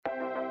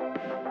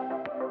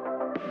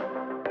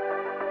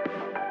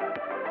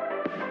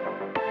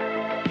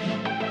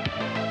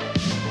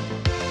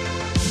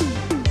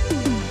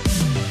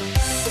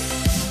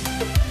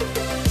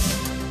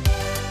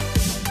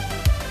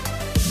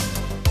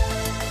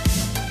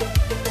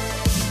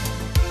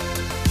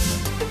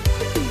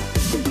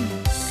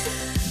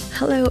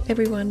Hello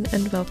everyone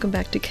and welcome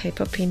back to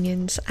K-Pop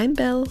Opinions. I'm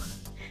Belle.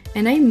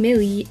 And I'm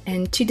Millie,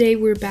 and today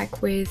we're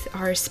back with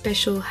our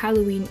special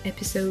Halloween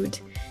episode,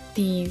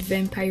 the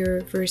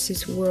Vampire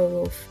vs.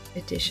 Werewolf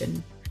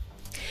edition.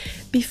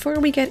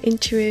 Before we get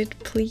into it,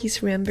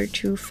 please remember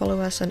to follow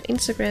us on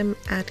Instagram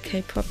at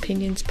K-Pop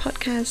Opinions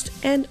Podcast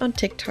and on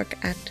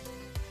TikTok at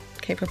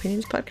K-Pop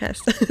Opinions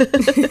Podcast.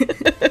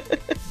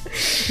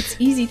 It's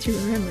easy to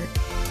remember.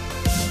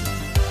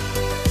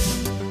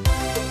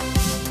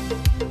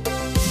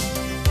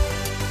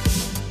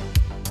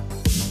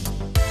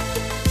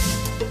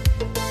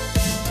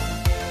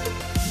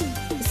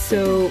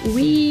 So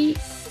we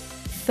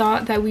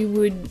thought that we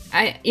would,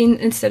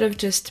 instead of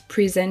just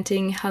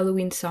presenting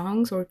Halloween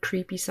songs or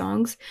creepy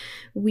songs,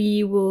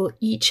 we will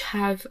each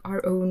have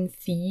our own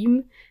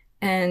theme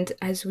and,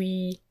 as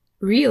we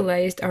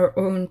realized, our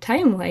own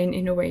timeline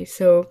in a way.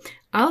 So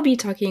I'll be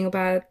talking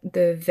about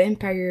the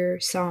vampire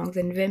songs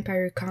and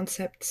vampire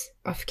concepts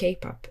of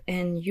K-pop,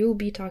 and you'll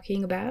be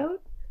talking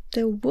about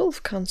the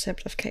wolf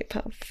concept of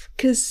K-pop,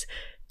 because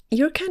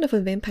you're kind of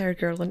a vampire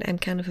girl and I'm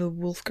kind of a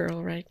wolf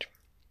girl, right?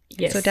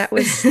 Yes. So that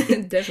was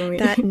definitely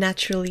that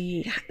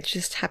naturally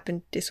just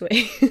happened this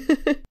way.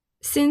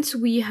 Since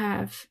we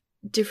have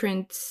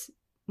different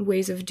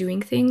ways of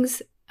doing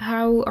things,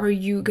 how are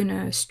you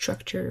gonna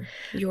structure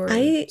your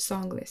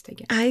song list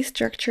again? I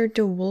structured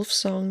the wolf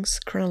songs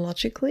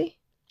chronologically.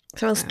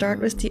 So I'll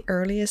start with the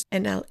earliest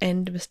and I'll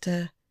end with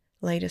the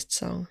latest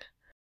song.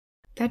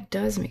 That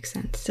does make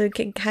sense. So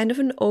kind of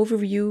an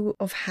overview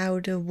of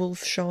how the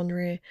wolf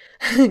genre,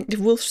 the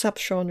wolf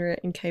subgenre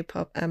in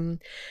K-pop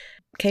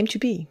came to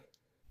be.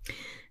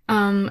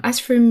 As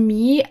for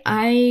me,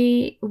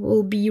 I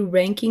will be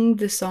ranking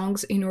the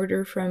songs in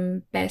order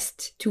from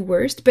best to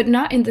worst, but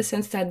not in the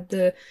sense that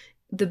the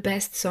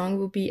best song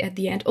will be at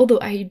the end, although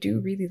I do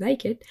really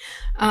like it.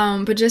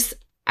 But just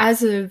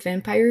as a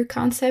vampire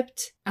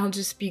concept, I'll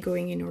just be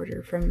going in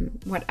order from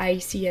what I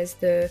see as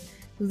the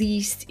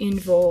least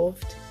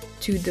involved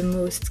to the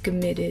most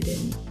committed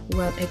and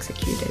well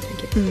executed, I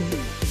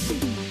guess.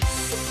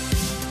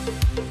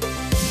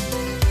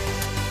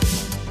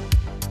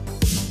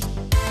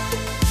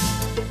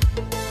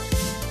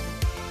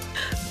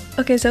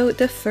 Okay, so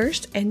the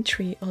first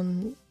entry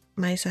on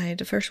my side,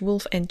 the first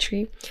wolf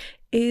entry,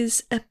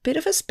 is a bit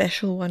of a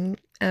special one,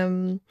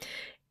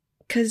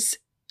 because,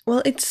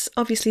 well, it's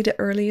obviously the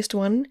earliest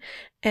one,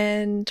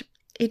 and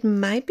it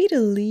might be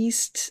the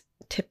least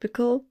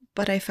typical,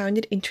 but I found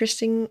it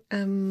interesting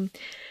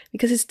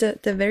because it's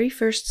the very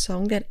first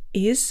song that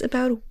is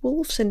about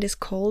wolves and is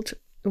called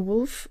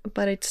Wolf,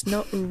 but it's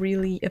not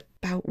really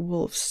about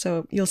wolves,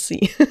 so you'll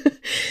see.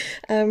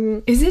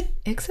 Is it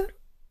EXO?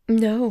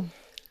 No.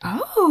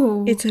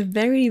 Oh! It's a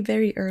very,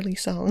 very early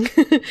song.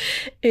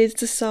 It's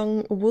the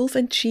song Wolf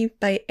and Sheep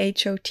by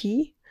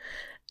H.O.T.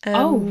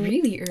 Oh,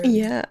 really early?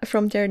 Yeah,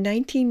 from their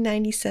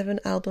 1997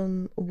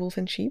 album Wolf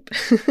and Sheep.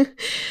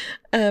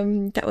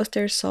 That was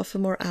their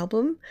sophomore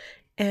album.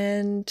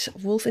 And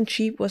Wolf and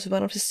Sheep was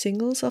one of the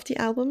singles of the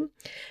album,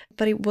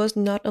 but it was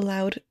not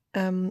allowed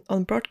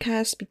on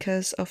broadcast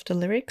because of the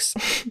lyrics.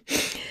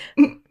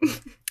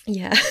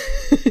 Yeah,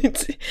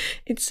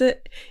 it's a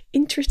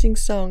interesting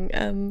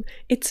song.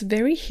 It's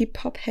very hip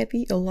hop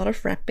heavy, a lot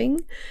of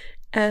rapping,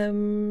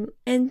 and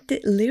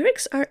the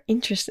lyrics are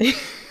interesting.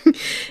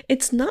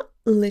 It's not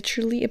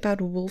literally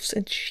about wolves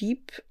and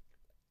sheep,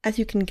 as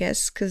you can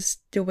guess, because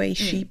the way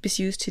sheep is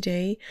used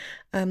today,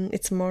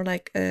 it's more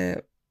like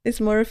it's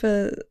more of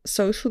a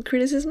social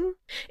criticism.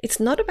 It's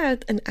not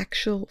about an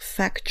actual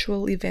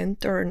factual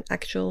event or an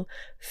actual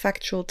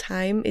factual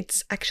time.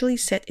 It's actually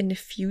set in the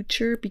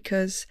future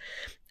because,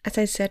 as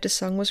I said, the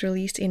song was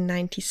released in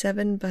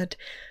 1997, but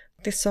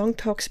the song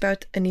talks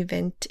about an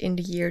event in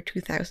the year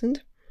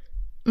 2000,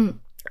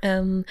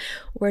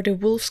 where the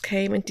wolves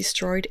came and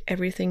destroyed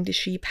everything the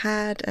sheep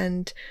had,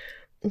 and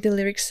the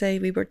lyrics say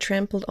we were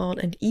trampled on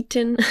and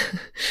eaten,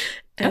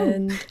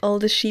 and all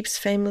the sheep's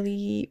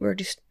family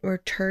were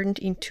turned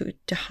into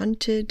the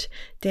hunted.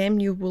 Damn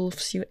you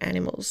wolves, you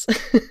animals.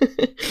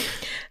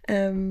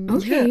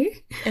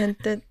 Okay. Yeah. And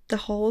the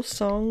whole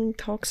song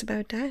talks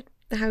about that.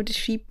 How the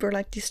sheep were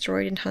like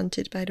destroyed and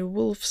hunted by the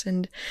wolves,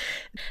 and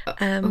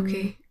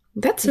okay,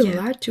 that's a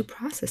lot to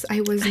process.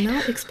 I was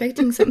not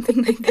expecting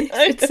something like this.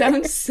 It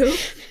sounds so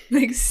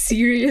like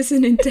serious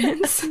and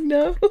intense.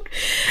 No.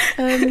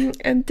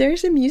 And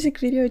there's a music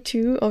video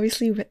too,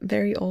 obviously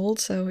very old,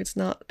 so it's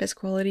not best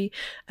quality.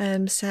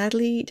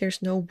 Sadly,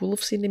 there's no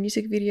wolves in the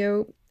music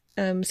video,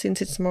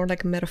 since it's more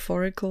like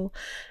metaphorical.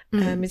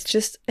 It's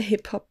just a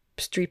hip hop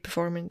street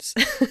performance.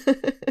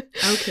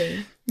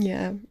 Okay.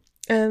 Yeah.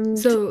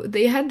 So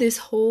they had this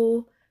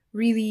whole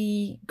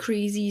really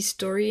crazy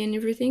story and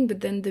everything, but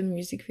then the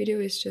music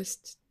video is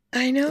just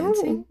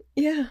dancing.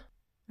 Yeah.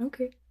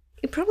 Okay.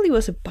 It probably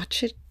was a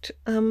budget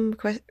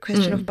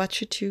question of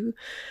budget too.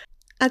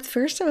 At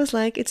first I was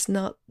like, it's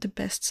not the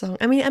best song.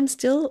 I mean, I'm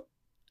still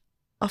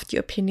of the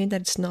opinion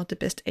that it's not the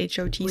best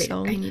H.O.T.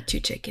 song. I need to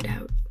check it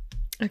out.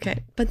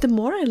 Okay, but the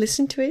more I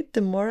listened to it,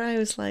 the more I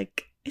was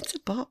like, it's a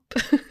bop.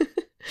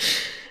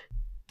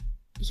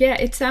 Yeah,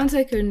 it sounds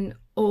like an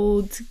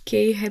old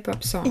gay hip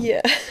hop song.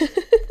 Yeah.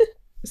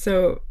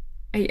 So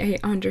I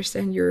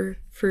understand your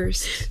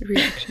first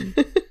reaction.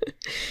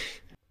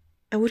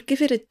 I would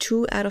give it a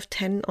 2 out of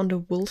 10 on the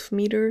wolf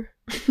meter.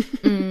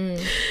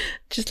 Mm.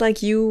 Just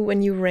like you,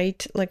 when you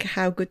rate like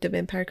how good the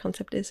vampire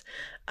concept is.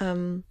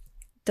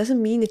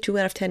 Doesn't mean a 2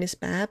 out of 10 is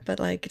bad, but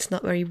like it's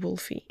not very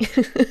wolfy.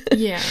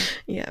 Yeah.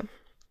 Yeah.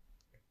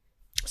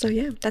 So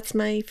yeah, that's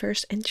my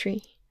first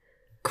entry.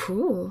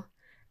 Cool.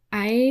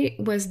 I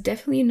was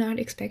definitely not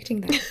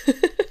expecting that.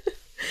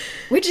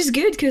 Which is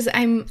good, because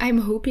I'm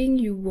hoping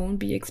you won't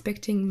be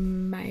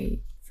expecting my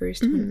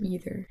first one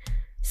either.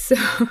 So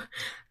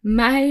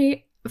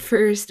my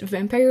first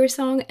vampire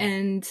song,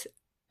 and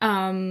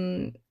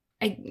in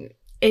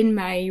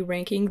my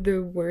ranking,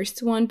 the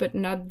worst one, but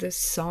not the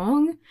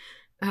song.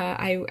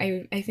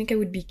 I think I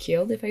would be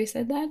killed if I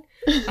said that.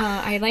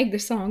 I like the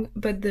song,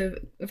 but the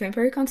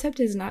vampire concept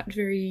is not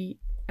very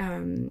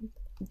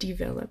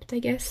developed, I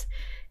guess.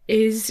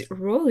 Is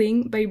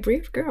Rolling by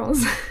Brave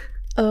Girls.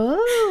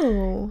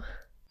 Oh.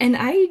 And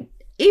I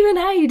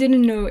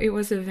didn't know it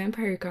was a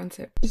vampire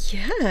concept.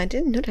 Yeah, I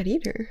didn't know that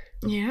either.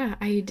 Yeah,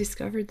 I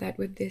discovered that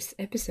with this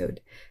episode.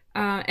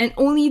 And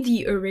only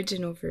the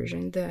original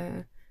version,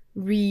 the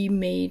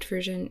remade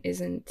version,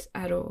 isn't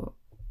at all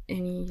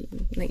any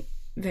like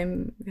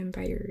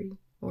vampire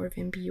or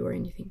vampy or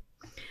anything.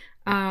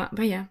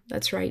 But yeah,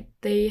 that's right.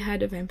 They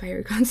had a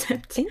vampire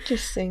concept.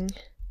 Interesting.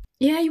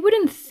 Yeah, you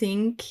wouldn't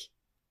think,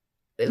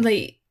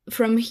 like,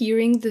 from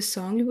hearing the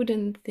song, you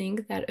wouldn't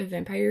think that a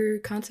vampire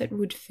concept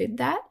would fit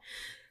that.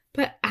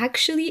 But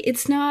actually,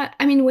 it's not.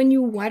 I mean, when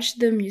you watch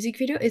the music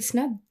video, it's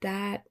not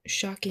that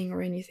shocking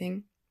or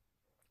anything.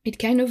 It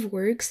kind of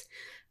works.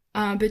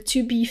 But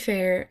to be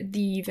fair,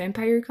 the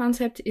vampire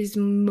concept is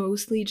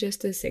mostly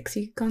just a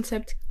sexy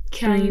concept,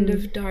 kind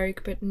of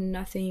dark, but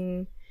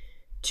nothing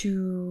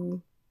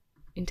too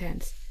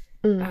intense.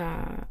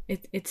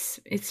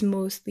 It's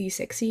mostly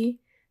sexy.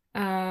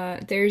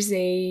 There's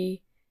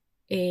a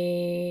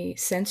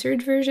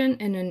censored version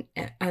and an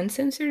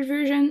uncensored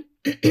version,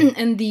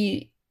 and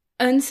the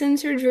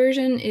uncensored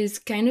version is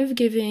kind of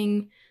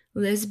giving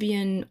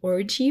lesbian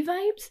orgy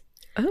vibes.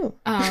 Oh.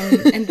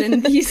 And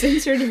then the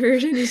censored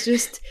version is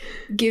just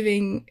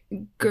giving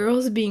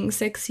girls being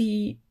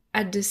sexy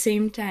at the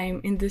same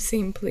time in the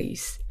same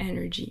place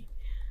energy.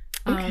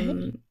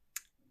 Okay.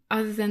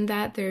 Other than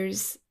that,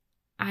 there's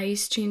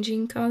eyes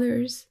changing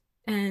colors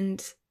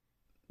and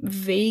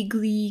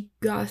vaguely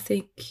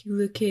gothic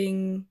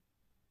looking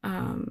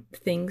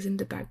things in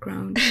the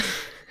background.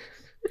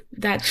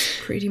 That's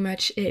pretty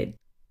much it.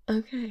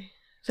 Okay.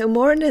 So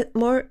more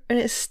an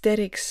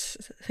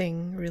aesthetics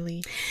thing,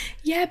 really.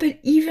 Yeah, but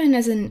even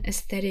as an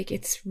aesthetic,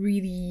 it's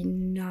really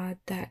not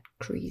that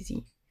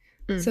crazy.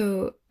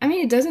 So, I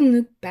mean, it doesn't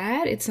look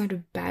bad. It's not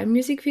a bad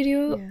music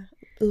video. Yeah.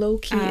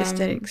 Low-key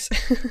aesthetics.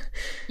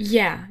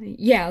 yeah,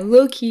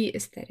 low-key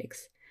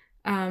aesthetics.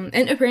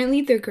 And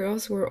apparently the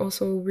girls were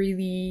also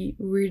really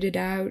weirded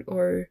out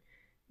or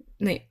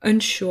like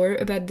unsure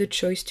about the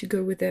choice to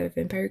go with a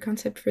vampire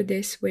concept for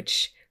this,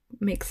 which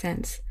makes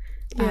sense.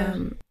 Yeah.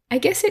 I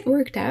guess it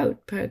worked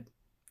out, but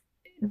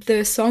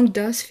the song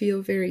does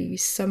feel very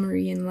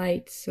summery and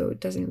light, so it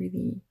doesn't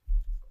really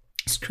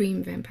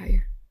scream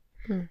vampire.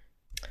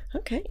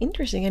 Okay,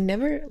 interesting. I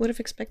never would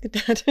have expected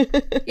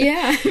that.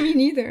 Yeah, me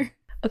neither.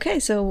 Okay,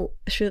 so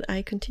should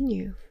I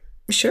continue?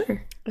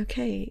 Sure.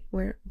 Okay,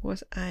 where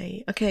was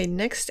I? Okay,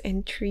 next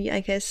entry, I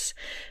guess,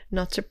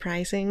 not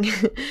surprising,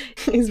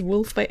 is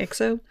Wolf by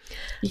EXO,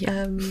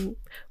 Yeah.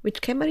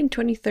 which came out in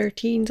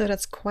 2013, so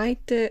that's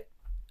quite the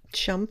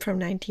jump from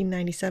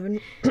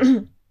 1997.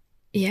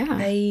 Yeah.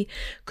 I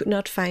could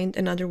not find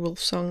another Wolf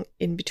song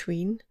in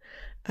between.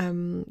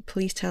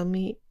 Please tell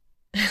me,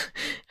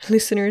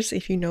 listeners,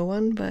 if you know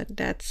one, but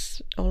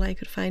that's all I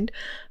could find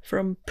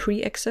from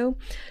pre-EXO.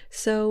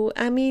 So,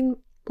 I mean,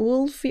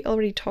 Wolf, we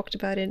already talked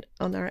about it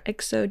on our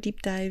EXO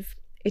deep dive.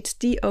 It's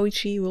the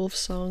OG Wolf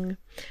song,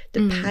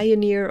 the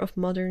pioneer of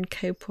modern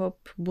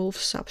K-pop Wolf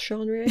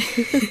subgenre.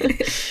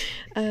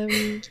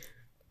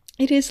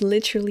 It is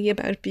literally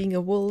about being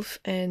a wolf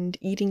and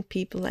eating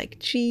people like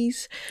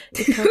cheese.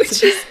 It talks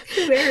Which is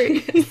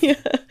hilarious.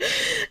 Yeah,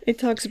 it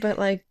talks about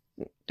like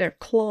their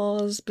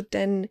claws, but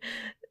then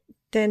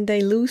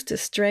they lose the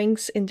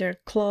strength in their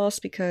claws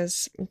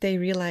because they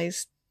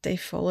realize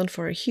they've fallen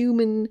for a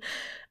human.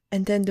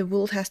 And then the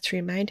wolf has to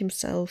remind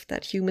himself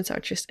that humans are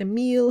just a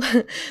meal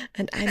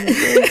and I'm a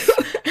wolf.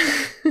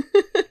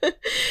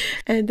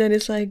 And then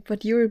it's like,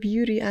 but you're a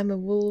beauty, I'm a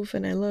wolf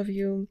and I love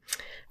you.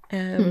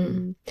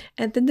 And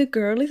then the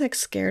girl is like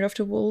scared of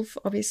the wolf,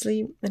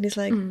 obviously. And he's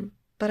like,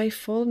 but I've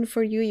fallen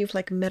for you. You've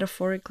like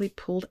metaphorically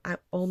pulled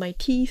out all my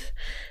teeth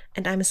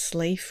and I'm a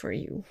slave for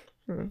you.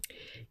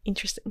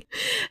 Interesting.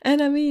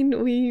 And I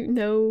mean, we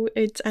know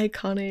it's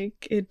iconic.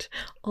 It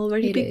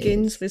already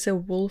begins with a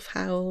wolf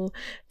howl,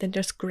 then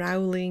there's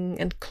growling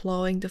and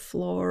clawing the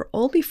floor,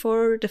 all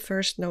before the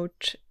first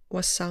note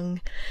was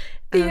sung.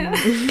 Yeah.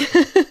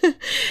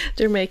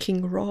 They're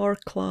making roar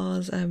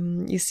claws.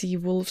 You see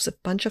wolves a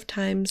bunch of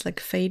times, like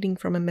fading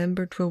from a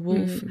member to a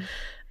wolf.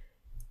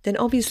 Then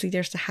obviously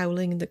there's the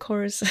howling in the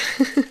chorus.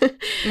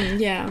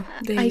 Yeah,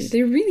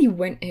 they really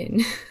went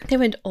in. They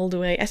went all the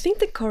way. I think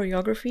the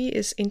choreography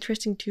is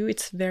interesting too.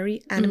 It's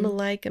very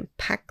animal-like and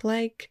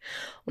pack-like.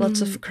 Lots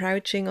of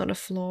crouching on the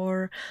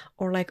floor,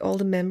 or like all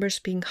the members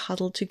being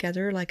huddled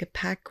together like a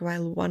pack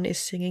while one is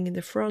singing in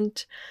the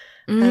front.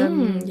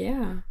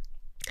 Yeah.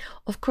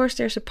 Of course,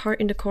 there's a part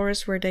in the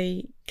chorus where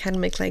they can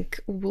make like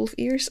wolf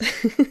ears.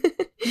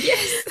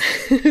 Yes.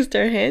 With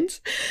their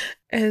hands.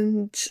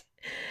 And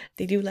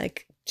they do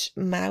like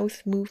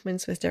mouth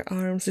movements with their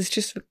arms. It's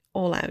just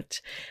all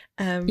out.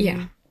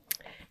 Yeah.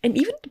 And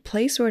even the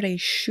place where they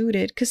shoot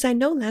it, because I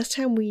know last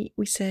time we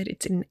said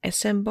it's in an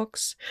SM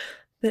box,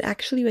 but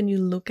actually when you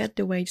look at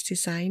the way it's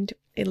designed,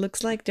 it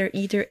looks like they're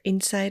either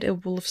inside a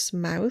wolf's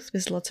mouth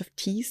with lots of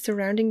teeth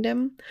surrounding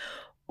them,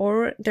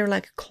 or they're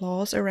like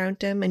claws around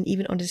them and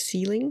even on the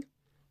ceiling.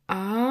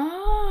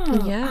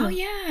 Oh, yeah. Oh,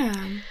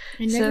 yeah.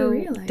 I never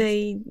realized.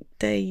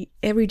 They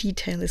every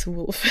detail is a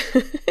wolf.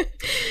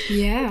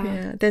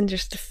 Yeah. Then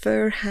there's the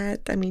fur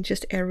hat. I mean,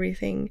 just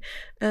everything.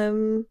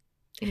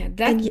 Yeah,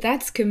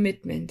 that's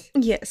commitment.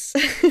 Yes.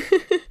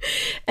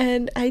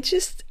 And it's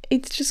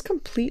just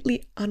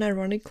completely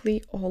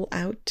unironically all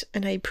out,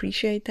 and I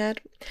appreciate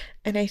that.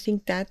 And I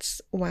think that's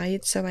why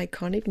it's so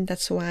iconic, and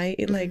that's why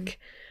it like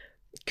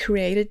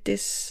created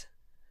this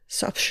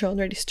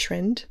subgenre, this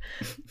trend,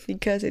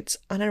 because it's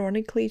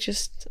unironically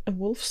just a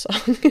wolf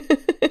song.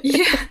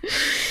 Yeah,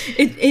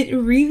 it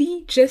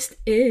really just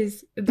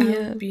is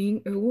about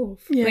being a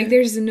wolf. Like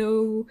there's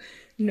no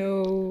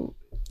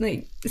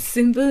like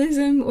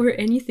symbolism or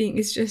anything.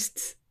 It's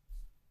just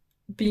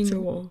being a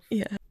wolf.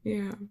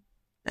 Yeah.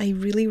 I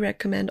really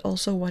recommend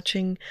also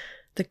watching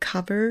the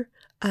cover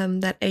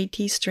that AT,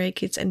 Stray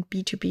Kids, and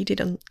B2B did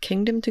on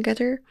Kingdom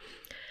together,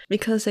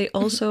 because they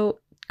also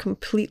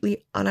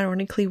completely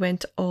unironically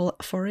went all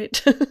for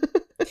it.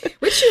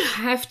 Which you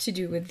have to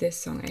do with this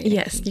song, I think.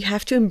 Yes, you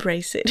have to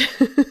embrace it.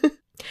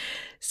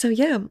 So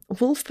yeah,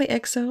 Wolf by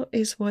EXO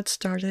is what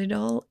started it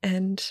all,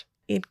 and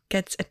it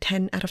gets a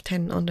 10 out of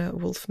 10 on the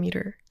Wolf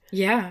meter.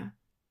 Yeah.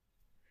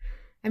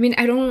 I mean,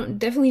 I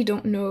definitely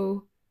don't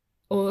know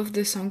all of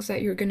the songs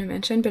that you're going to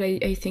mention, but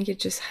I think it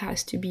just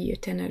has to be a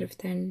 10 out of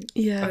 10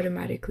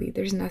 automatically.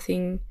 There's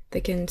nothing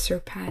that can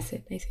surpass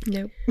it, I think.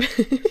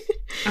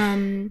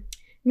 Nope.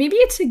 Maybe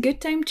it's a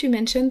good time to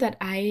mention that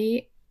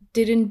I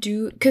didn't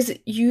do, because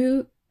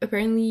you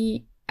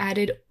apparently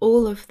added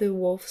all of the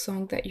wolf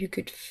song that you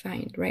could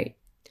find, right?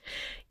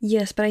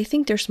 Yes, but I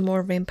think there's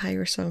more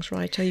vampire songs,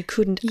 right? So you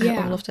couldn't add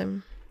all of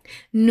them.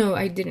 No,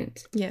 I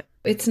didn't. Yeah.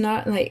 It's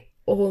not like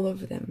all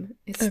of them.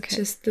 It's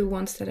just the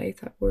ones that I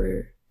thought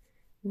were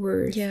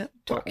worth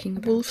talking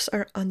about. Wolves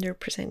are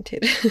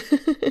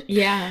underrepresented.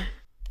 Yeah.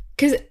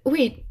 Because,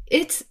 wait,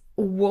 it's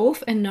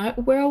wolf and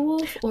not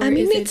werewolf? Or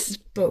it's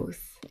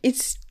both?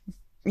 It's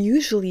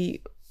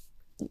usually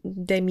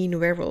they mean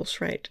werewolves,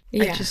 right?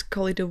 Yeah. I just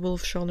call it a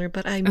wolf genre,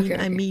 but I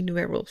mean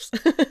werewolves.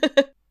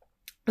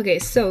 Okay,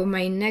 so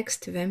my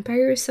next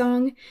vampire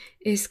song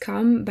is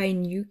Come by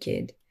New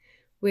Kid,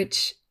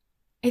 which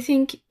I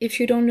think if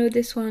you don't know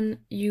this one,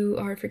 you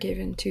are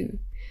forgiven too.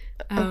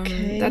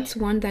 That's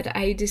one that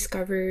I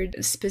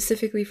discovered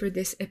specifically for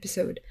this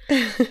episode.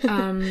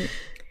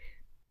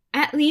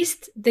 At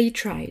least they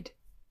tried.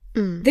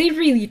 They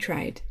really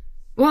tried.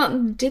 Well,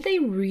 did they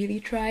really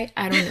try?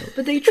 I don't know,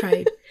 but they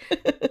tried.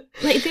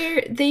 Like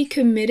they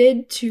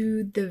committed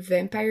to the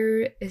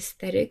vampire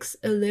aesthetics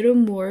a little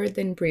more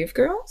than Brave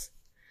Girls.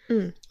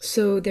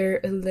 So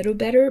they're a little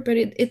better, but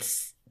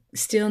it's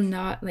still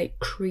not like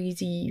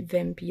crazy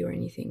vampy or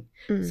anything.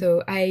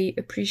 So I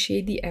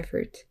appreciate the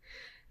effort.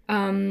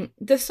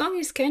 The song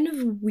is kind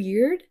of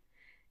weird.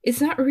 It's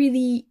not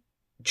really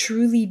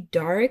truly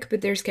dark,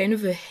 but there's kind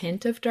of a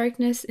hint of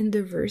darkness in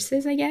the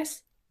verses, I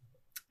guess.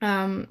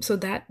 So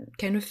that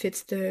kind of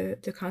fits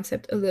the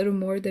concept a little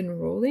more than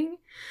Rolling.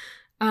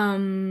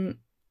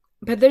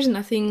 But there's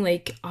nothing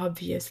like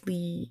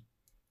obviously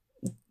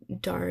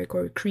dark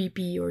or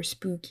creepy or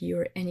spooky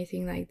or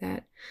anything like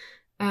that.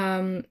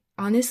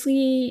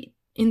 Honestly,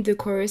 in the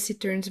chorus it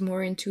turns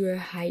more into a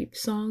hype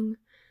song,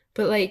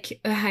 but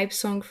like a hype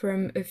song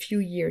from a few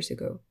years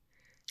ago.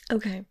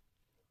 Okay.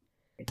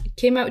 It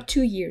came out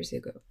 2 years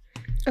ago.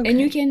 Okay.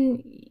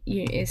 And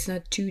it's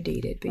not too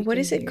dated. But what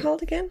is it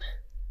called again?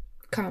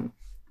 Come.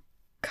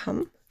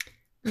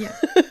 Yeah.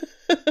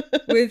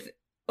 With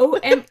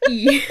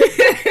O-M-E.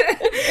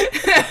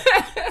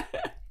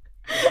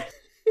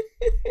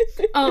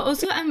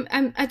 Also,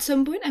 I'm at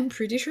some point I'm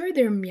pretty sure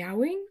they're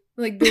meowing,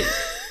 like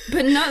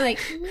but not like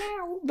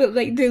meow, but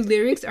like the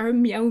lyrics are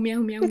meow meow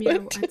meow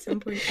meow at some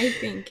point, I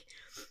think.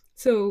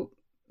 So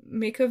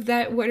make of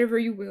that whatever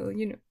you will,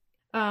 you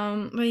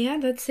know. But yeah,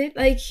 that's it.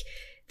 Like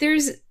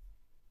there's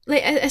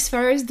like as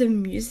far as the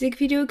music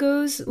video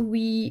goes,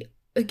 we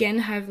again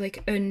have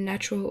like a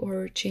natural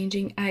or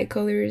changing eye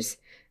colors.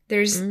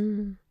 There's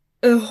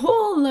a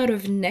whole lot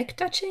of neck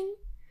touching.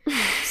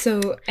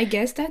 So I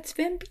guess that's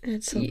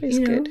It's always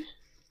good.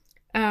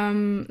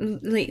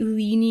 Like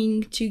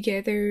leaning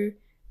together,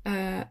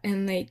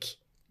 and like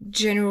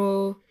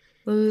general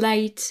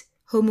light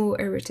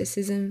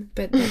homoeroticism,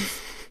 but that's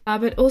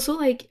but also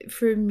like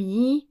for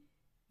me,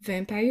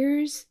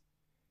 vampires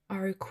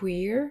are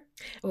queer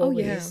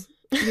always.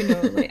 Oh yeah. You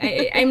know,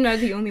 like I'm not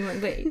the only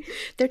one. Like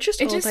They're just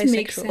it all just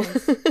makes bisexual.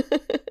 sense,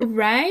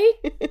 right?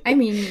 I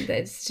mean,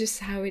 that's just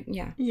how it.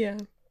 Yeah, Yeah,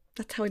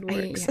 that's how it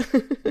works.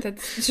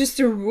 that's just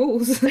the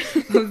rules of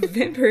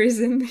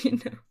vampirism, you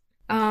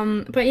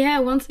know. But yeah,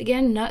 once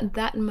again, not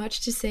that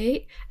much to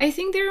say. I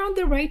think they're on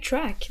the right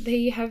track.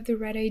 They have the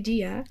right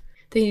idea.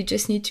 They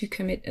just need to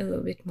commit a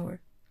little bit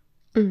more.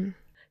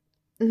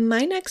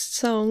 My next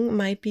song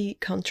might be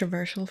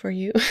controversial for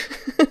you.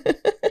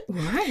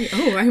 Why?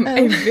 Oh, I'm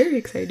very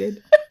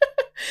excited.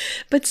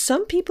 But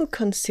some people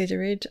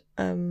consider it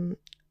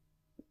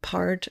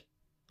part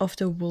of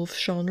the wolf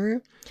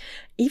genre.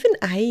 Even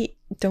I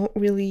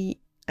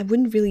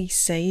wouldn't really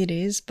say it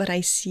is, but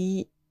I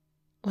see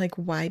like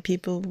why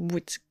people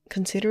would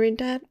consider it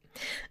that.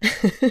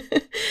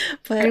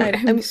 But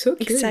I'm so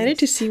excited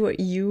to see what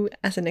you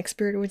as an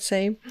expert would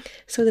say.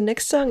 So the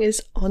next song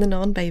is On and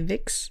On by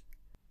Vix.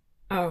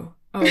 Oh,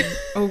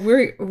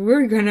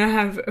 we're gonna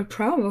have a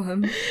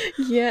problem.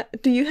 Yeah.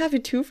 Do you have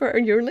it too for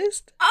your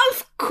list?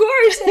 Of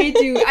course I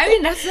do. I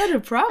mean, that's not a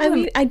problem. I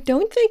mean, I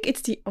don't think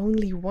it's the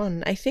only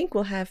one. I think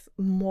we'll have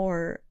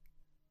more.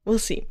 We'll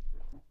see.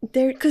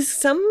 Because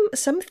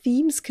some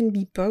themes can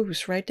be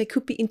both, right? They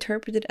could be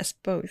interpreted as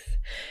both.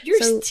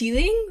 You're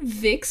stealing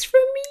Vix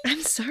from me?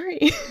 I'm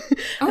sorry.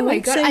 Oh my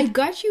god, I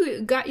got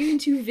you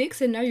into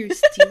Vix and now you're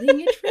stealing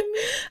it from me?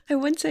 I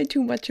won't say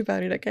too much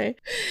about it, okay?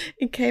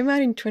 It came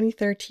out in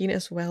 2013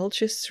 as well,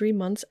 just 3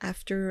 months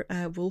after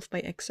Wolf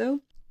by EXO.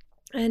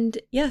 And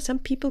yeah, some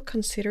people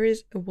consider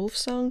it a wolf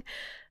song.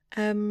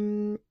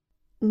 Neither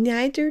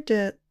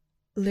the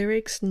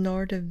lyrics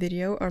nor the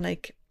video are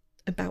like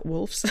about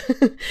wolves,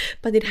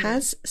 but it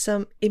has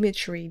some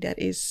imagery that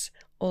is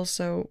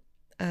also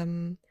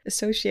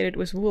associated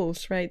with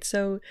wolves, right?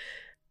 So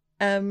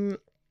they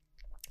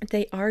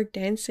are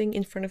dancing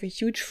in front of a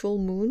huge full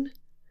moon,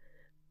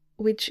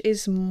 which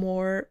is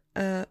more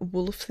a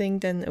wolf thing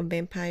than a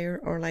vampire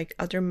or like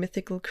other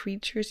mythical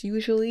creatures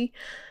usually.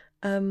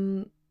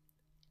 Wait,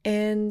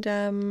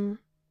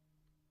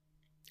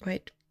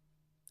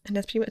 and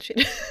that's pretty much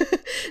it.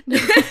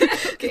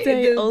 Okay,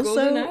 they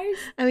also,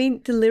 I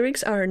mean, the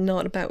lyrics are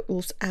not about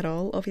wolves at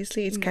all.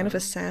 Obviously, it's kind of a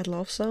sad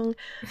love song.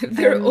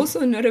 They're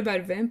also not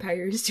about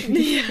vampires, to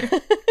be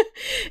fair.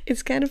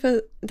 It's kind of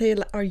they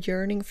are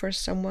yearning for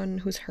someone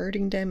who's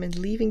hurting them and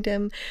leaving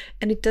them,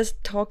 and it does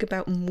talk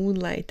about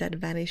moonlight that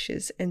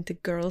vanishes and the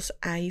girl's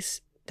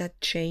eyes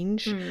that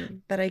change.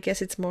 But I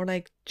guess it's more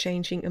like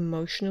changing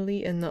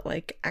emotionally and not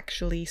like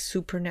actually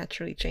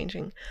supernaturally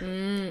changing.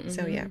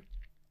 So yeah.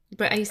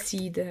 But I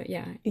see the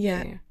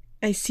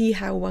I see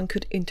how one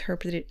could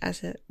interpret it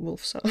as a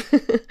wolf song.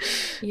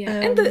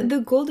 And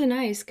the golden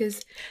eyes,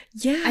 because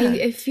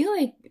I feel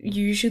like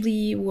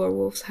usually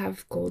werewolves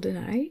have golden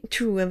eyes.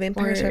 True, and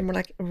vampires are more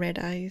like red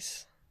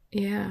eyes.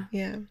 Yeah,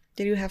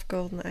 they do have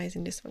golden eyes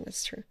in this one.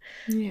 That's true.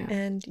 Yeah,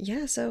 and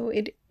so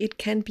it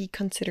can be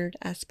considered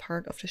as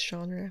part of the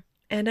genre.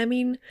 And I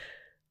mean,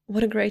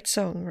 what a great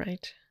song,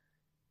 right?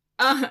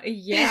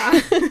 Yeah.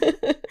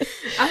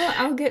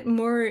 I'll get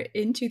more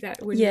into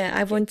that when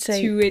I won't say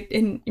to it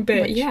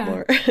but much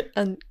more.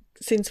 And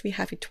since we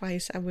have it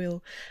twice, I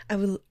will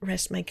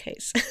rest my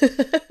case.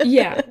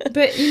 Yeah,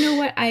 but you know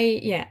what?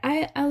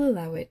 I'll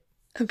allow it.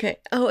 Okay.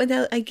 Oh,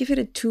 and I give it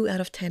a 2 out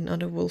of 10 on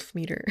the wolf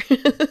meter.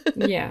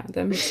 Yeah,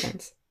 that makes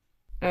sense.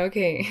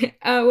 Okay.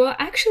 Well,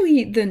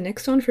 actually, the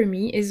next one for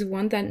me is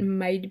one that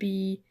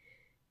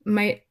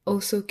might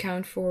also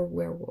count for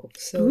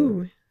werewolves. So.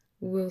 Ooh.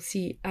 We'll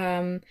see.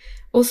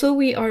 Also,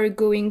 we are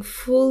going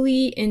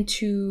fully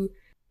into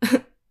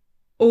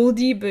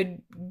oldie but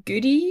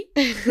goodie,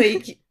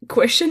 like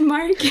question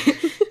mark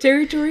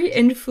territory,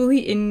 and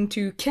fully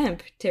into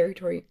camp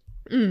territory.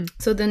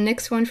 So the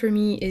next one for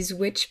me is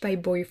Witch by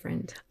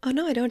Boyfriend. Oh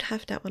no, I don't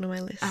have that one on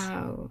my list.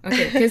 Oh,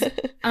 okay. Because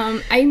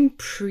I'm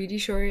pretty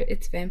sure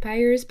it's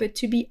vampires, but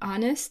to be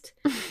honest,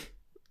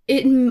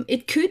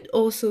 it could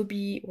also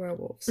be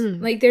werewolves.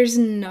 Like there's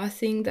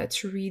nothing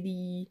that's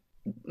really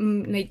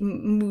like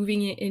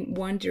moving it in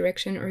one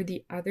direction or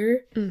the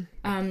other,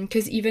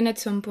 because even at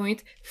some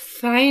point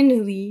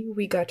finally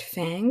we got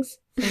fangs,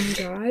 thank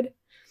god,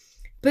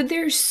 but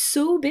they're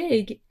so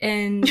big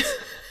and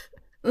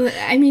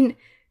I mean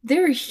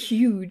they're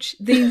huge,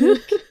 they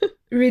look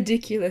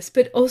ridiculous,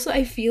 but also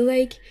I feel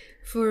like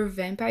for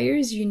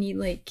vampires you need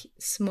like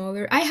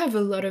smaller. I have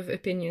a lot of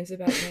opinions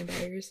about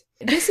vampires.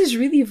 This is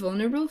really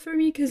vulnerable for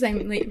me because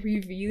I'm like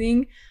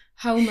revealing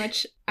how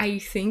much I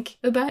think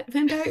about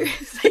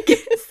vampires, I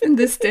guess, and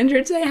the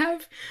standards I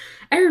have.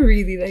 I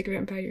really like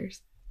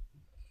vampires.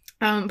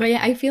 But yeah,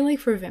 I feel like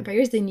for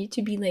vampires, they need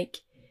to be like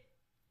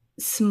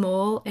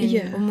small and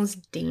Yeah.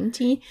 almost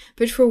dainty.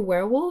 But for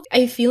werewolf,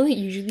 I feel like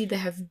usually they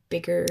have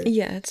bigger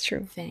Yeah, it's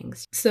true.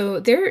 fangs. So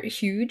they're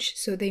huge,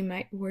 so they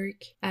might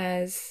work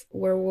as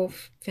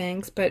werewolf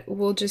fangs, but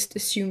we'll just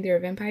assume they're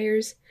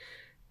vampires.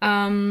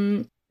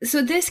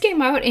 So this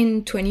came out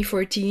in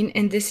 2014,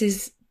 and this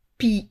is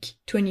peak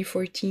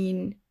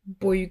 2014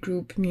 boy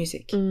group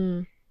music.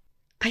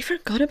 I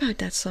forgot about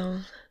that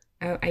song.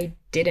 Oh, I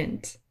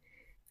didn't.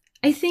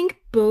 I think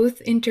both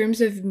in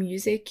terms of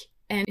music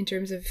and in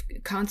terms of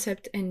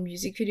concept and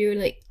music video,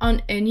 like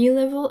on any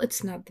level,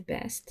 it's not the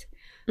best.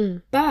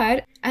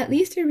 But at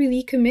least they're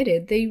really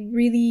committed. They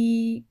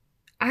really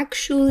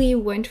actually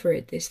went for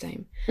it this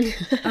time.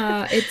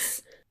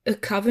 It's a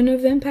coven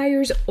of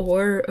vampires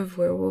or of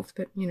werewolves,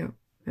 but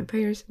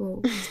vampires,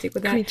 we'll stick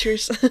with that.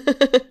 Creatures.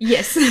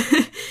 Yes.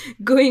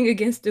 Going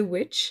against a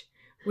witch,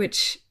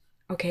 which,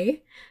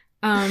 okay.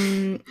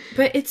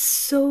 But it's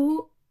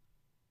so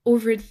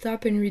over the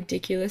top and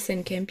ridiculous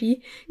and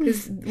campy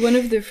because one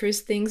of the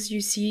first things you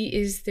see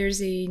is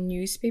there's a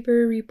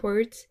newspaper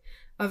report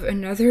of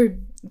another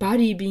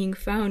body being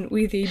found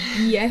with a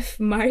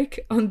BF mark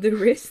on the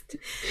wrist,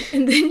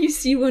 and then you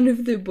see one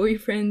of the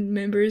boyfriend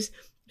members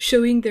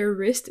showing their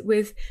wrist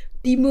with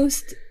the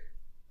most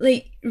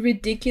like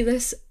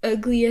ridiculous,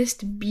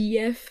 ugliest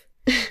BF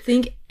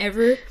thing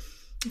ever.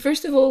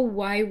 First of all,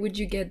 why would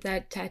you get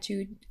that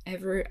tattooed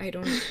ever? I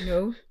don't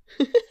know.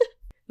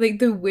 Like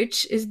the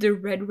witch is the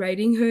Red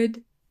Riding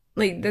Hood.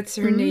 Like that's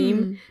her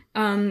name.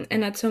 And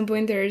at some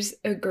point there's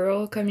a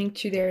girl coming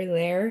to their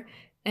lair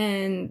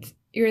and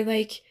you're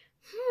like,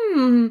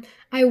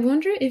 I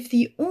wonder if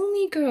the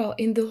only girl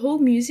in the whole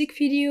music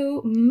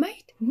video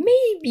might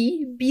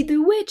maybe be the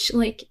witch.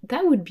 Like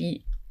that would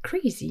be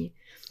crazy.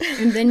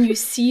 And then you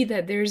see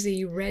that there's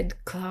a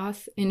red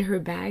cloth in her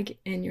bag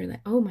and you're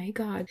like, oh my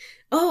god.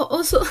 Oh,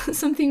 also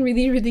something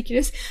really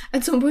ridiculous.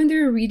 At some point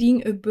they're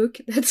reading a book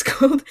that's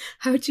called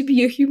How to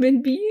Be a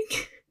Human Being.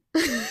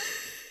 Like,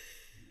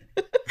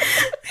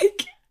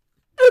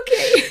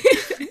 okay.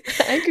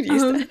 I could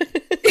use that.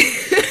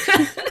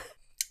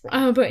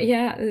 But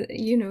yeah,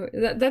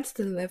 that's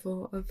the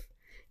level of,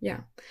 yeah.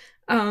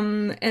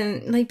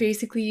 And like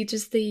basically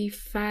just they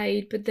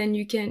fight, but then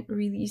you can't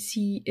really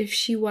see if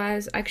she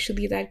was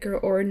actually that girl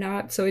or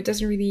not. So it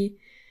just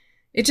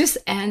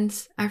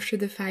ends after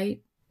the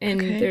fight and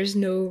there's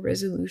no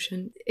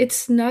resolution.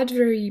 It's not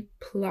very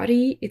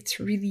plotty. It's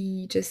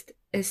really just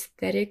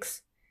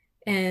aesthetics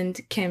and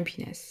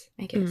campiness,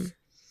 I guess.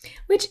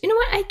 Which, you know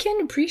what? I can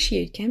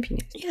appreciate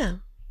campiness. Yeah.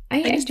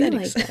 I do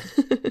like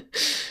that.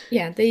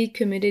 Yeah, they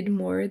committed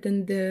more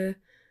than the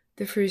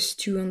first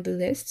two on the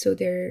list, so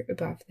they're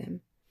above them.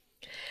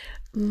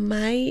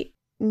 My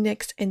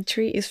next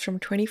entry is from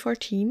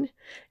 2014,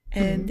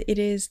 and it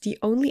is the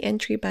only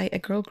entry by a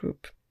girl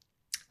group.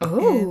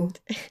 Oh.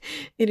 And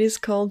it is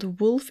called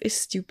Wolf is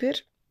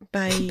Stupid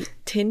by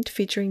Tint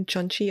featuring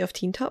Junchi of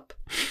Teen Top.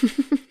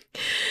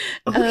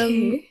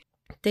 Okay.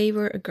 They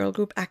were a girl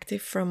group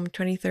active from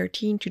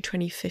 2013 to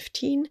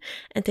 2015,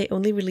 and they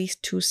only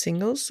released 2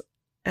 singles.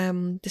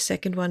 The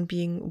second one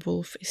being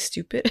Wolf is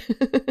Stupid.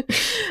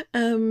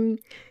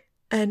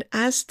 And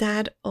as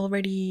that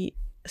already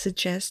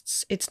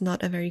suggests, it's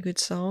not a very good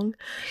song.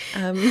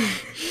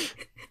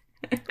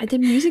 The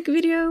music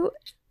video,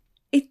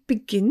 it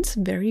begins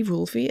very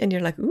wolfy and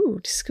you're like, ooh,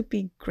 this could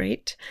be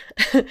great.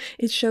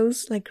 It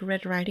shows like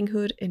Red Riding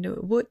Hood in the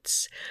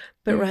woods,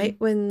 but right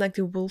when like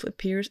the wolf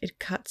appears, it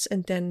cuts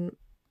and then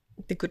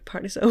the good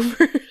part is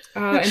over.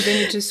 And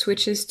then it just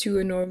switches to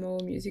a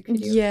normal music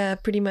video. Yeah,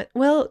 pretty much.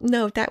 Well,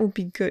 no, that would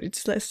be good.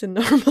 It's less than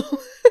normal.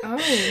 Oh.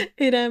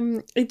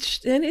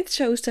 It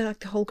shows like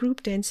the whole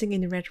group dancing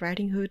in the Red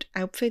Riding Hood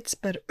outfits,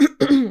 but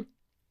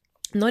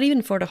not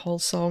even for the whole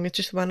song. It's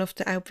just one of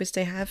the outfits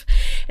they have.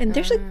 And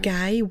there's a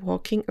guy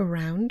walking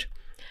around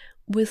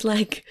with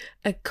like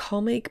a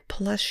comic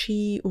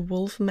plushy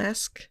wolf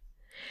mask.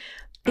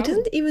 It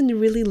doesn't even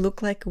really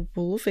look like a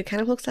wolf. It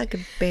kind of looks like a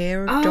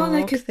bear dog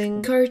like a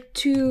thing.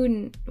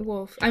 Cartoon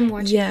wolf. I'm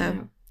watching it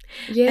now.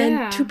 Yeah.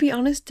 And to be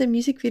honest, the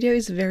music video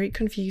is very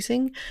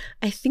confusing.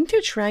 I think they're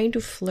trying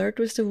to flirt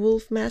with the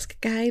wolf mask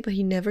guy, but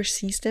he never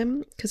sees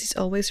them because he's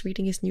always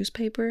reading his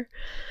newspaper.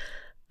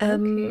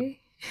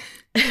 Okay.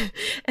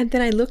 And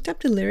then I looked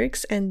up the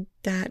lyrics and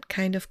that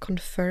kind of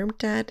confirmed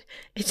that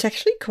it's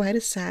actually quite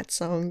a sad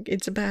song.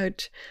 It's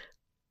about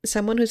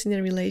someone who's in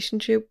a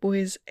relationship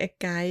with a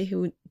guy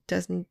who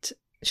doesn't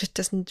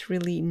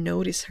really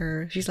notice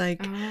her. She's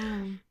like,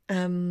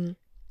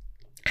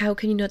 how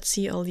can you not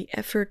see all the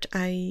effort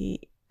I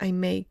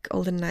make,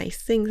 all the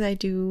nice things I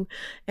do,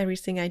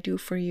 everything I do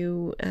for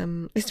you?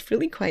 It's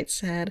really quite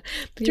sad.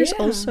 But there's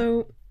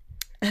also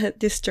a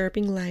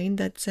disturbing line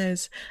that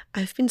says,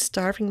 I've been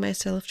starving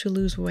myself to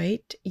lose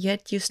weight,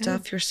 yet you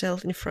stuff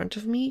yourself in front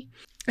of me.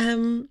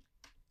 And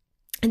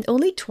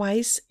only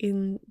twice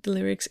in the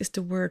lyrics is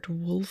the word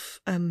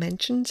wolf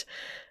mentioned.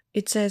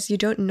 It says, you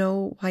don't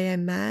know why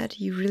I'm mad,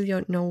 you really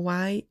don't know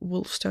why,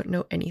 wolves don't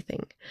know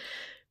anything.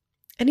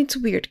 And it's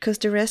weird because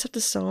the rest of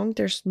the song,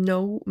 there's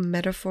no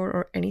metaphor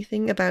or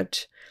anything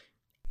about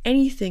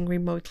anything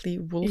remotely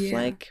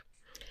wolf-like.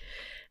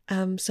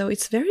 So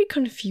it's very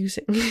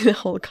confusing, the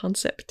whole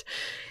concept.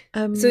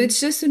 So it's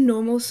just a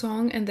normal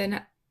song, and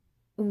then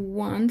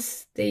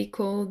once they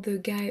call the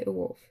guy a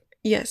wolf.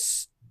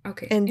 Yes.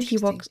 Okay. And he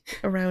walks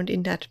around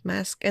in that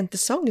mask, and the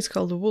song is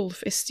called "The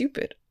Wolf is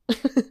Stupid."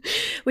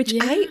 Which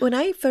when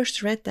I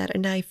first read that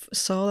and I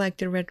saw like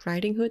the Red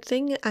Riding Hood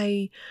thing,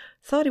 I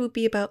thought it would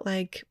be about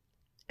like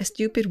a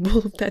stupid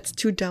wolf that's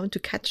too dumb to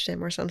catch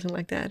them or something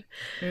like that.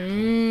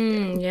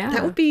 Yeah.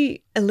 That would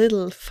be a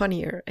little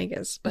funnier, I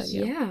guess. But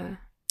yeah.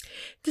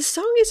 The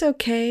song is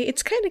okay.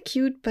 It's kind of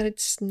cute, but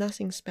it's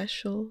nothing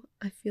special,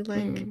 I feel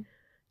like.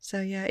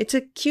 So yeah, it's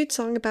a cute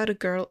song about a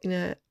girl in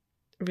a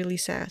really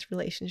sad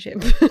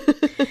relationship.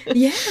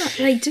 Yeah,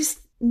 like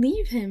just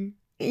leave him.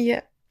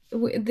 Yeah.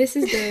 This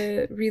is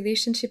the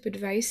relationship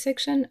advice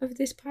section of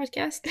this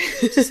podcast.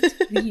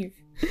 Just leave.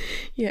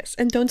 Yes,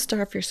 and don't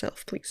starve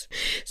yourself, please.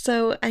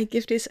 So I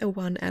give this a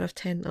 1 out of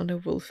 10 on the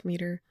wolf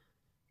meter.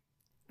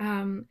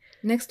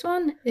 Next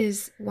one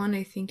is one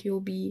I think you'll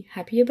be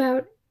happy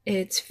about.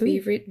 It's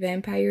Favorite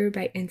Vampire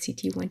by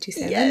NCT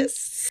 127.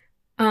 Yes.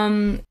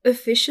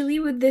 Officially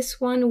with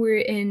this one, we're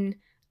in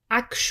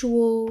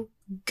actual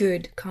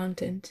good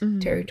content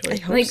territory. I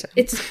hope so.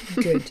 It's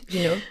good,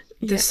 you know.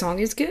 The song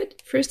is good,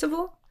 first of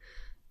all.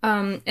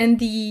 And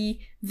the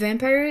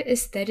vampire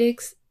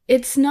aesthetics,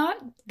 it's not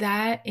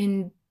that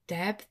in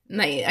depth.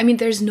 I mean,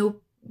 there's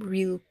no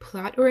real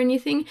plot or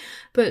anything,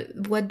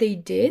 but what they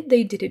did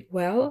it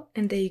well,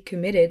 and they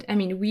committed. I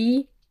mean,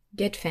 we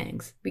get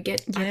fangs. We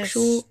get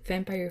actual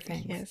vampire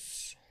fangs.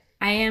 Yes.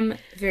 I am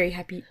very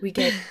happy. We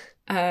get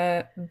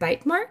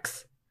bite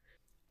marks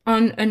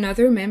on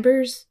another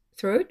member's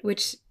throat,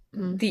 which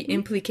the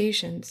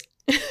implications.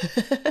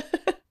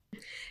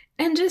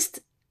 And just,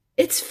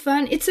 it's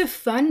fun. It's a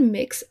fun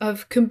mix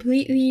of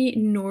completely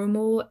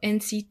normal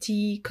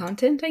NCT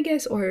content, I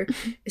guess, or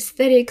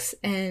aesthetics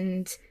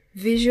and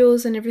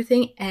visuals and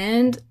everything,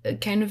 and a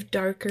kind of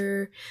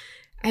darker,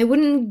 I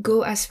wouldn't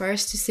go as far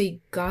as to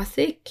say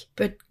gothic,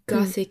 but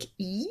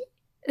gothic-y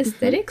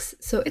aesthetics.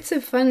 So it's a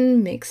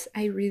fun mix.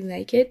 I really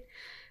like it.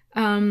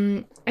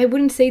 I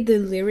wouldn't say the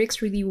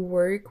lyrics really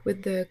work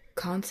with the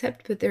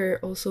concept, but they're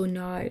also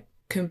not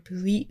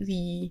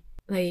completely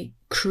like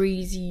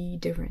crazy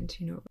different,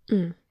 you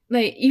know.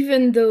 Like,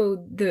 even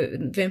though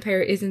the vampire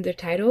is in the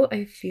title,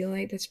 I feel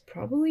like that's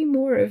probably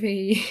more of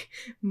a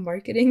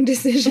marketing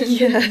decision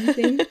than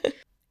anything.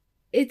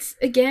 It's,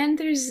 again,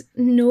 there's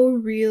no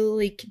real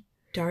like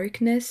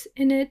darkness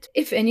in it.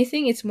 If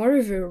anything, it's more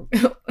of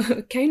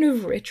a kind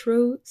of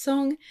retro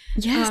song.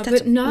 Yes,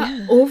 but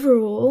not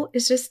overall.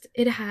 It's just,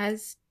 it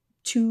has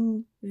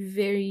two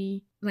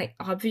very like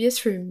obvious,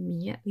 for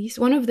me at least.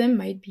 One of them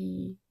might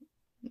be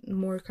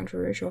more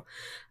controversial,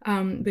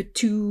 but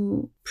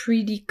two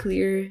pretty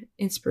clear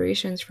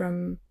inspirations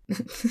from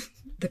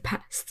the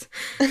past.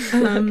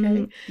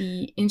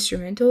 The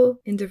instrumental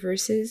in the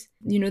verses,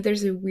 you know,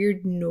 there's a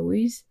weird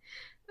noise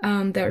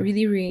that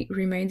really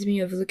reminds me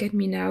of Look at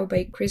Me Now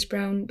by Chris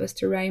Brown,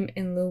 Busta Rhymes,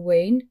 and Lil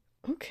Wayne.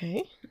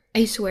 Okay.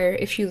 I swear,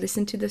 if you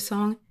listen to the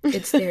song,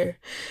 it's there.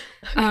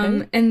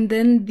 And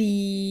then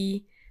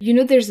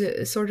there's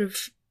a sort of,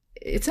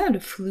 it's not a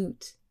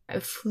flute,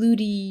 a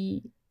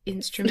fluty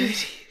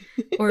instrument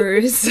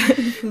or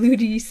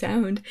fluty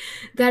sound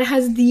that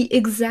has the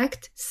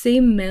exact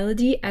same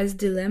melody as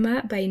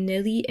Dilemma by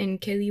Nelly and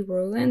Kelly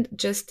Rowland,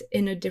 just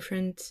in a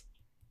different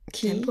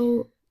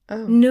tempo.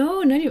 Oh.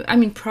 No, not even, I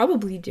mean,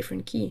 probably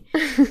different key.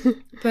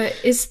 But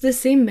it's the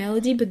same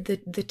melody, but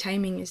the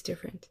timing is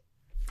different.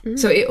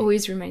 So it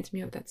always reminds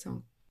me of that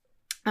song.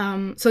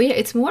 So yeah,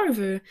 it's more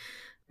of a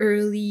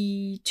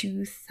early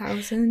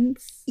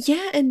 2000s.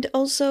 Yeah, and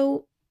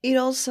also it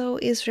also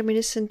is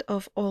reminiscent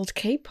of old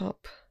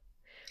K-pop.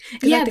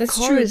 Yeah, like,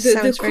 that's true.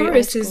 The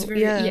chorus is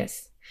very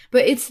yes,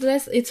 but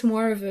it's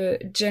more of a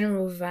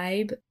general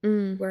vibe,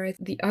 where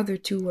the other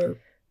two were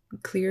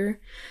clear.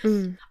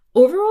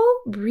 Overall,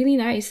 really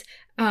nice.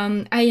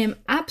 I am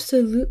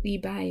absolutely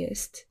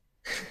biased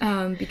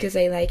because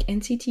I like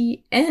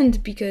NCT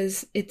and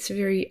because it's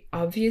very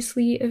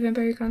obviously a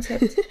vampire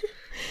concept.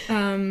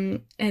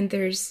 And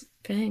there's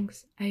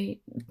fangs.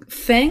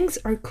 Fangs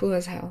are cool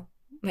as hell.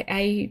 Like,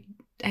 I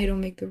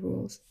don't make the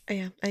rules.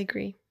 Yeah, I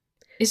agree.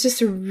 It's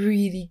just a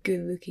really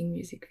good looking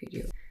music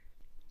video.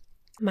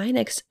 My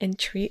next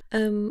entry,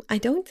 I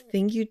don't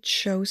think you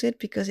chose it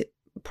because it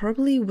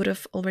probably would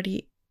have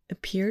already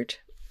appeared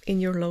in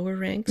your lower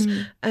ranks,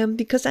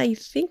 because I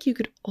think you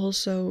could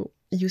also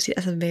use it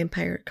as a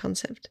vampire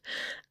concept.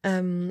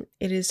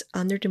 It is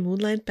Under the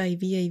Moonlight by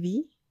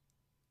VAV.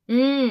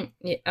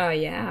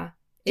 Yeah.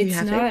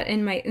 It's not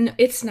in my... No,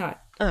 it's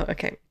not. Oh,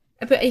 okay.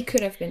 But it could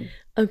have been.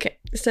 Okay,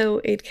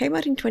 so it came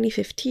out in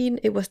 2015.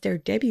 It was their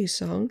debut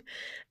song.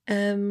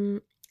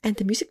 And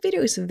the music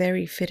video is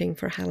very fitting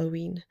for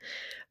Halloween.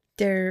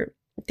 They're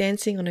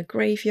dancing on a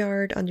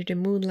graveyard under the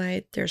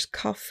moonlight. There's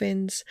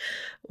coffins.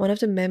 One of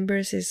the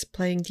members is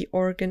playing the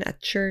organ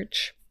at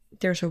church.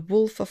 There's a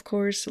wolf, of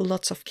course,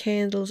 lots of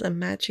candles, a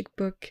magic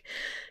book.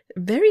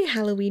 Very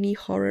Halloween-y,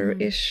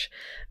 horror-ish.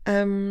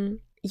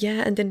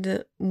 Yeah, and then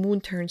the moon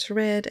turns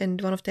red,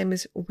 and one of them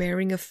is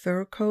wearing a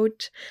fur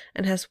coat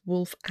and has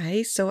wolf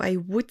eyes. So I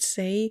would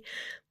say,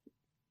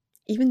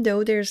 even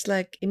though there's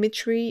like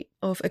imagery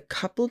of a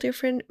couple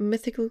different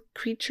mythical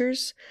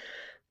creatures,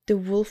 the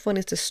wolf one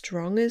is the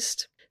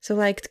strongest. So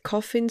like the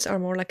coffins are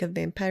more like a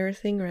vampire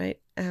thing, right?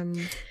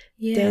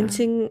 Yeah.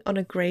 Dancing on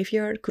a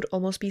graveyard could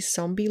almost be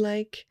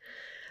zombie-like.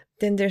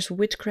 Then there's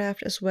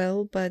witchcraft as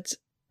well, but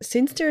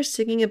since they're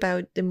singing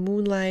about the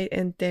moonlight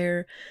and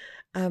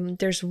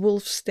there's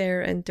wolves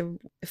there and the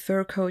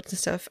fur coats and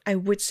stuff, I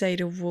would say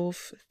the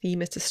wolf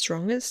theme is the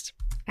strongest.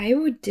 I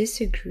would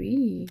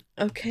disagree.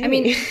 Okay. I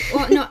mean,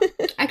 well, no,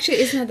 actually,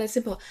 it's not that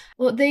simple.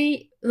 Well,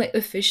 they like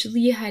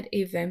officially had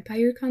a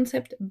vampire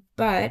concept,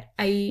 but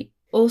I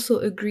also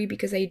agree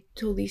because I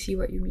totally see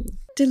what you mean.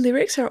 The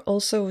lyrics are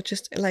also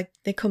just like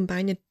they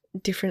combine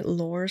different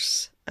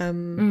lores.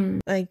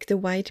 Like the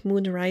white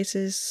moon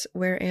rises,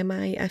 where am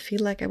I? I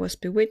feel like I was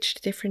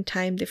bewitched, different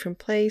time, different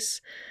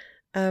place.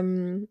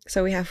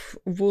 So we have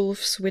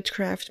wolves,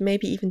 witchcraft,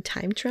 maybe even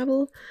time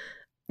travel.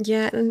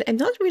 Yeah, and I'm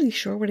not really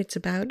sure what it's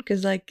about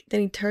because like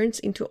then it turns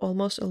into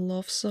almost a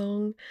love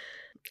song.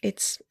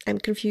 I'm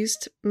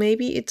confused.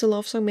 Maybe it's a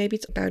love song, maybe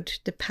it's about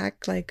the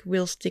pack, like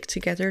we'll stick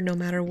together no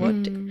matter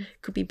what.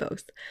 Could be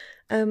both.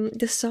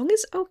 The song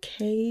is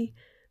okay,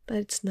 but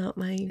it's not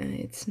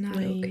It's not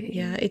okay.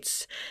 Yeah,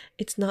 it's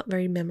not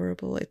very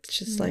memorable. It's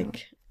just No.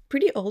 like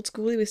pretty old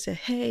schooly with the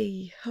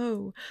hey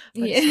ho,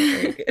 but Yeah. it's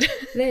not very good.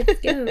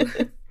 Let's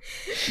go.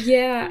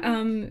 Yeah,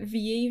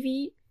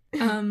 VAV.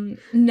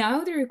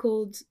 Now they're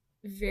called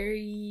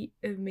Very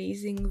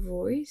Amazing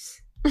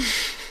Voice.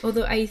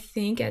 Although I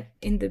think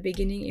in the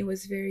beginning it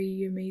was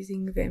Very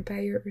Amazing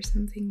Vampire or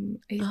something.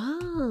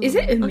 Is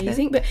it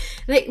amazing? Okay. But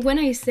like when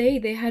I say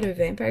they had a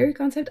vampire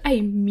concept,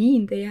 I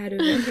mean they had a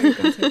vampire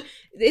concept.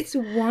 It's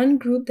one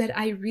group that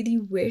I really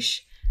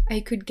wish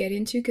I could get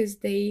into because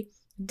they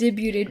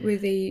debuted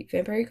with a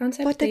vampire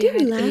concept. But they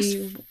didn't last.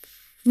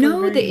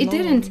 No, it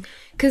didn't,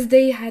 because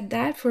they had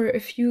that for a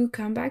few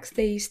comebacks.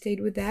 They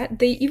stayed with that.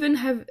 They even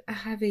have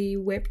a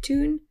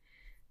webtoon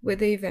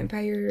with a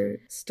vampire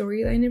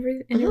storyline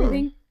and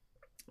everything.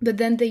 But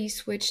then they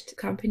switched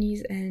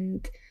companies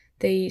and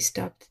they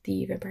stopped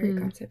the vampire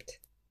concept.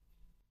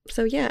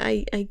 So yeah,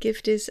 I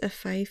give this a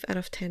 5 out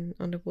of 10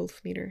 on the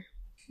wolf meter.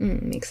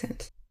 Makes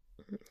sense.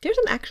 There's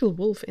an actual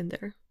wolf in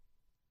there.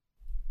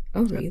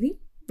 Oh, really?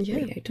 Yeah.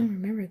 Wait, I don't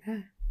remember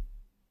that.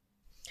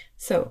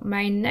 So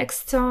my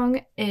next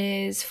song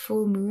is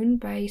Full Moon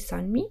by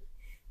Sunmi,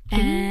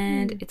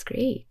 and it's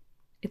great.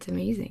 It's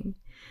amazing.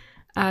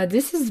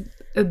 This is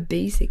a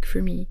basic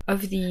for me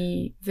of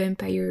the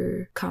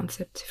vampire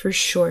concept for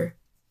sure.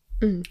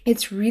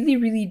 It's really,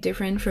 really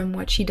different from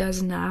what she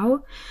does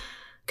now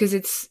because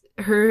it's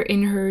her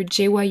in her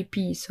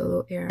JYP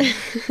solo era.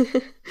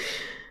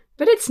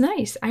 But it's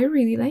nice. I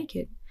really like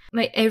it.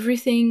 Like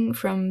everything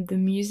from the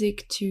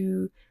music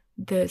to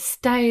the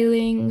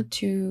styling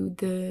to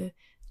the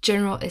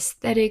general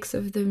aesthetics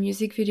of the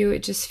music video,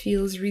 it just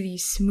feels really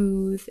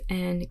smooth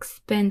and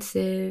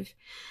expensive.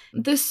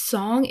 The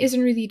song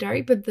isn't really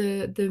dark, but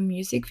the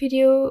music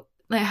video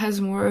like has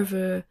more of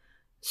a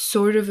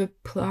sort of a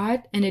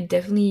plot, and it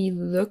definitely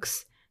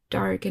looks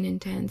dark and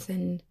intense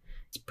and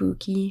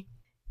spooky.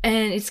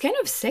 And it's kind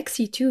of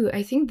sexy too.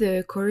 I think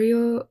the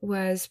choreo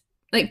was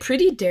like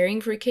pretty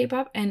daring for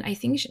K-pop, and I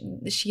think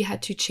she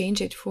had to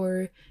change it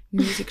for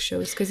music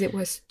shows because it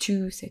was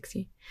too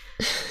sexy.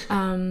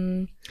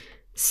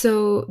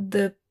 So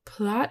the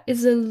plot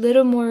is a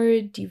little more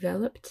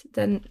developed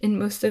than in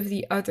most of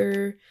the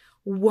other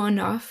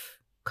one-off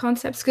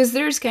concepts, because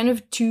there's kind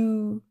of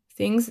two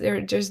things. There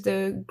are just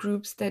the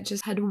groups that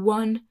just had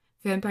one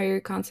vampire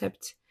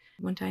concept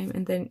one time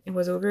and then it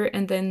was over,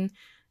 and then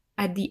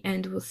at the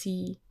end we'll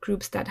see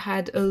groups that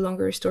had a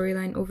longer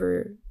storyline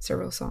over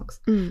several songs.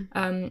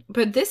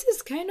 But this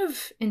is kind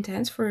of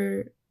intense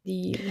for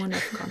the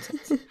one-off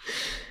concept.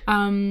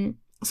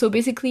 So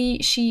basically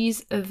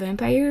she's a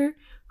vampire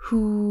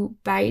who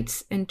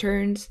bites and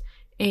turns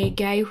a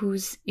guy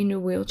who's in a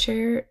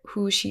wheelchair,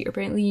 who she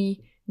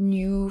apparently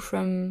knew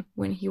from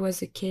when he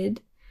was a kid.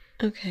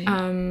 Okay.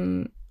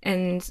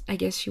 And I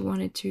guess she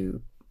wanted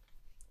to,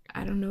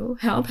 I don't know,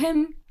 help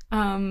him,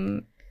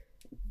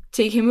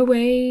 take him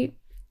away.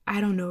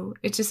 I don't know.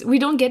 It's just, we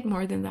don't get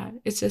more than that.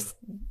 It's just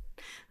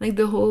like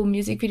the whole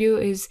music video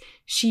is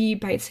she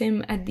bites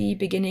him at the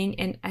beginning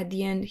and at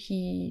the end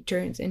he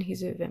turns and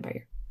he's a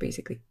vampire,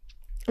 basically.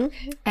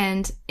 Okay.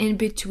 And in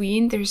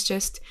between, there's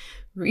just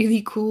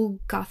really cool,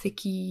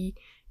 gothic-y,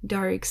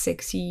 dark,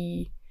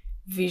 sexy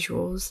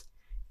visuals.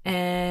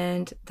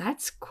 And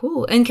that's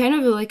cool. And kind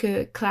of like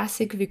a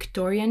classic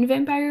Victorian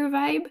vampire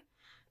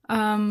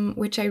vibe,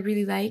 which I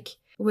really like,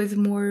 with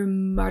more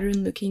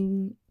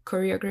modern-looking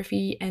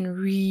choreography and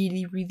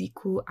really, really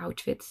cool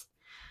outfits.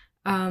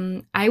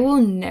 I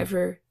will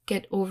never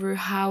get over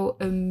how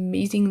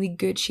amazingly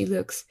good she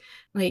looks,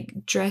 like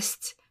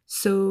dressed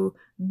so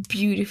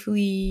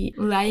beautifully,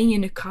 lying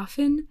in a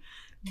coffin.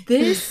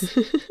 This,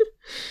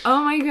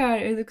 oh my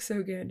god, it looks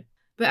so good.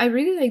 But I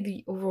really like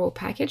the overall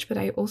package, but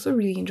I also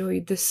really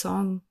enjoyed the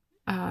song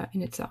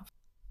in itself.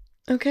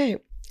 Okay.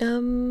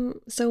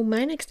 So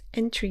my next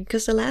entry,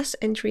 because the last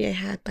entry I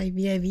had by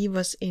VIV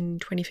was in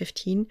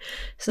 2015,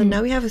 so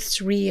now we have a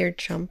 3-year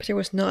jump. There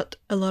was not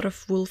a lot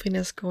of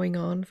wolfiness going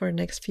on for the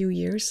next few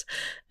years.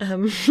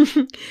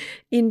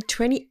 In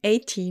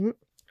 2018,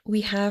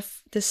 we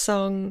have the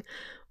song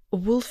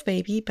Wolf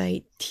Baby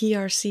by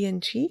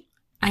TRCNG.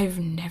 I've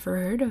never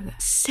heard of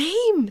that.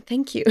 Same,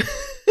 thank you.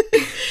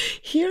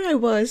 Here I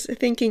was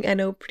thinking I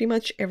know pretty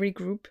much every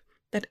group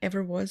that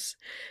ever was,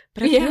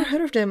 but I've never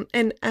heard of them.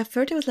 And at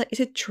first I was like, is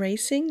it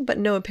Tracing? But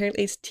no,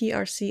 apparently it's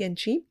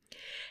TRCNG.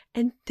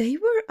 And they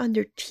were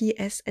under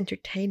TS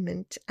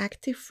Entertainment,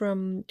 active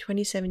from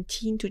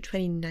 2017 to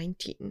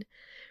 2019.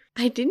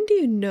 I didn't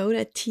even know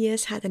that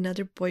TS had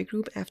another boy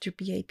group after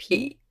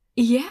BAP.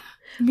 Yeah,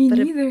 me but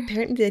neither.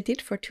 Apparently they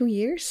did for 2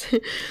 years.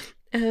 What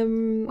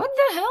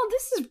the hell?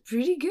 This is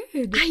pretty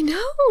good. I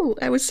know.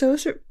 I was so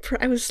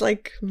surprised. I was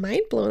like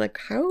mind blown. Like,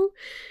 how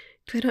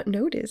do I not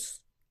know this?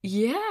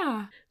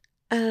 Yeah.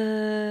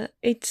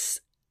 It's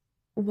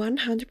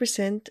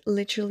 100%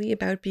 literally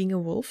about being a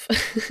wolf.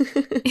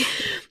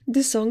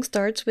 The song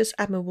starts with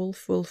 "I'm a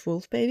wolf, wolf,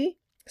 wolf, baby."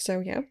 So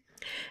yeah,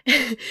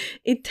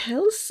 it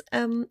tells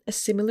a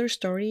similar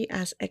story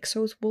as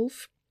EXO's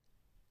Wolf.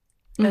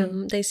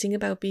 They sing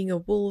about being a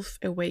wolf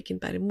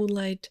awakened by the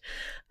moonlight,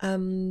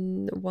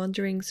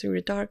 wandering through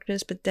the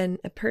darkness, but then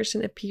a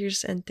person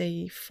appears and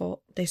they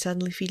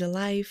suddenly feel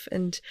alive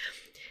and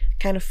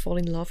kind of fall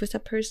in love with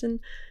that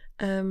person.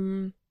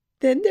 Then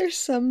there's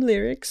some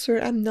lyrics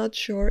where I'm not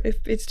sure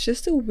if it's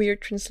just a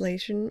weird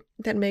translation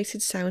that makes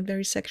it sound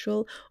very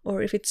sexual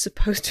or if it's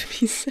supposed to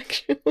be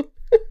sexual.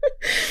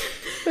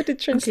 But the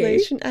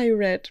translation I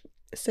read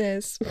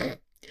says,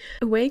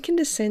 "Awaken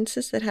the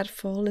senses that had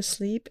fallen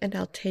asleep and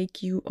I'll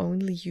take you,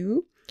 only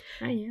you.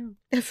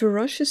 A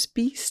ferocious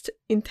beast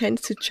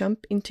intends to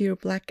jump into your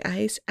black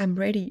eyes. I'm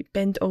ready.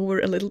 Bend over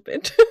a little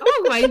bit."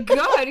 Oh my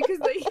god! Because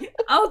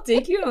I'll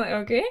take you.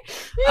 Okay.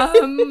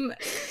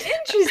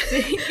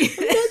 Interesting.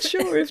 I'm not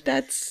sure if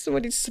that's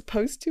what it's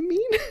supposed to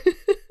mean.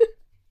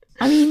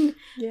 I mean,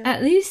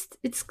 at least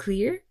it's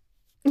clear.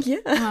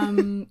 Yeah.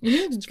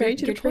 It's very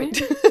to the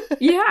point.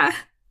 Yeah.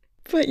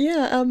 But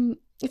yeah,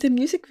 the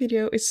music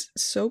video is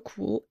so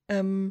cool.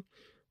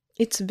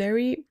 It's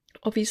very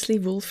obviously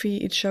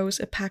wolfy. It shows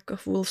a pack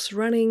of wolves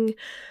running.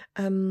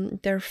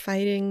 They're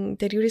fighting.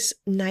 They do this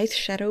nice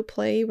shadow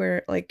play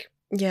where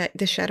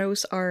the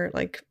shadows are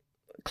like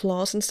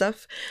claws and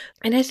stuff.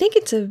 And I think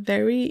it's a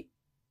very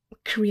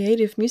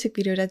creative music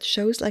video that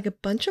shows like a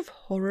bunch of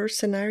horror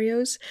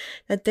scenarios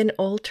that then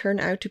all turn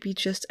out to be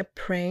just a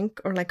prank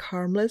or like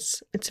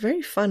harmless. It's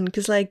very fun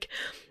because like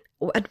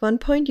at one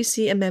point you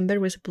see a member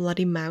with a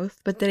bloody mouth,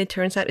 but then it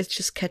turns out it's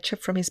just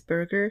ketchup from his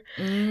burger.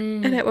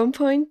 And at one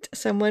point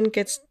someone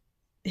gets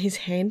his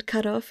hand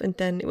cut off and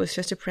then it was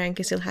just a prank,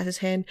 he still has his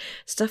hand,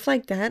 stuff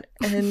like that.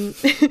 And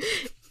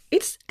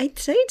I'd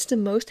say it's the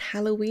most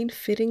Halloween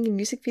fitting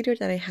music video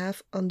that I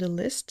have on the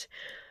list,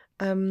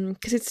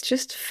 because it's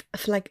just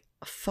like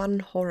fun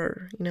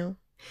horror, you know.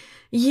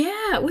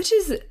 Yeah, which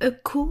is a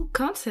cool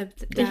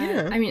concept.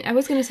 I mean, I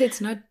was gonna say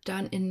it's not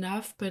done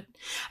enough, but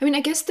I mean,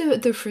 I guess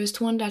the first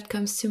one that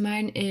comes to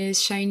mind is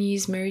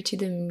SHINee's "Married to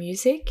the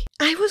Music."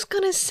 I was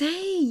gonna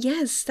say,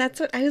 yes, that's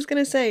what I was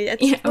gonna say.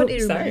 That's what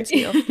it reminds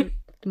me of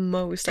the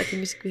most, like the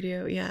music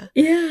video. Yeah.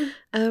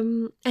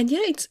 And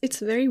yeah, it's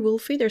very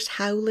wolfy. There's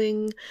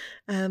howling,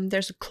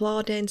 there's a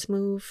claw dance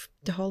move,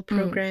 the whole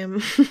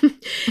program.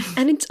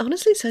 And it's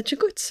honestly such a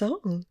good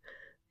song.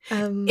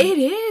 It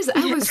is.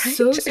 I was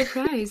so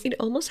surprised. It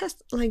almost has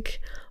like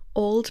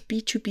old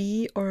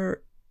B2B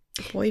or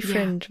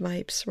boyfriend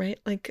vibes, right?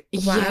 Like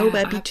Wow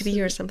by B2B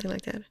absolutely. Or something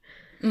like that.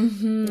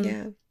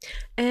 Yeah.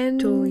 And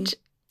totally.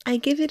 I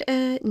give it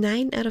a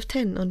 9 out of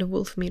 10 on the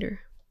Wolf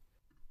meter.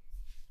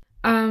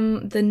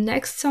 The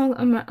next song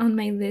on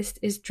my list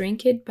is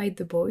 "Drink It" by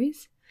The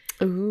Boys.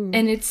 Ooh.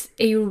 And it's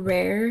a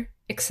rare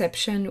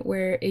exception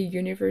where a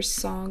universe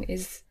song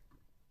is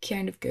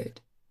kind of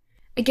good.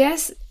 I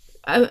guess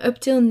up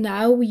till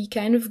now we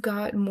kind of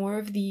got more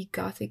of the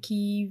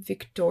gothic-y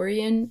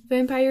Victorian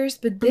vampires,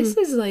 but this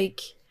is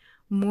like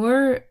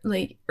more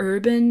like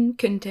urban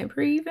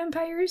contemporary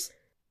vampires,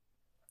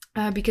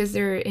 because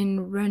they're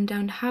in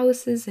rundown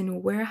houses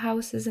and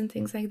warehouses and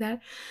things like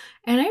that,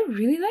 and I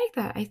really like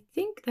that. I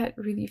think that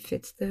really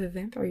fits the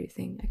vampire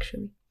thing,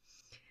 actually.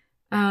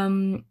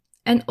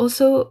 And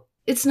also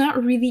it's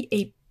not really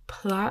a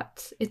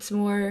plot, it's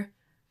more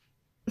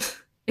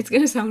it's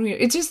gonna sound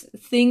weird. It's just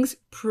things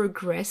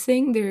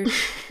progressing. They're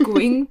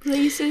going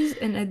places,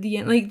 and at the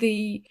end, like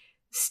they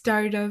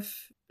start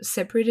off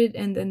separated,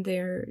 and then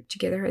they're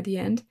together at the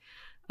end.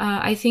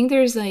 I think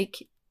there's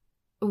like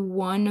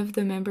one of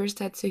the members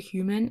that's a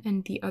human,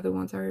 and the other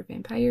ones are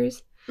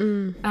vampires.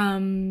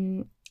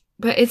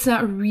 But it's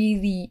not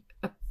really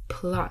a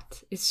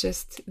plot. It's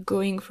just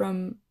going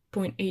from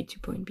point A to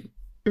point B.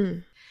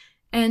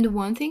 And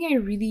one thing I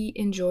really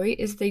enjoy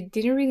is they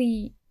didn't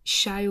really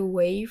shy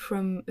away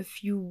from a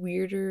few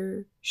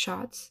weirder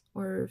shots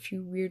or a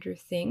few weirder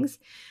things,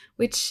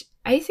 which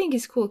I think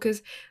is cool,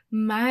 because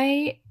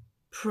my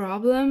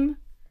problem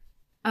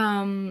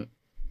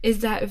is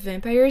that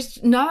vampires,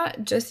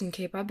 not just in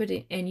K-pop but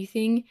in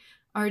anything,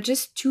 are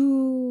just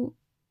too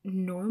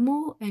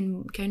normal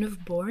and kind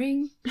of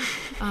boring.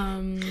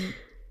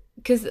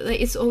 Because like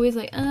it's always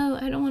like, oh,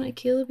 I don't want to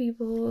kill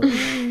people.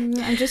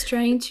 I'm just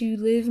trying to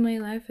live my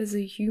life as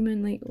a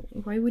human. Like,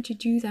 why would you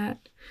do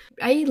that?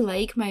 I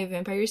like my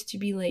vampires to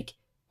be like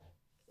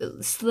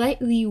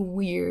slightly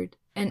weird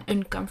and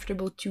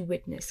uncomfortable to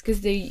witness,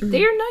 because they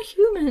are not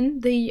human.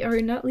 They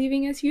are not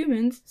living as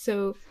humans.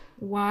 So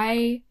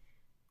why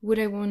would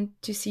I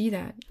want to see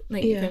that?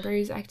 Like,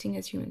 vampires acting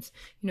as humans,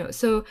 you know?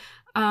 So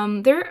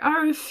there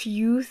are a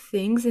few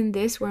things in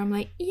this where I'm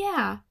like,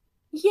 yeah,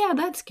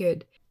 that's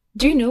good.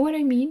 Do you know what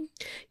I mean?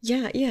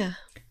 Yeah.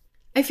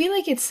 I feel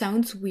like it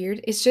sounds weird.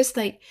 It's just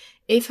like,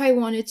 if I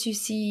wanted to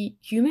see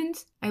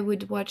humans, I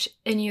would watch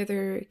any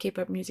other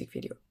K-pop music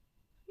video.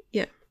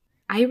 Yeah.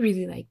 I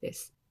really like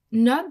this.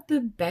 Not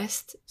the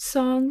best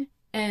song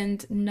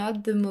and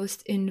not the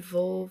most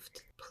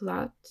involved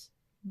plot,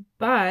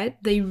 but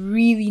they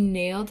really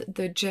nailed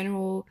the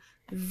general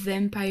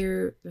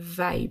vampire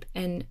vibe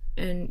and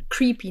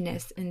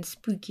creepiness and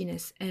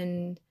spookiness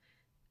and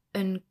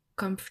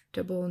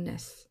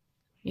uncomfortableness,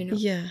 you know?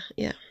 Yeah.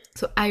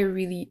 So I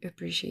really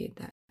appreciate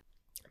that.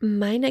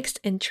 My next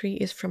entry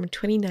is from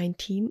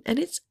 2019, and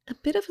it's a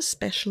bit of a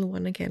special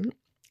one again.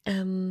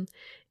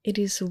 It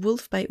is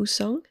Wolf by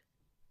Usong.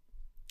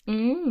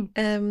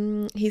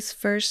 His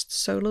first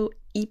solo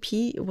EP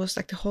was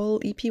like, the whole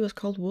EP was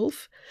called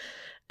Wolf.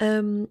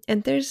 And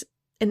there's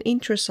an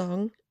intro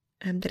song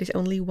that is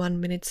only 1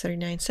 minute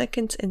 39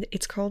 seconds, and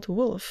it's called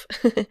Wolf.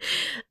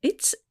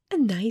 It's a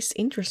nice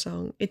intro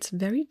song. It's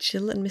very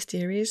chill and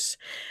mysterious.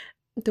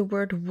 The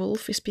word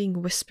wolf is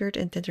being whispered,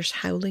 and then there's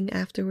howling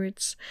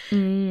afterwards.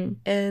 And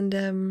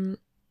the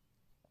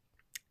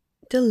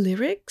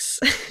lyrics,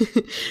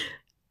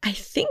 I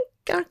think,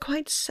 are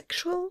quite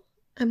sexual.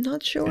 I'm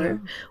not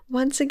sure.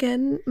 Once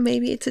again,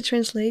 maybe it's a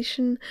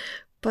translation,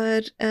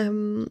 but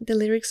the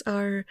lyrics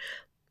are,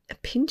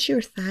 pinch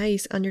your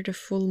thighs under the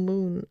full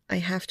moon. I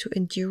have to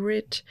endure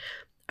it.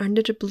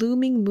 Under the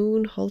blooming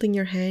moon, holding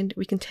your hand,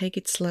 we can take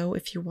it slow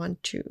if you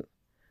want to.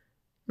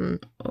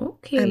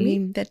 Okay. I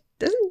mean,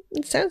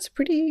 it sounds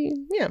pretty,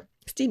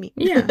 steamy.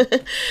 Yeah.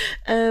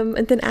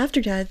 And then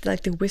after that,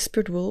 like, the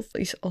whispered wolf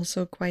is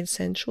also quite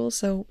sensual.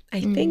 So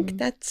I think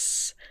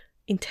that's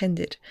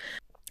intended.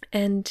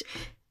 And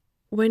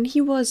when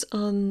he was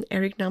on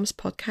Eric Nam's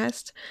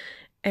podcast,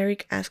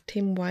 Eric asked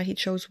him why he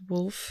chose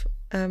wolf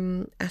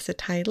as a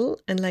title,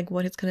 and like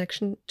what his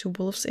connection to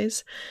wolves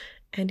is.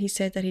 And he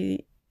said that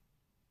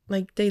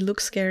they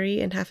look scary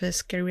and have a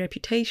scary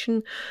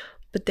reputation,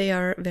 but they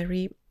are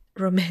very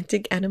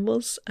romantic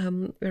animals,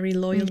 very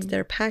loyal to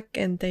their pack,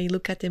 and they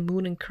look at the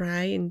moon and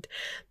cry, and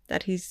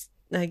that he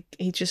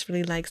just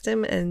really likes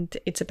them, and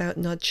it's about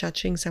not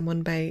judging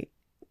someone by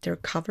their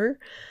cover.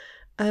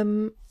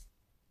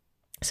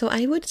 So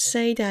I would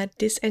say that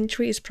this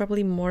entry is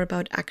probably more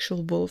about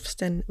actual wolves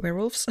than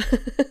werewolves.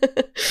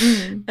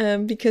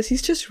 Because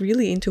he's just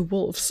really into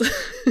wolves.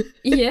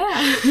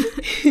 Yeah.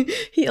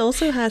 He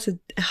also has a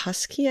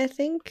husky, I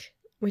think,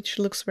 which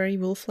looks very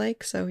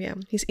wolf-like. So yeah,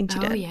 he's into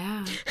that. Oh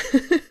yeah.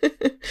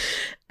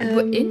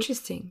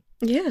 Interesting.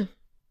 Yeah.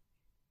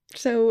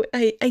 So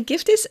I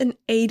give this an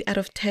 8 out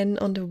of 10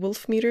 on the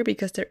wolf meter,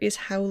 because there is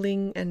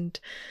howling, and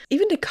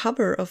even the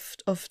cover of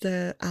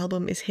the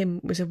album is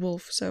him with a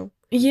wolf. So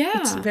yeah,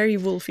 it's very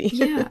wolfy.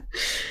 Yeah.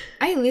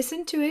 I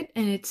listened to it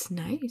and it's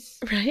nice.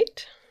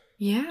 Right?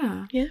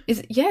 Yeah. Yeah.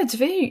 It's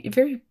very,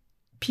 very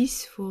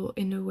peaceful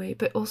in a way,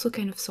 but also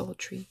kind of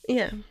sultry.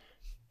 Yeah.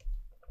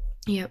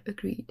 Yeah,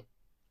 agreed.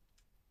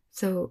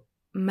 So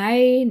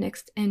my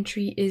next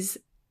entry is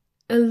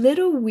a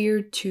little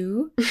weird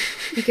too,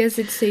 because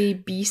it's a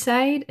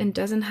B-side and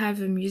doesn't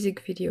have a music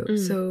video.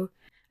 So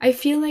I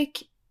feel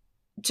like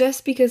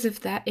just because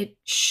of that, it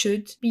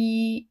should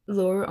be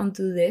lower on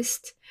the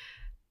list.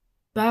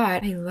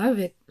 But I love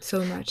it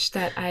so much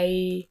that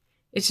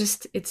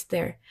it's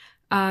there.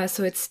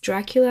 So it's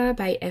Dracula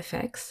by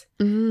FX.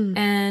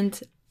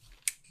 And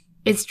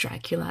it's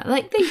Dracula.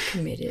 Like, they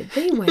committed.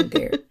 They went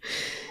there.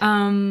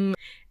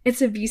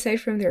 It's a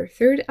B-side from their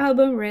third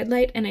album, Red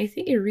Light, and I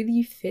think it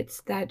really fits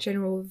that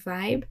general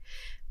vibe,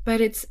 but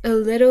it's a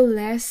little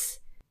less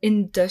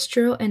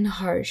industrial and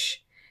harsh,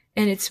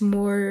 and it's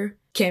more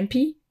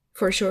campy,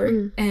 for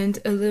sure, and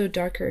a little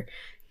darker.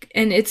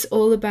 And it's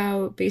all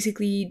about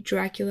basically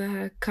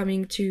Dracula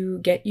coming to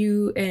get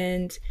you,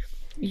 and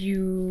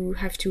you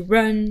have to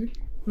run.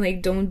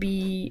 Like, don't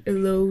be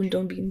alone,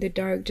 don't be in the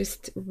dark,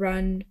 just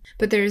run.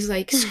 But there's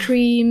like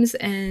screams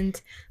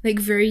and like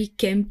very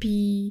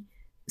campy,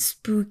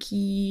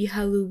 spooky,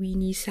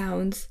 Halloweeny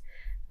sounds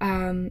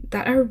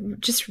that are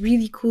just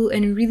really cool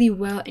and really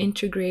well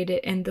integrated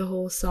in the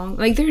whole song.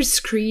 Like, there's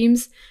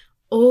screams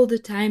all the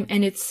time,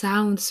 and it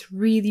sounds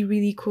really,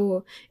 really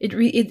cool.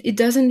 It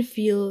doesn't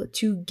feel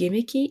too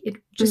gimmicky. It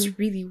just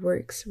really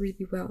works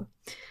really well.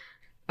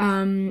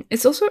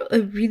 It's also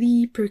a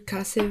really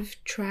percussive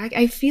track.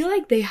 I feel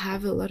like they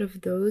have a lot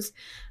of those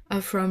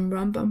from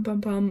Rum Bum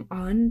Bum Bum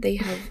on. They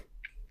have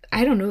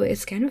I don't know,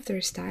 it's kind of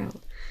their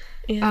style.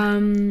 Yeah.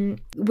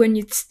 When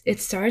it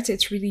starts,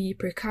 it's really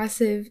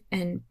percussive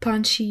and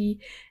punchy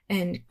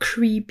and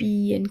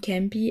creepy and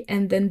campy,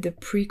 and then the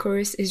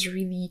pre-chorus is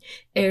really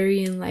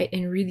airy and light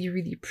and really,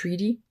 really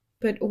pretty.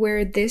 But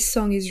where this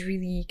song is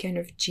really kind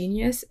of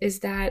genius is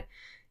that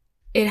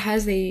it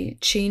has a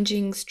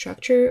changing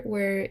structure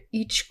where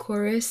each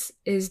chorus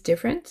is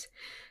different.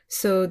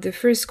 So the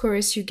first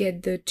chorus, you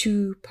get the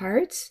two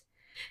parts,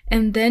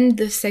 and then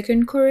the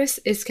second chorus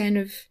is kind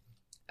of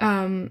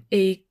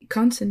a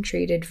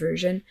concentrated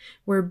version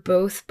where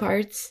both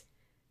parts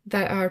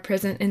that are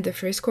present in the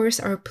first chorus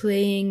are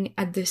playing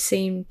at the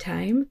same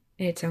time.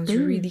 And it sounds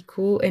really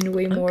cool and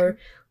way more,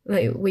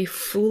 like, way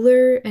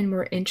fuller and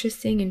more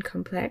interesting and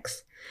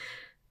complex.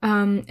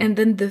 And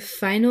then the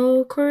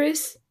final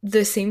chorus,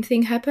 the same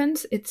thing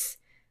happens. It's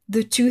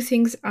the two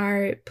things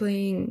are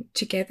playing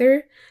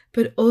together,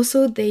 but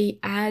also they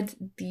add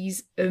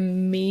these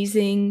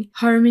amazing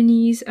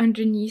harmonies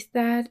underneath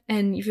that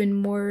and even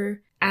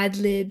more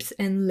ad-libs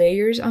and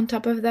layers on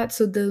top of that.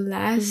 So the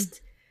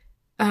last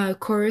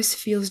chorus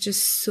feels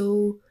just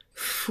so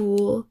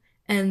full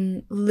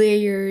and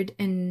layered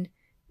and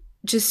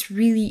just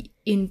really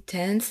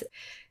intense.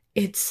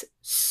 It's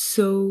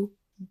so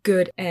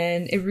good,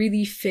 and it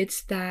really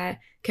fits that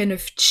kind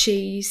of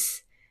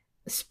chase,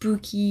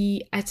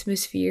 spooky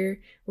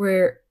atmosphere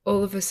where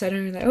all of a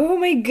sudden we're like, oh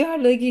my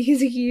god, like he's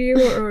here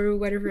or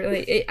whatever.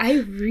 Like I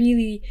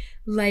really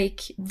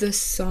like the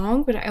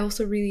song, but I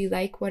also really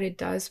like what it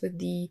does with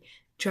the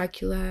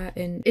Dracula,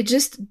 and it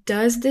just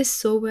does this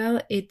so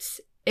well. It's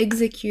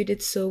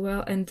executed so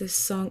well, and the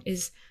song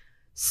is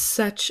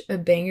such a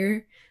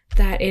banger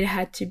that it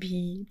had to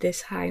be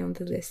this high on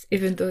the list,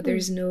 even though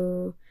there's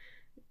no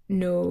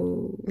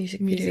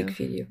music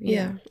video.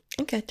 Yeah,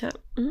 I get that.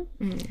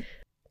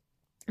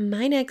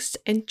 My next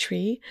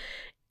entry,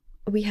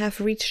 we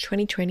have reached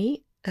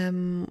 2020.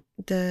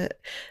 The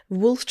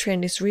wolf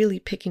trend is really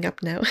picking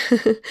up now.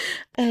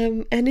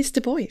 And it's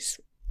The Boys.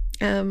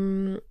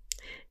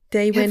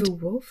 They went a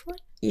wolf one?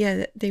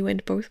 Yeah, they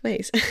went both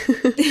ways.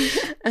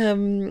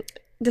 The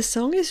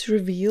song is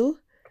Reveal.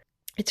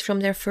 It's from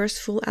their first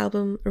full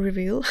album,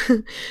 Reveal.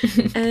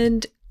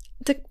 And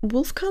the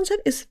wolf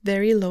concept is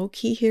very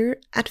low-key here.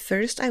 At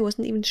first, I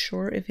wasn't even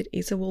sure if it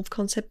is a wolf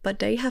concept, but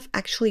they have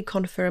actually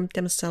confirmed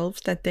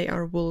themselves that they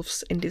are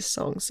wolves in this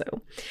song.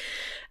 So,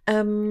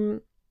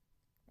 the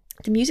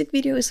music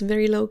video is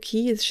very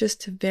low-key. It's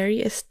just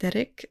very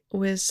aesthetic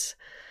with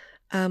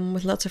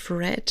lots of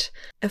red.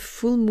 A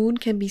full moon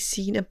can be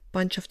seen a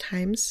bunch of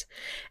times,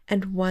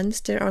 and once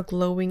there are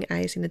glowing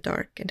eyes in the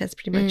dark, and that's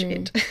pretty much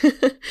it.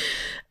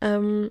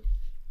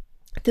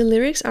 The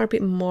lyrics are a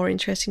bit more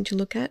interesting to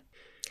look at.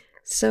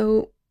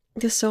 So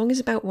the song is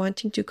about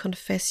wanting to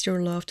confess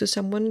your love to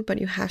someone,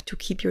 but you have to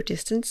keep your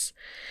distance.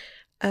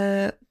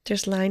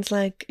 There's lines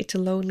like, it's a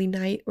lonely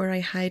night where I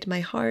hide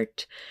my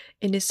heart.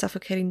 In this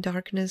suffocating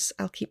darkness,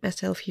 I'll keep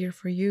myself here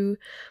for you.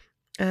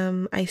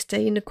 I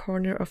stay in the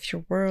corner of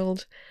your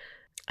world.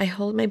 I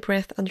hold my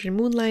breath under the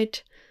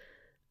moonlight.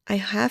 I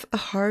have a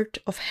heart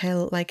of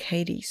hell like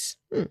Hades.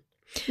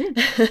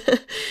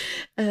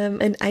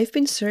 And I've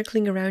been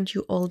circling around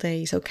you all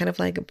day, so kind of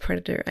like a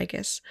predator, I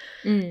guess.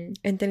 And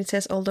then it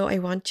says, although I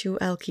want you,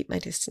 I'll keep my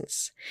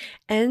distance.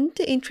 And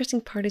the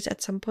interesting part is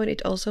at some point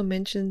it also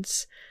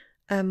mentions,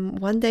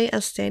 one day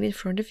I'll stand in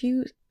front of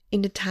you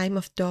in the time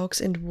of dogs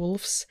and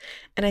wolves.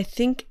 And I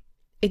think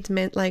it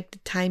meant like the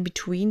time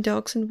between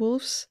dogs and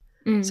wolves.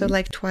 So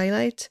like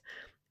Twilight,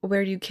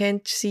 where you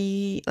can't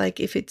see like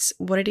if it's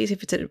what it is,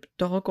 if it's a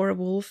dog or a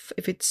wolf,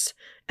 if it's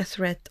a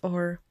threat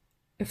or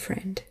a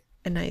friend,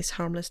 a nice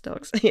harmless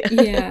dog.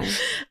 Yeah.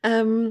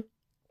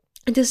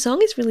 The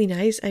song is really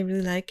nice. I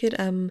really like it.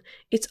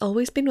 It's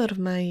always been one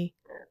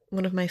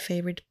of my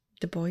favorite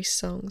The Boys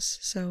songs.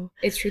 So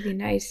it's really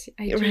nice.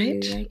 I do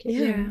really like it.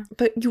 Yeah.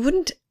 But you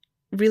wouldn't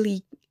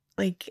really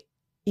like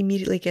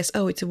immediately guess,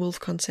 oh, it's a wolf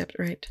concept,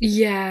 right?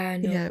 Yeah,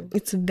 no. Yeah,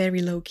 it's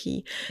very low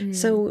key.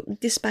 So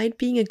despite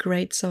being a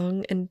great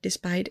song and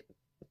despite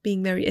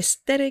being very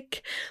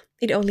aesthetic,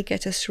 it only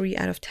gets a 3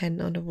 out of 10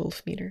 on the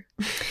wolf meter.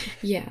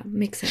 Yeah,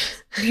 makes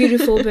sense.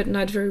 Beautiful, but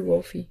not very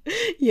wolfy.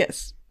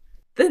 Yes.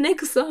 The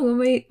next song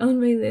on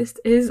my list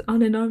is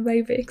On and On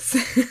by Vix.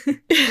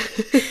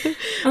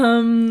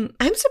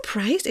 I'm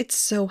surprised it's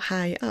so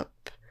high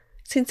up,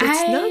 since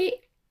it's not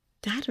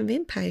that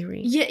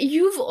vampire-y. Yeah,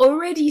 you've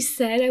already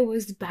said I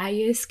was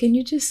biased. Can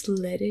you just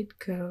let it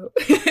go?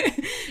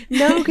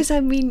 No,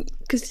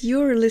 because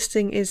your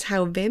listing is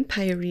how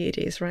vampire-y it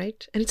is,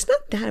 right? And it's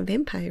not that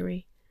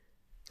vampire-y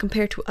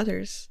compared to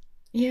others.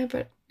 Yeah,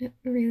 but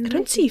really, I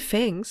don't see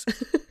fangs.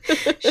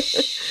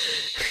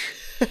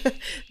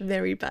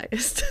 Very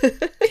biased.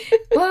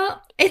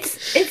 Well,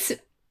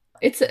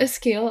 it's a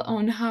scale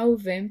on how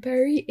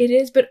vampire-y it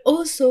is, but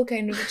also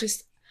kind of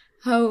just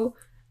how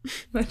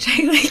much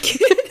I like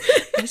it.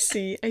 I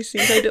see. So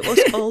that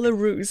was all a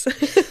ruse.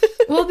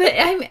 Well, but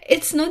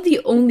it's not the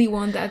only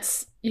one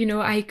that's,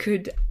 I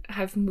could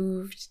have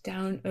moved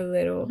down a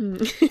little.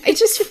 It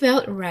just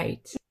felt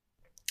right.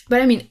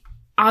 But I mean,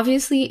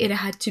 obviously it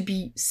had to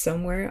be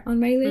somewhere on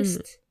my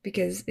list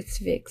because it's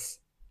Vix.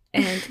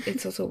 And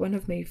it's also one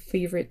of my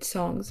favorite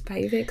songs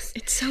by Vix.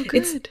 It's so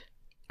good.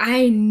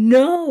 I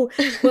know.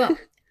 Well,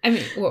 I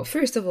mean,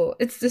 first of all,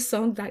 it's the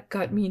song that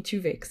got me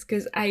into Vix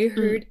because I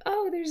heard,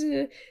 there's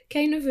a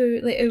kind of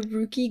a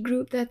rookie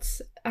group that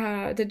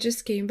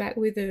just came back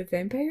with a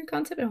vampire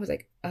concept. And I was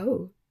like,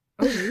 oh,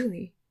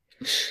 really?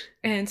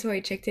 And so I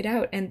checked it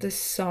out, and the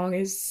song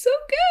is so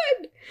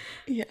good.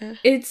 Yeah.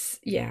 It's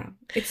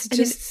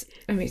just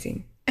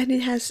amazing. And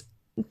it has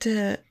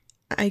the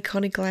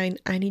iconic line,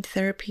 "I need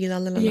therapy, la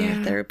la la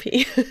la,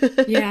 therapy."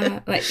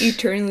 Yeah, like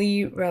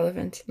eternally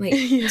relevant. Like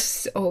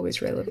it's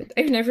always relevant.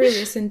 I've never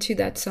listened to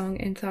that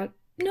song and thought,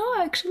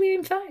 no, actually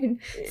I'm fine.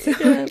 So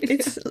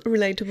it's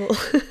relatable.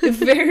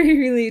 Very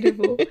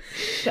relatable.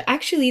 But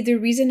actually the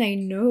reason I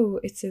know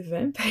it's a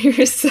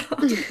vampire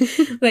song,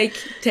 like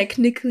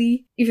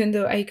technically, even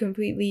though I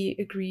completely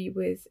agree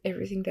with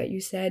everything that you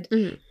said,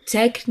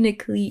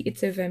 technically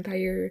it's a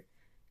vampire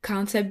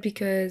concept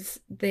because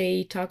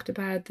they talked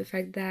about the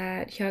fact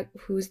that Hyuk,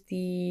 who's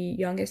the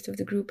youngest of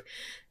the group,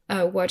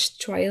 watched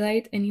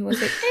Twilight, and he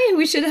was like, hey,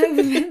 we should have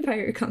a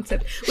vampire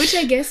concept, which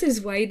I guess is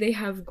why they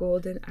have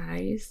golden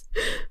eyes,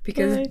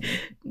 because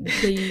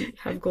they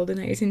have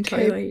golden eyes in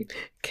Twilight.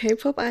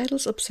 K-pop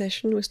idols'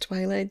 obsession with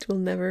Twilight will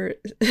never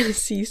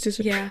cease to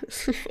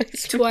surprise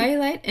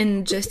Twilight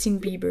and Justin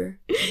Bieber.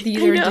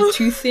 These are the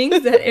two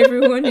things that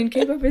everyone in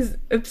K-pop is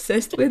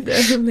obsessed with.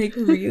 I'm like,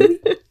 really?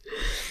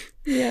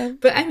 Yeah,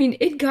 but I mean,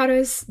 it got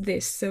us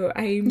this, so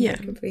I'm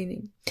not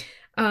complaining.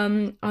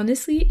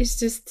 Honestly, it's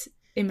just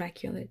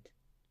immaculate.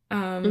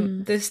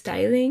 The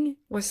styling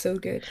was so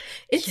good.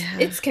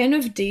 It's kind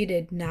of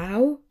dated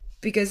now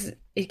because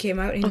it came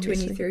out in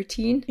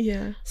 2013.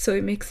 Yeah, so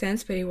it makes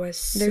sense. But it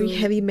was very so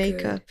heavy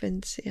makeup good.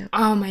 And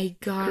oh my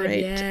god,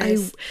 great.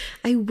 Yes.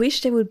 I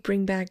wish they would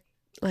bring back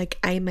like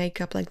eye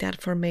makeup like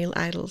that for male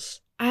idols.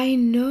 I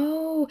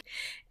know.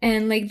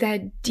 And like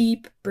that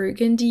deep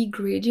burgundy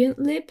gradient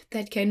lip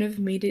that kind of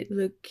made it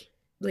look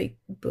like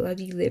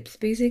bloody lips,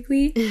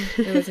 basically.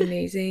 It was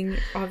amazing.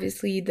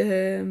 Obviously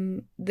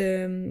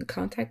the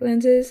contact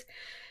lenses.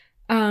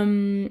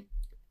 And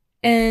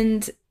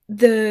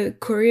the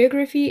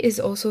choreography is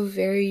also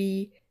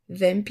very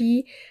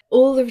vampy.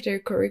 All of their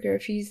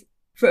choreographies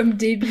from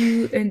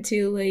debut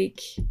until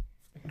like,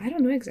 I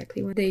don't know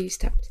exactly when they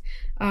stopped.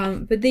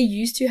 But they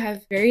used to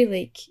have very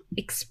like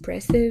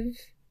expressive,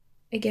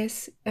 I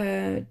guess,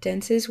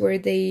 dances where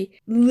they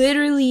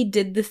literally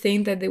did the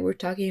thing that they were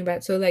talking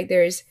about. So like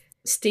there's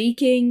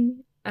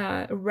staking,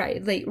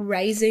 like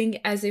rising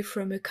as if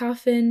from a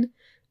coffin,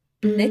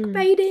 neck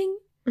biting,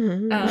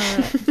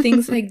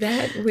 things like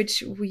that,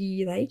 which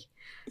we like.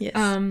 Yes.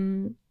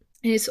 And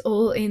it's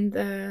all in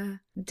the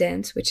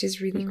dance, which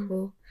is really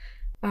cool.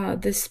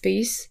 The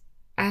space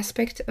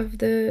aspect of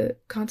the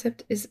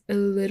concept is a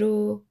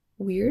little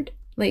weird,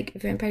 like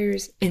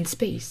vampires in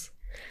space.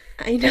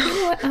 I know. You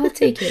know what? I'll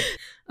take it.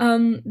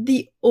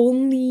 The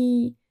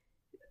only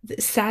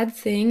sad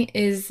thing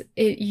is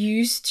it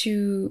used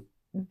to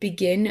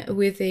begin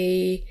with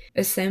a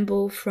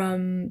sample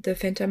from the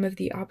Phantom of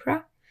the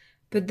Opera,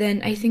 but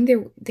then I think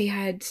they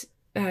had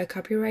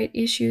copyright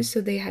issues,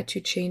 so they had to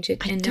change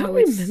it. I don't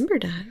remember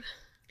that.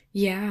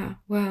 Yeah,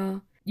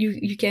 well,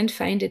 you can't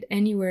find it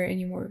anywhere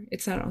anymore.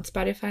 It's not on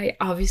Spotify.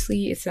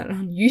 Obviously, it's not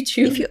on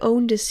YouTube. If you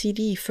own the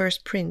CD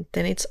first print,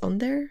 then it's on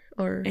there,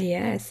 or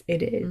yes,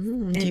 it is.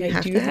 And do you I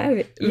have do that? have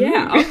it.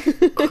 Yeah,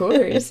 of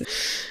course.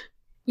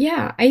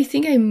 Yeah, I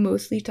think I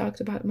mostly talked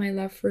about my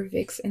love for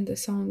Vix and the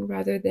song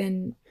rather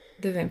than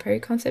the vampire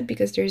concept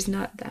because there's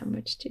not that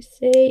much to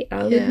say.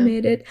 I'll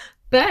admit it,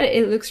 but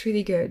it looks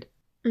really good,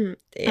 and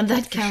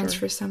that counts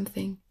for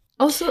something.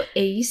 Also,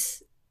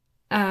 Ace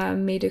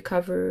made a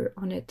cover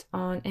on it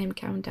on M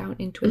Countdown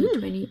in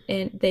 2020,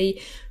 and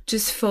they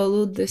just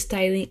followed the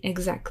styling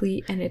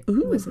exactly, and it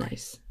was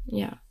nice.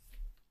 Yeah.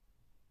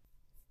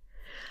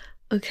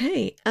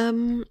 Okay.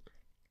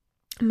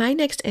 My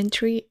next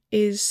entry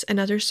is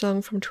another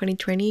song from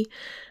 2020,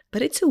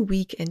 but it's a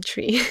weak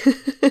entry.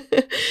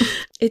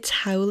 It's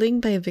Howling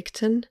by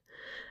Victon,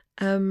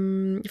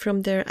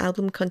 from their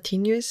album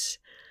Continuous.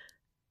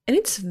 And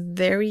it's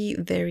very,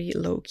 very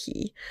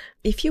low-key.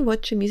 If you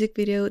watch a music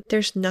video,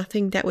 there's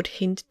nothing that would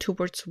hint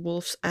towards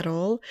wolves at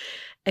all,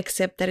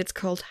 except that it's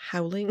called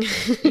Howling.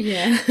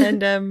 Yeah.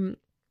 And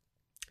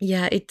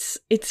yeah,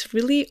 it's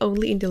really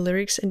only in the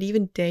lyrics, and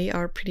even they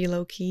are pretty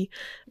low-key.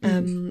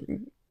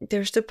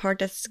 There's the part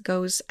that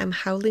goes, I'm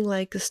howling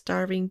like a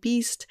starving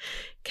beast.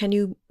 Can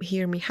you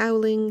hear me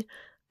howling?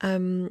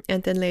 And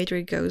then later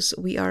it goes,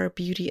 we are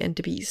Beauty and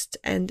the Beast.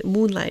 And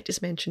Moonlight is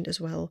mentioned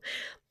as well.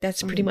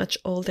 That's pretty much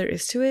all there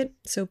is to it.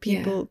 So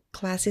people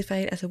classify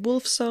it as a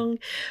wolf song,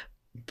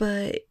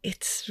 but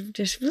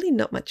there's really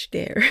not much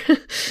there.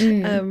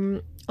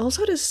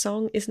 Also, the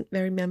song isn't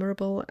very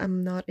memorable.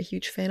 I'm not a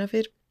huge fan of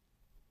it.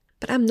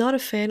 But I'm not a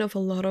fan of a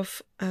lot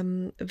of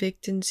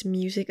Victon's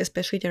music,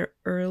 especially their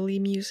early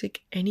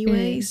music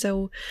anyway.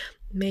 So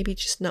maybe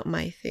just not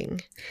my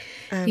thing.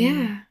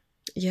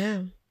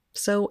 Yeah.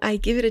 So I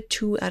give it a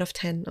 2 out of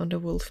 10 on the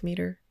wolf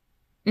meter.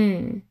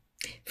 Mm.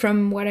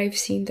 From what I've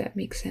seen, that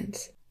makes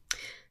sense.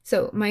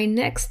 So my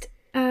next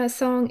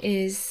song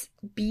is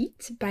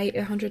Beat by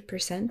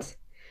 100%.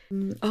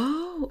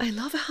 Oh, I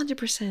love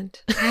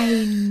 100%.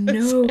 I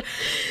know.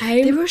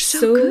 They I'm were so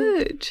so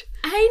good.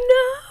 I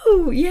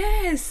know.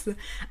 Yes.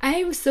 I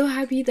am so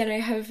happy that I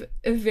have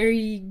a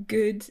very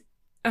good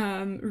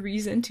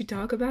reason to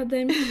talk about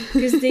them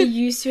because they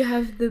used to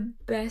have the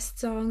best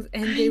songs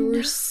and I they were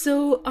know.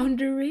 so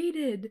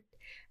underrated.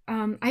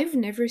 I've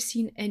never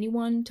seen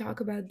anyone talk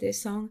about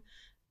this song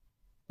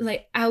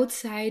like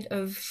outside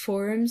of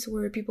forums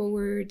where people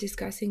were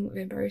discussing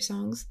vampire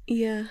songs.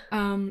 Yeah.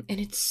 And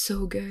it's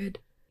so good.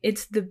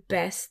 It's the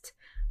best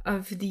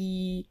of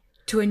the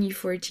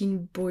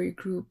 2014 boy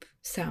group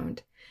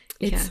sound.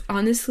 Yeah. It's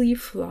honestly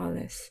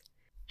flawless.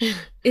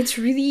 It's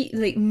really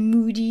like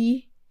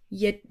moody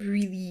yet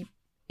really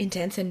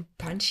intense and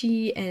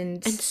punchy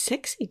and And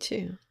sexy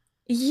too.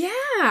 yeah,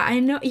 I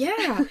know.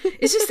 Yeah.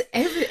 It's just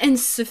and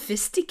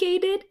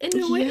sophisticated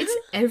in a way. Yeah. It's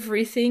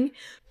everything.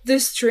 The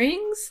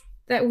strings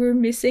that we're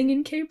missing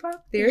in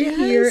K-pop, they're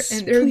here Yes,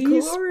 and they're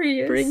please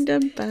bring glorious.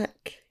 them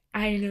back.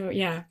 I know.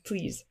 Yeah,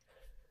 please.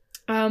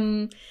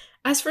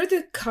 As for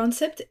the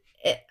concept,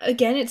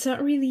 again, it's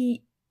not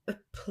really a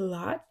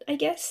plot, I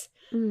guess.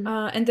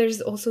 Mm. And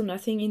there's also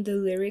nothing in the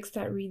lyrics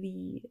that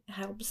really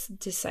helps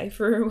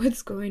decipher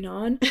what's going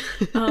on.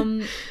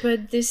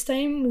 But this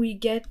time we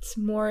get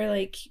more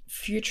like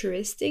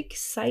futuristic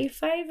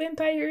sci-fi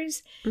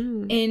vampires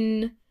Mm.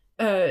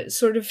 in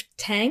sort of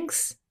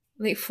tanks,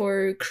 like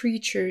for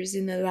creatures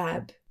in a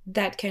lab,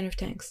 that kind of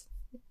tanks,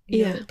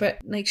 Yeah. but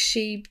like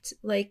shaped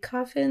like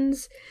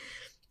coffins.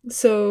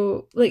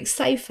 So like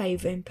sci-fi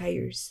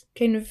vampires,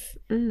 kind of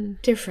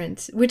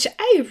different, which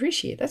I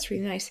appreciate. That's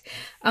really nice.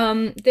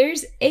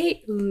 There's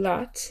a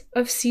lot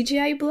of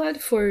CGI blood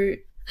for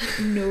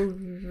no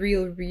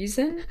real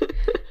reason.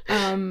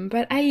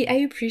 But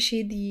I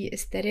appreciate the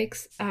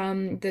aesthetics.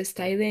 The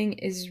styling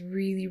is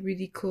really,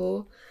 really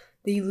cool.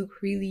 They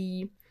look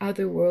really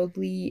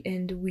otherworldly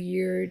and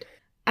weird.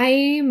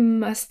 I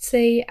must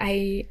say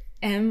I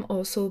am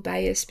also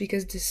biased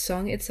because the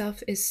song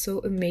itself is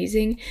so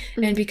amazing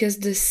and because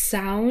the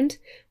sound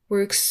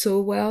works so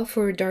well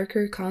for a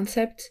darker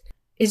concept.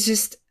 It's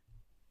just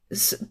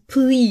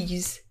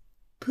please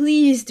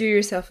do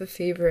yourself a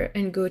favor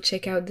and go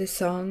check out this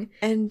song.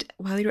 And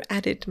while you're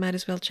at it, might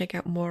as well check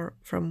out more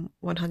from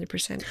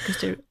 100%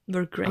 because they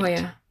were great. Oh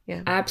yeah.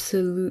 Yeah.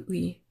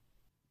 Absolutely.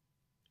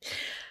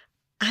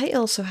 I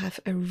also have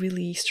a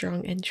really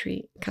strong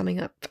entry coming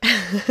up.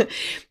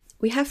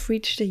 We have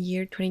reached the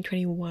year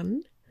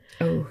 2021.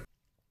 Oh.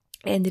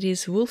 And it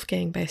is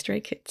Wolfgang by Stray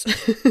Kids.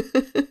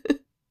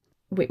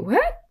 Wait,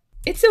 what?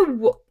 It's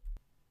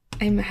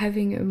I'm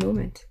having a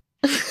moment.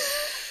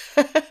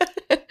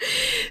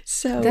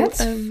 So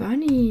that's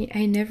funny.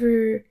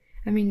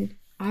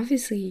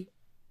 Obviously.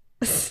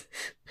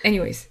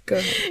 Anyways, go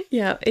ahead.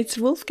 Yeah, it's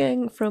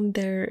Wolfgang from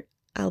their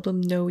album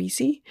No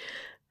Easy.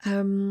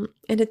 And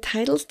the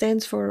title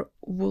stands for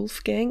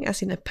Wolfgang,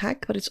 as in a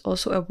pack, but it's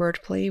also a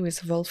wordplay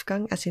with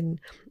Wolfgang, as in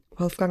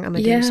Wolfgang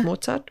Amadeus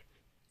Mozart.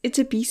 It's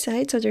a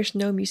B-side, so there's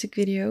no music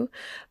video,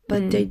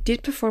 but they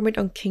did perform it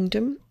on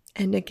Kingdom.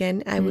 And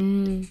again, I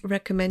would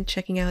recommend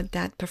checking out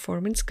that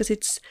performance because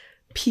it's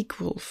peak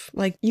Wolf.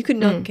 Like, you could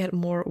not get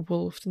more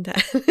Wolf than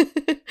that.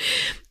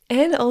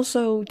 And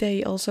also,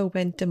 they also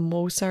went the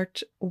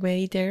Mozart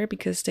way there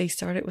because they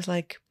started with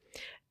like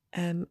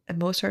a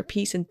Mozart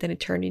piece and then it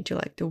turned into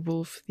like the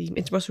wolf theme.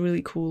 It was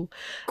really cool.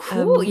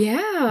 Cool.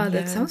 Yeah,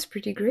 that sounds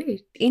pretty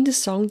great. In the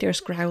song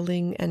there's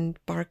growling and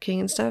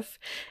barking and stuff,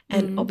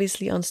 and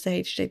obviously on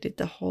stage they did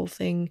the whole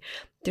thing.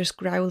 There's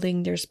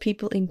growling, there's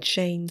people in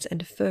chains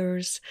and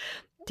furs,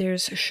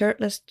 there's a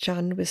shirtless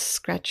John with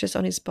scratches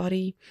on his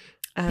body.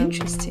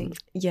 Interesting.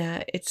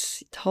 Yeah,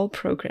 it's the whole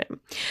program.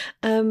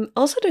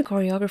 Also the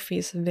choreography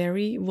is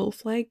very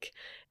wolf-like.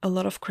 A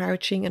lot of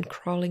crouching and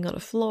crawling on the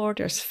floor.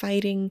 There's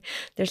fighting.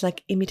 There's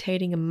like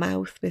imitating a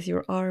mouth with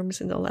your arms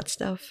and all that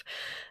stuff.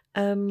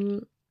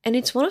 And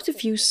it's one of the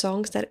few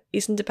songs that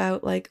isn't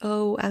about like,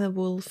 oh, I'm a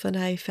wolf and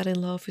I fell in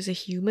love with a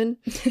human.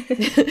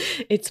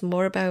 It's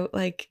more about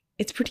like,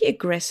 it's pretty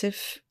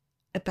aggressive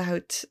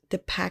about the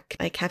pack,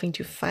 like having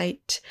to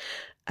fight.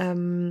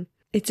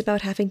 It's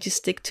about having to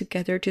stick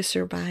together to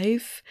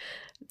survive.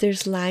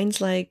 There's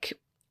lines like,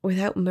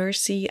 without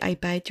mercy, I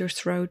bite your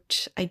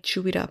throat, I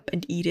chew it up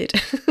and eat it.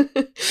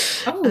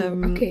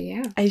 Okay,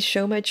 yeah. I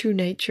show my true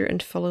nature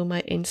and follow my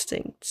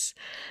instincts.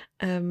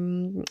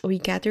 We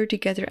gather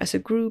together as a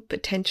group,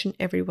 attention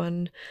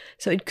everyone.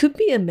 So it could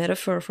be a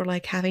metaphor for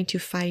like having to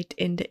fight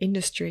in the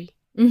industry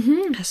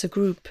as a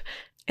group.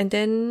 And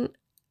then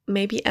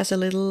maybe as a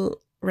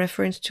little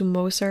reference to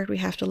Mozart, we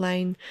have the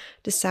line,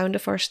 the sound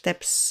of our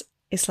steps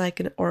is like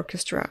an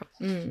orchestra.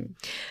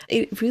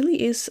 It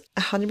really is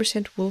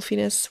 100%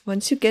 wolfiness.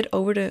 Once you get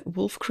over the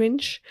wolf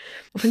cringe,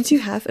 once you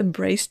have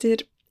embraced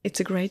it, it's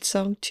a great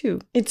song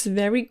too. It's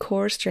very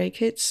core Stray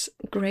Kids,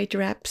 great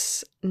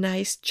raps,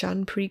 nice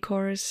John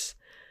pre-chorus.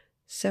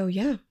 So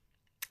yeah,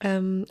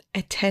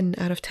 a 10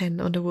 out of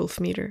 10 on the wolf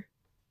meter.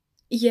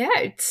 Yeah,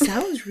 it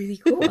sounds really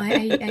cool.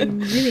 I'm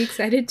really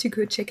excited to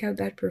go check out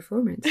that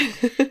performance.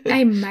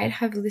 I might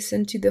have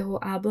listened to the whole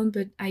album,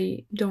 but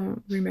I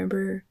don't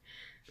remember.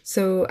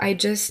 So I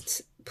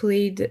just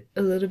played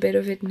a little bit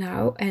of it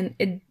now, and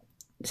it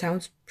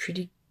sounds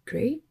pretty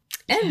great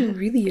Yeah. and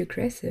really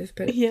aggressive,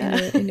 but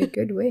Yeah. in a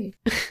good way.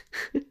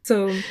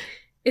 So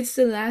it's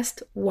the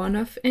last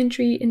one-off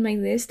entry in my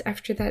list.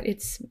 After that,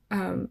 it's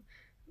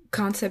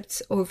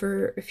concepts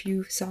over a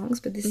few songs,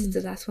 but this is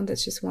the last one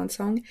that's just one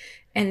song,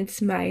 and it's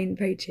Mine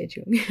by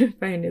Jejong.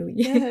 Finally.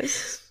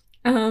 Yes.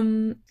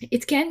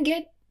 It can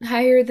get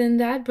higher than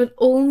that, but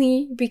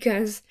only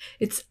because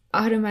it's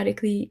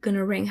automatically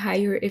gonna rank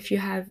higher if you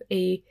have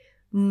a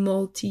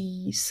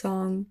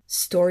multi-song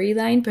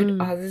storyline. But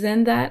other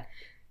than that,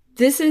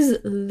 this is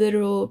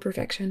literal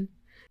perfection.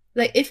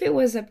 Like, if it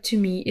was up to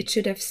me, it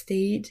should have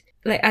stayed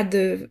like at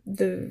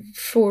the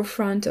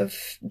forefront of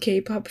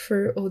K-pop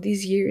for all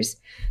these years.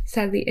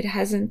 Sadly, it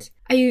hasn't.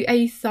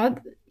 I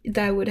thought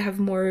that would have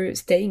more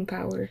staying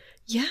power.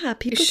 Yeah, It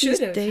people should these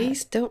have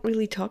days had. don't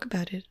really talk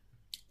about it.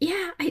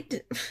 Yeah,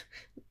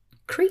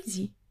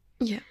 crazy.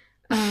 Yeah.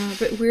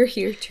 But we're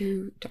here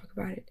to talk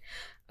about it.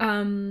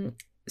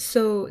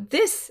 So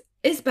this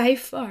is by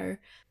far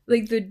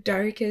like the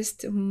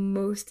darkest,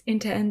 most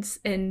intense,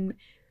 and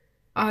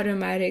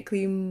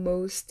automatically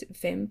most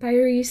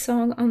vampire-y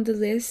song on the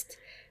list,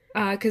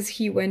 because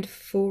he went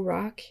full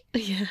rock,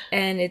 Yeah.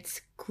 and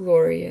it's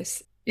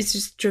glorious. It's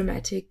just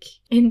dramatic,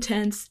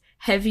 intense,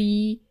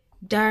 heavy,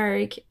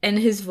 dark, and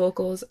his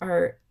vocals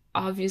are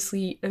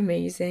obviously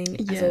amazing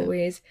as Yeah.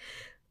 always.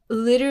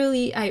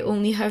 Literally, I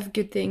only have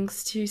good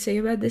things to say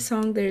about this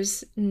song.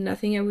 There's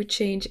nothing I would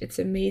change. It's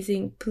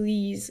amazing.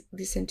 Please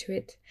listen to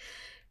it.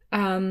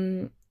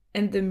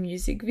 And the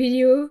music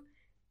video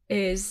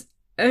is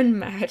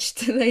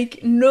unmatched.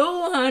 Like,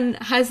 no one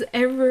has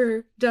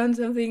ever done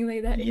something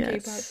like that in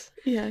K-pop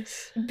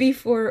Yes.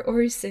 before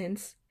or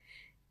since.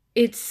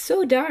 It's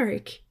so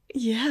dark.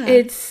 Yeah.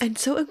 It's and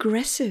so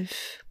aggressive.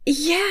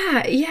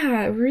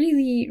 yeah,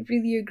 really,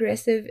 really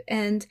aggressive.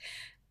 And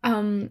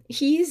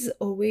he's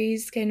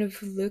always kind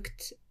of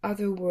looked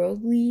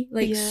otherworldly,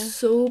 like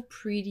so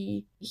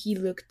pretty. He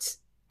looked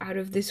out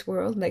of this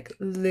world, like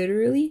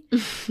literally.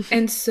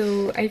 And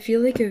so I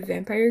feel like a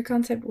vampire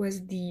concept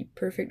was the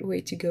perfect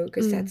way to go,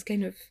 because that's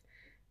kind of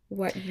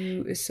what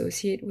you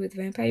associate with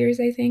vampires,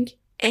 I think.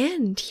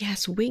 And he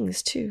has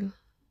wings too.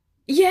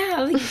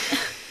 Yeah, like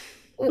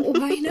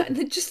why not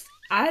just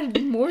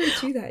add more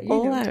to that, you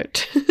All know?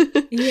 out.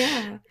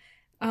 Yeah.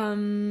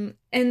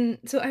 And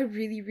so I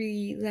really,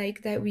 really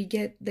like that we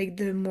get like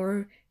the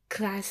more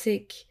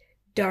classic,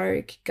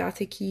 dark,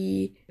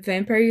 gothic-y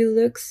vampire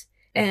looks,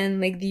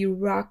 and like the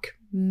rock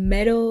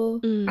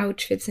metal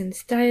outfits and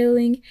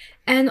styling,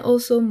 and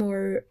also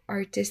more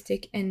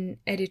artistic and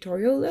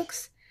editorial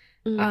looks.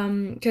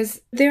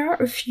 Because there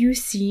are a few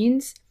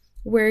scenes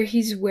where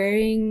he's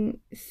wearing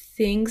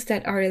things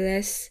that are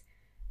less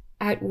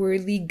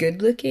outwardly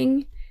good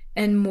looking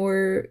and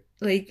more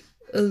like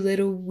a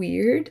little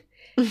weird.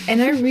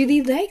 And I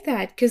really like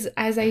that, because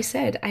as I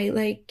said, I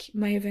like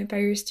my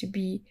vampires to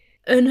be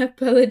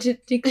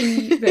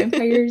unapologetically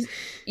vampires,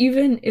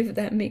 even if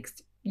that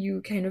makes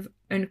you kind of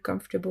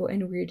uncomfortable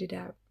and weirded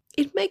out.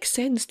 It makes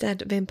sense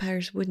that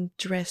vampires wouldn't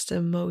dress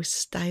the most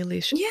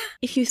stylish. Yeah.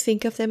 If you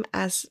think of them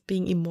as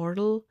being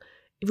immortal,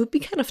 it would be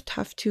kind of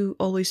tough to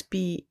always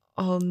be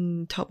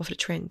on top of the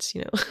trends,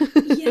 you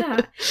know?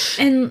 Yeah.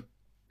 And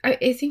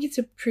I think it's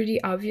a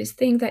pretty obvious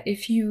thing that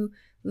if you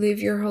live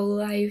your whole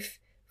life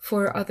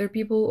for other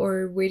people,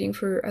 or waiting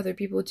for other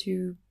people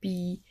to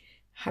be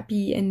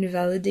happy and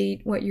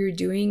validate what you're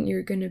doing,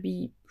 you're gonna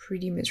be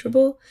pretty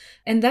miserable.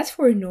 And that's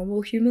for a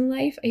normal human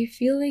life. I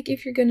feel like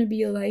if you're gonna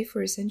be alive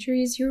for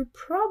centuries, you're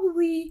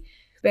probably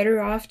better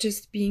off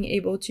just being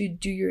able to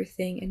do your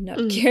thing and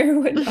not care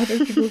what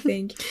other people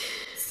think.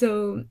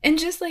 So, and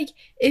just like,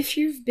 if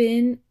you've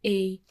been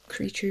a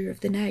creature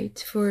of the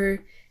night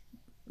for,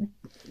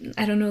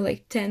 I don't know,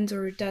 like tens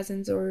or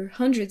dozens or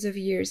hundreds of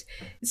years,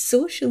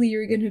 socially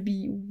you're gonna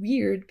be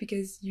weird,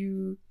 because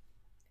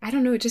I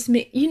don't know, it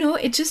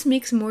just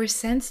makes more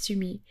sense to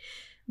me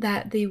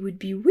that they would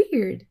be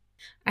weird.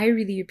 I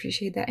really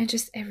appreciate that, and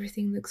just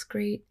everything looks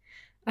great.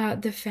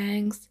 The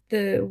fangs,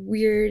 the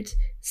weird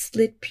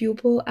slit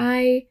pupil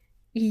eye,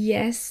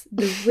 yes,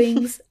 the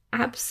wings,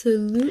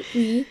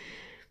 absolutely.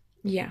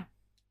 Yeah.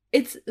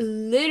 It's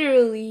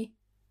literally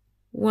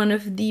one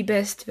of the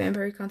best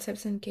vampire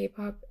concepts in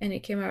K-pop, and it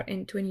came out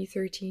in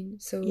 2013,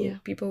 so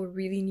people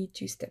really need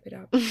to step it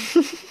up.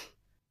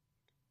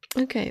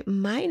 Okay,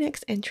 my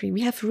next entry.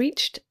 We have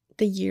reached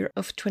the year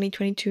of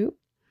 2022.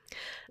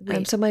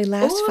 Wait, so my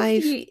last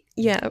five.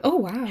 Oh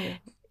wow.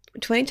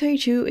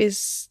 2022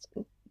 is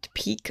the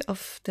peak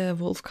of the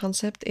wolf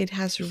concept. It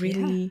has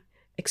really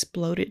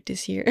exploded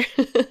this year.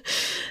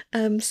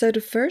 So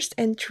the first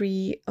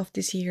entry of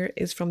this year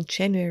is from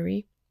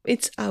January.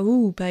 It's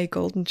Au by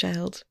Golden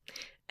Child.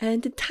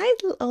 And the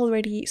title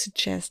already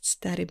suggests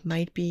that it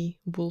might be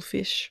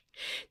wolfish.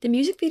 The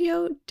music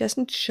video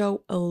doesn't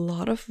show a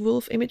lot of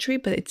wolf imagery,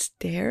 but it's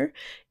there.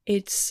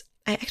 It's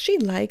I actually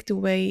like the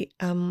way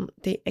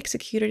they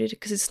executed it,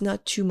 because it's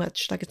not too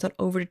much, like it's not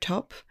over the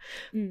top,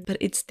 but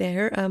it's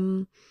there.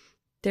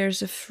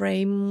 There's a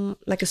frame,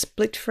 like a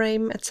split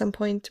frame at some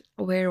point,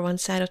 where one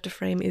side of the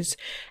frame is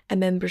a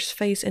member's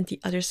face and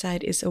the other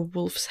side is a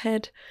wolf's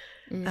head.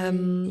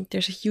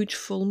 There's a huge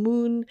full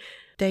moon.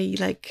 They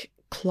like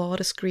claw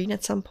the screen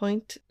at some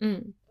point.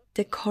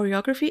 The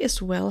choreography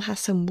as well has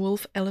some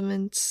wolf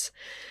elements.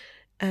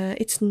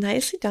 It's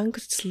nicely done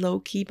because it's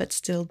low key but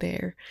still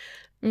there.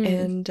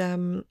 And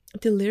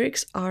the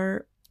lyrics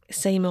are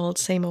same old,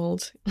 same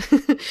old.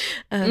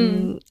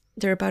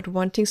 They're about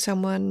wanting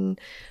someone,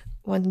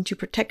 wanting to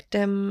protect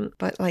them,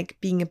 but like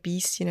being a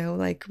beast, you know,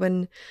 like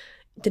when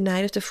the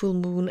night of the full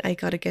moon, I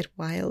gotta get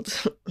wild.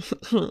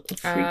 Freaky.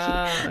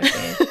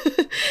 Okay.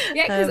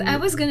 Yeah, because I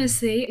was gonna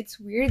say it's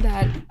weird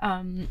that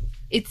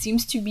it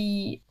seems to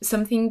be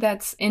something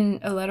that's in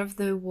a lot of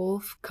the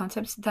wolf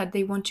concepts, that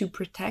they want to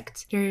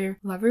protect their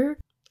lover.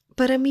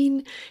 But I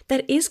mean,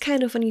 that is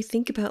kind of, when you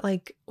think about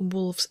like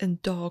wolves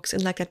and dogs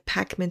and like that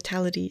pack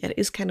mentality, it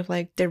is kind of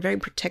like they're very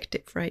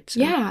protective, right? So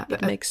yeah,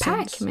 but it makes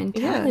pack sense.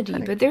 Mentality, yeah,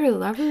 but their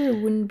lover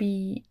wouldn't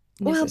be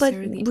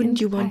necessarily. Well, but wouldn't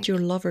you want your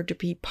lover to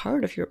be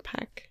part of your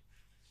pack?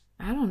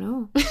 I don't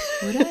know.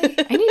 Would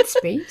I? I need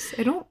space.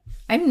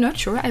 I'm not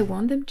sure I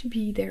want them to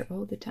be there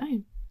all the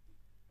time.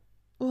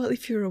 Well,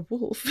 if you're a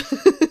wolf.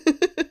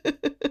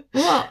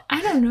 Well,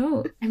 I don't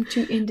know. I'm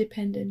too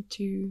independent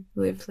to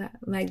live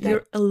like that.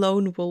 You're a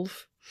lone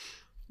wolf.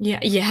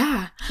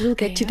 Yeah. We'll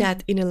get to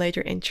that in a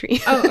later entry.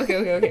 Oh,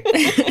 okay.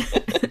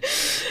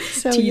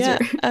 So teaser.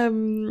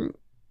 Yeah,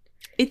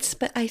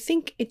 but I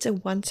think it's a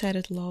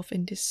one-sided love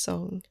in this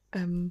song.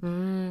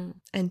 And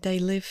they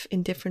live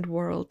in different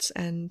worlds,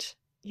 and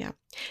yeah.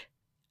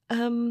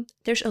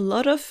 There's a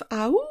lot of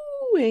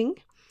owing.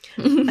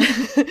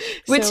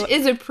 Which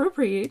is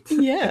appropriate.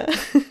 Yeah.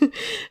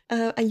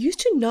 I used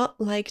to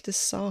not like the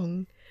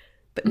song,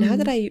 but now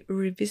that I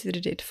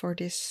revisited it for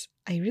this,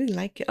 I really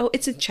like it. Oh,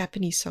 it's a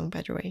Japanese song,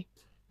 by the way.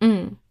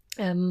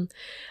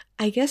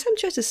 I guess I'm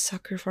just a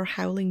sucker for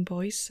howling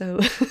boys, so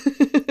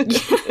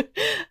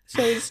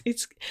so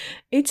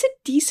it's a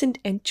decent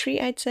entry,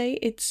 I'd say.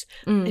 It's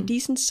a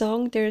decent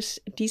song. There's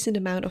a decent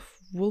amount of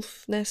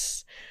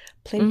wolfness,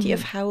 plenty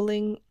of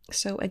howling,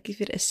 so I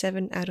give it a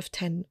 7 out of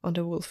 10 on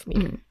the wolf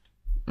meter.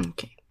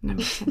 Okay, that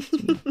makes sense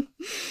to me.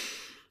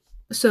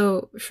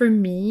 So for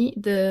me,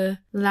 the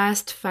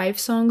last 5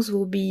 songs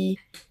will be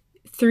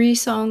 3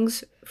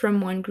 songs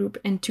from one group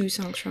and 2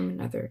 songs from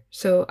another.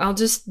 So I'll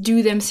just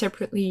do them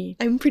separately.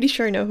 I'm pretty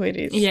sure I know who it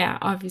is. Yeah,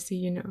 obviously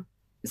you know.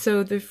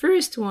 So the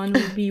first one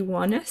will be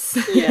Wanna's.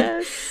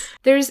 Yes.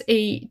 There's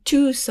a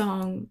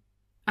 2-song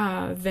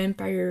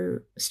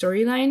vampire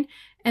storyline,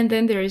 and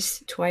then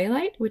there's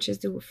Twilight, which is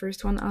the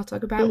first one I'll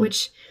talk about,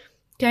 which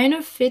kind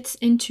of fits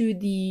into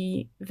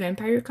the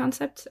vampire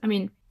concept. I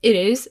mean, it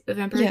is a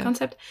vampire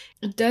concept.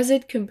 Does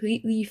it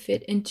completely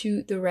fit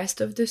into the rest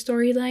of the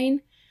storyline?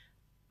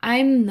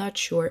 I'm not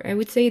sure. I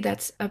would say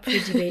that's up for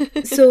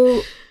debate.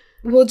 So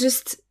we'll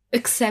just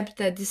accept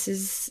that this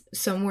is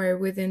somewhere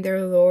within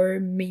their lore,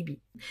 maybe.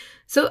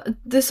 So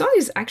the song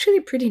is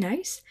actually pretty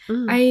nice.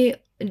 I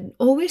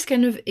always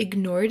kind of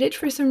ignored it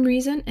for some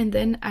reason, and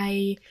then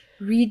I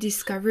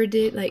rediscovered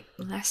it like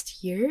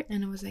last year,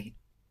 and I was like,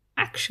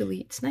 actually,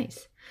 it's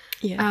nice.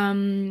 Yeah.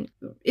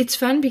 It's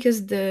fun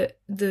because the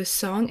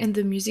song and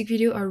the music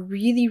video are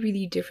really,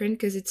 really different,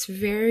 because it's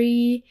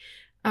very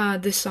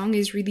the song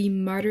is really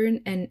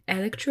modern and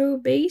electro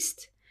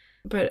based,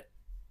 but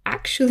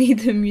actually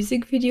the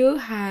music video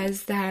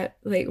has that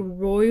like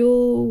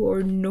royal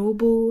or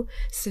noble,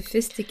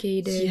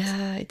 sophisticated.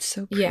 Yeah, it's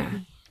so pretty. Yeah,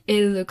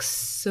 it looks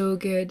so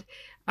good.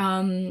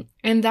 And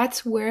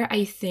that's where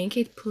I think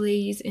it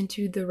plays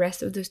into the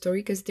rest of the story,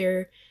 because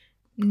they're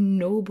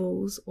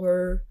nobles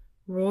or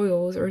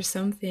royals or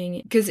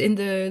something, because in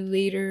the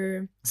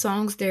later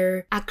songs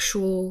they're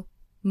actual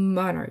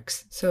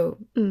monarchs. So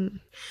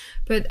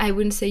but I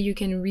wouldn't say you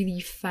can really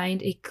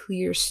find a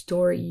clear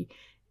story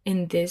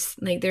in this.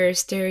 Like, they're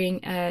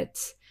staring at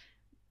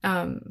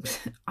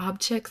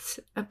objects,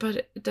 but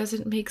it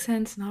doesn't make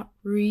sense. Not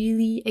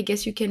really. I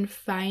guess you can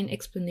find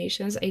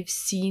explanations. I've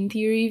seen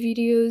theory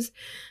videos,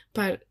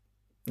 but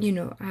you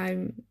know,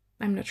 I'm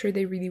not sure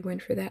they really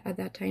went for that at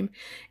that time.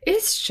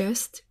 It's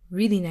just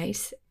really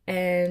nice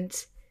and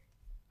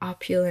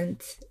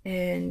opulent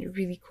and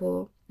really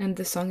cool, and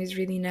the song is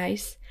really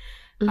nice.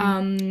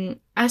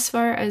 As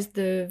far as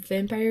the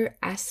vampire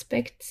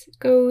aspect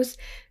goes,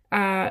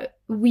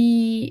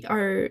 we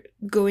are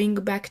going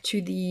back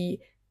to the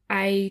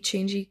eye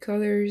changey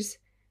colors,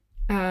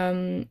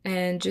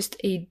 and just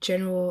a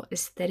general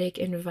aesthetic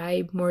and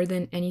vibe more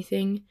than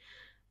anything.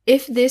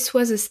 If this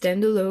was a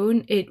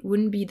standalone, it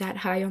wouldn't be that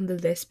high on the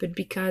list, but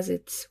because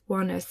it's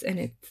Wanna's and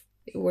it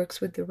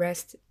works with the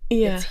rest,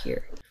 it's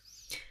here.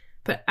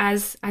 But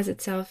as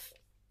itself,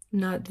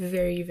 not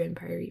very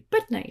vampire-y,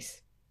 but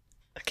nice.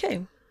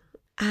 Okay.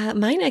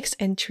 My next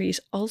entry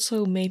is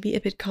also maybe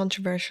a bit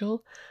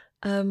controversial.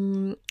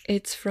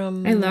 It's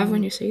from... I love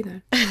when you say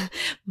that.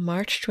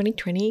 March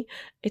 2020.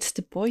 It's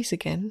The Boys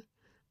again.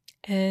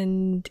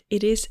 and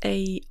it is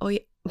a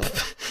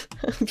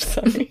I'm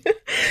sorry.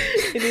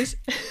 It is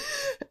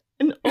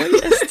an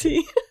OST.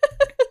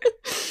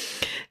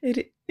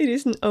 It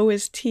is an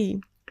OST.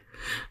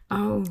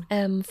 Oh.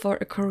 For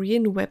a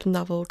Korean web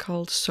novel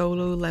called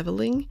Solo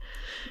Leveling.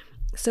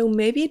 So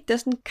maybe it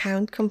doesn't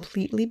count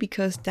completely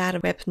because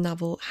that web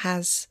novel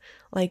has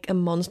like a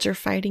monster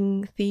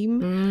fighting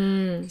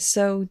theme.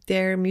 So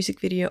their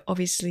music video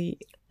obviously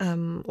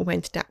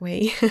went that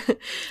way.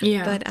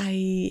 Yeah. But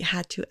I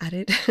had to add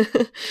it.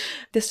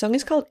 The song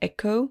is called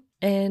Echo,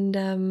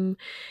 and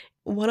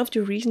one of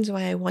the reasons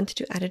why I wanted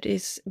to add it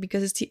is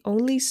because it's the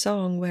only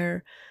song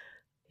where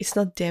it's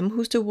not them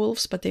who's the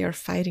wolves, but they are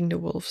fighting the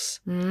wolves.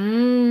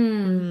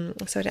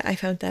 So I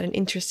found that an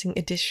interesting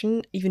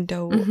addition, even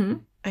though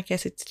I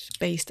guess it's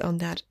based on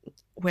that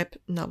web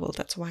novel.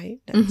 That's why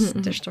that's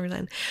their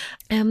storyline.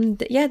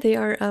 They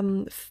are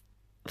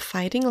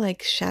fighting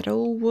like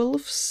shadow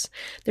wolves.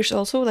 There's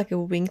also like a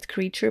winged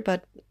creature,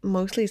 but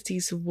mostly it's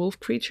these wolf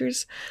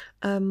creatures,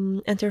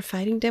 and they're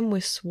fighting them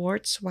with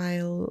swords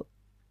while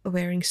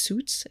wearing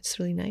suits. It's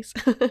really nice.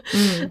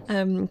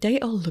 They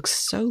all look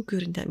so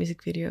good in that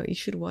music video. You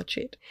should watch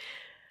it.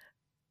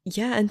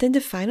 Yeah, and then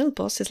the final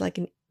boss is like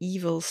an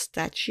evil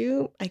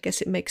statue. I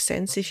guess it makes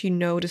sense if you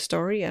know the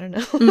story. I don't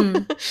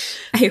know.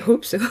 I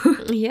hope so.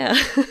 Yeah.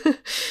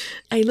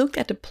 I looked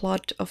at the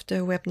plot of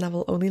the web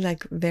novel only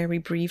like very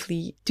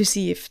briefly to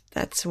see if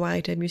that's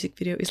why the music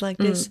video is like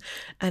this.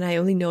 And I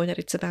only know that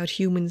it's about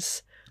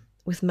humans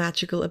with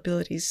magical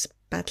abilities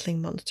battling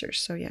monsters.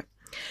 So yeah.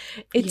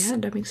 Yeah,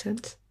 that makes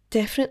sense.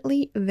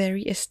 Definitely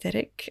very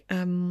aesthetic.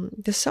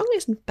 The song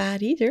isn't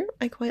bad either.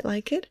 I quite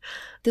like it.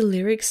 The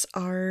lyrics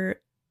are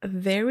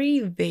very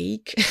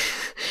vague.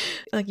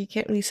 Like you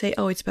can't really say,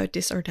 oh, it's about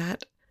this or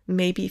that.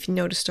 Maybe if you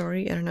know the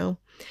story, I don't know.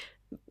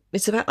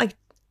 It's about like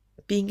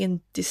being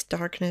in this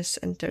darkness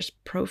and there's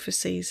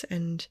prophecies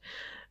and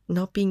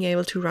not being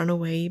able to run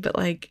away, but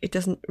like it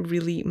doesn't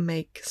really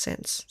make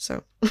sense.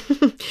 So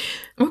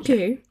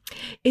okay. Yeah.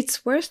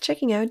 It's worth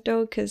checking out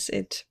though, because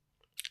it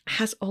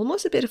has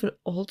almost a bit of an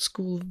old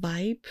school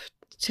vibe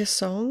to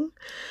song.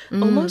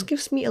 Almost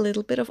gives me a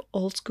little bit of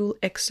old school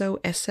EXO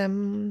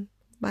SM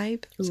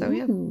vibe. So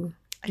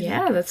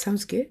yeah. That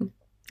sounds good.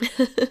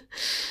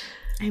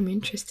 I'm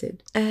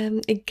interested.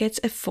 It gets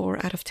a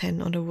 4 out of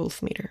 10 on the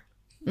Wolf meter.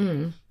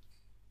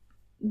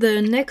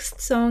 The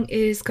next song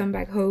is Come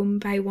Back Home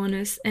by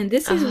ONEUS, and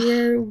this is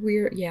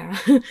where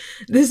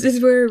this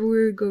is where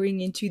we're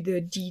going into the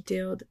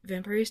detailed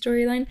vampire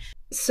storyline.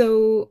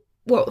 So,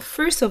 well,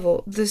 first of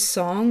all, the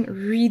song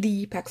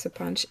really packs a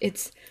punch.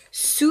 It's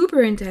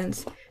super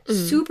intense,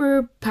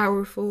 super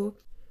powerful.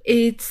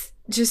 It's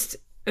just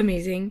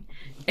amazing,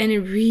 and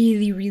it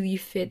really, really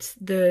fits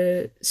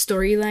the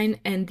storyline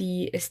and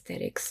the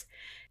aesthetics.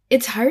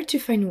 It's hard to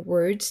find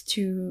words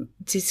to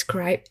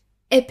describe.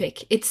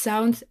 Epic. It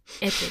sounds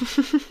epic.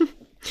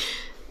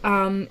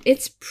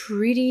 It's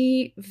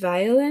pretty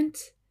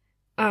violent.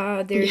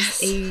 There's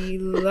a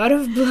lot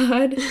of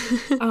blood,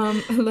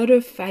 a lot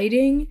of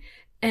fighting,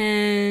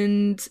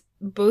 and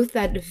both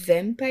that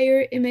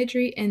vampire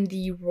imagery and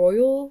the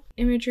royal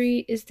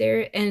imagery is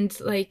there, and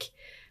like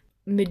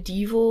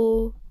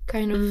medieval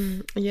kind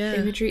of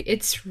imagery.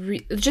 It's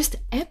just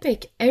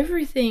epic.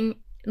 Everything,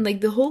 like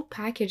the whole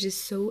package is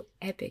so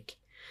epic.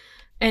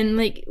 And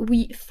like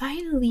we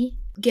finally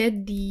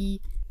get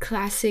the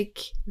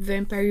classic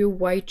vampire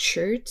white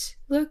shirt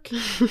look,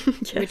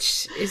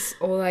 which is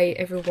all I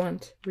ever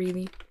want,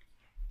 really.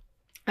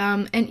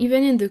 And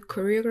even in the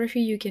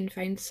choreography, you can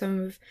find some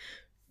of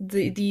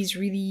these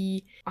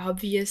really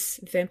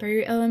obvious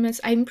vampire elements.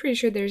 I'm pretty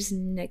sure there's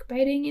neck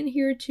biting in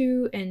here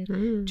too,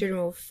 and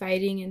general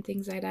fighting and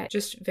things like that.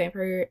 Just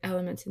vampire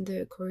elements in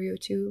the choreo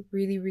too.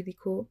 Really, really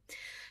cool.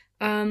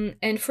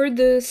 And for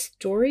the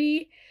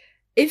story,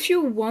 if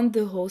you want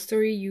the whole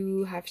story,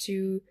 you have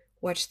to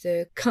watch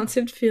the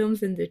concept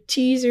films and the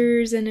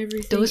teasers and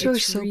everything. Those are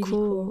so really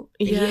cool.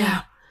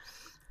 Yeah.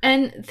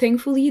 And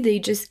thankfully, they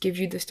just give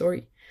you the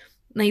story.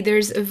 Like,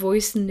 there's a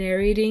voice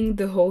narrating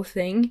the whole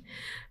thing.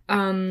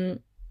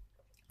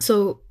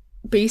 So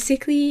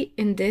basically,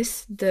 in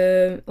this,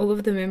 all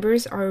of the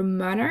members are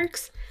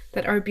monarchs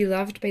that are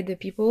beloved by the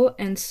people.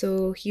 And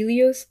so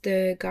Helios,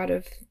 the god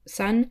of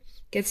sun,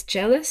 gets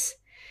jealous.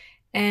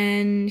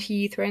 And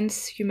he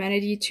threatens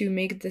humanity to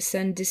make the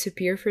sun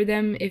disappear for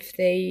them if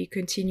they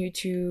continue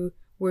to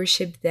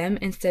worship them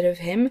instead of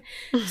him.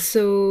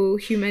 So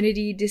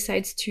humanity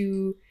decides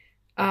to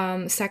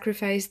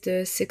sacrifice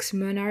the sixth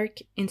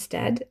monarch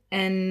instead,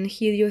 and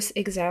Helios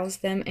exiles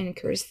them and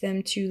curses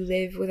them to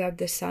live without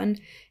the sun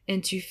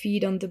and to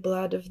feed on the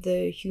blood of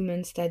the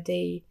humans that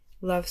they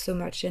love so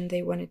much and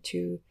they wanted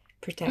to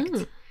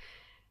protect.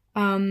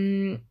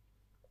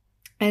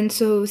 And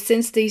so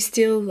since they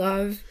still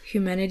love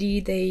humanity,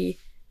 they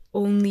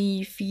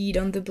only feed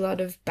on the blood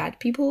of bad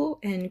people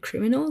and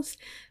criminals,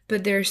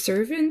 but their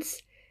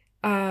servants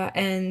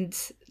and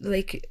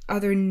like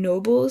other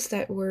nobles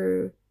that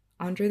were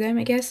under them,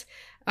 I guess,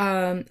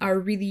 are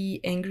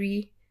really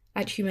angry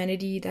at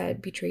humanity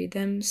that betrayed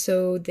them.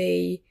 So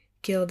they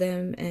kill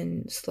them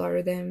and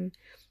slaughter them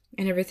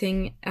and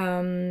everything,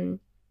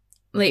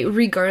 like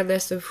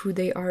regardless of who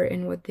they are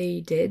and what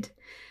they did.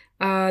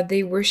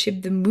 They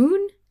worship the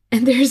moon,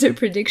 and there's a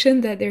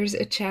prediction that there's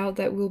a child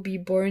that will be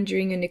born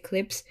during an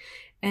eclipse,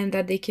 and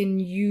that they can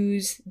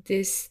use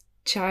this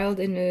child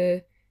in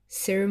a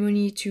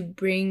ceremony to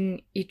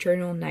bring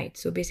eternal night.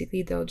 So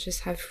basically, they'll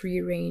just have free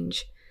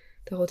range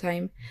the whole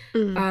time.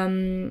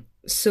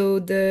 So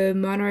the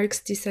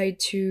monarchs decide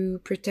to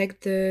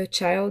protect the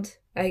child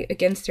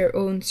against their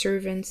own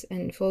servants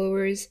and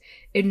followers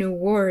in a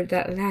war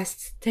that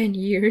lasts 10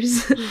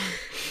 years.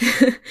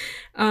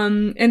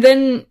 And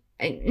then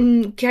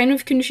I'm kind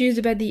of confused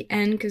about the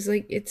end, because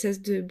like it says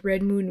the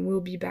red moon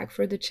will be back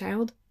for the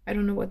child. I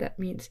don't know what that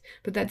means,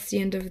 but that's the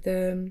end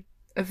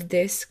of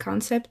this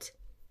concept.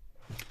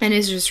 And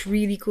it's just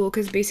really cool,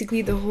 because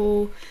basically the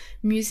whole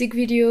music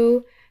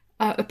video,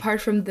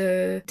 apart from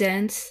the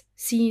dance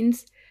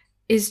scenes,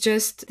 is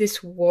just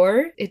this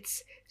war.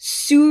 It's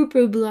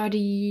super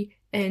bloody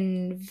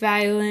and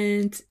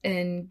violent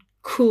and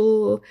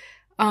cool.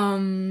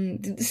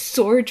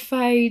 Sword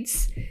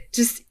fights,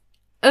 just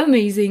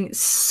amazing,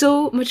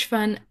 so much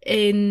fun.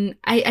 And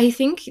I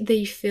think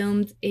they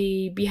filmed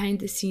a behind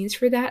the scenes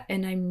for that,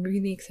 and I'm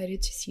really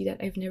excited to see that.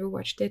 I've never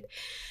watched it,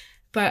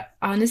 but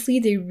honestly,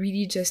 they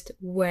really just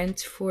went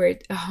for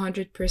it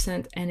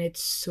 100%, and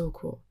it's so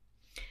cool.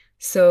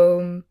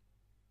 So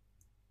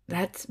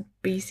that's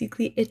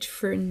basically it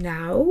for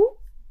now.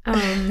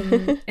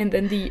 And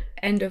then the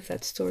end of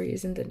that story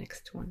is in the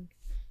next one.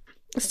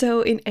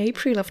 So in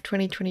April of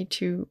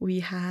 2022,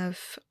 we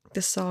have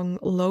the song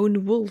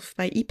Lone Wolf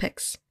by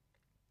Apex.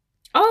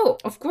 Oh,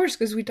 of course,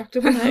 because we talked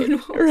about Lone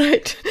Wolf.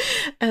 Right.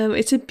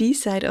 It's a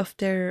B-side of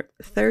their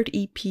third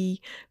EP,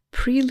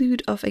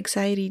 Prelude of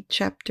Anxiety,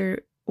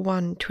 Chapter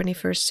 1,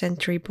 21st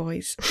Century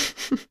Boys.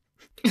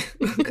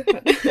 Oh,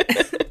 God.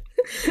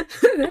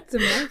 That's a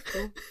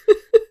mouthful.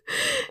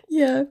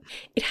 Yeah.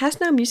 It has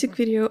no music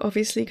video,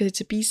 obviously, because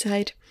it's a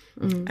B-side.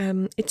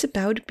 It's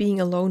about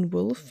being a lone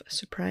wolf.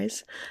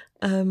 Surprise.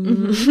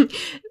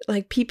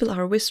 Like, people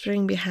are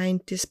whispering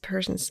behind this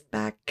person's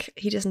back.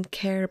 He doesn't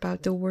care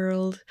about the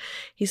world.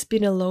 He's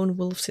been a lone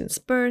wolf since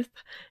birth.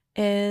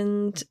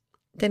 And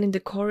then in the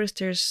chorus,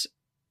 there's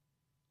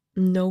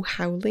no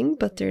howling,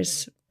 but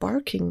there's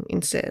barking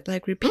instead,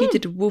 like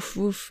repeated woof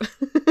woof.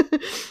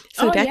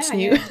 So that's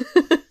new.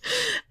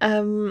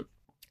 Yeah.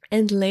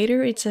 And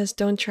later it says,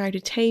 don't try to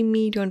tame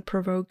me, don't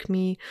provoke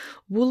me.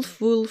 Wolf,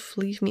 wolf,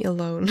 leave me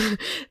alone.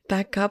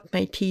 Back up,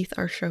 my teeth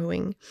are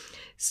showing.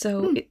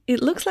 So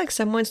it looks like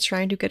someone's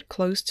trying to get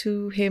close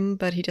to him,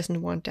 but he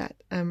doesn't want that.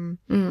 And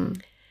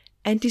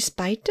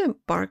despite the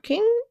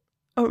barking,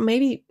 or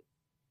maybe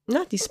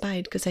not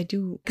despite, because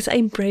I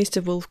embrace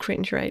the wolf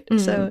cringe, right?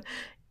 So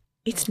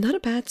it's not a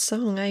bad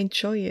song, I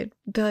enjoy it,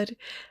 but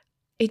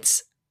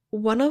it's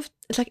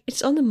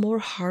it's on the more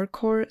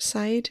hardcore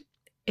side.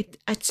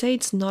 I'd say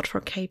it's not for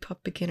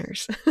K-pop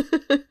beginners.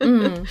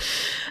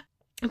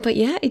 But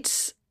yeah,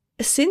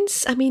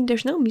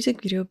 there's no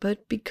music video,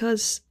 but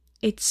because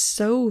it's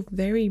so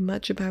very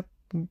much about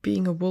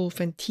being a wolf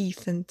and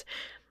teeth, and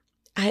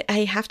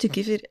I have to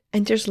give it,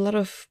 and there's a lot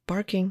of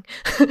barking,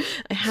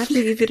 I have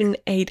to give it an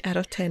 8 out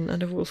of 10 on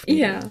the wolf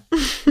video. Yeah,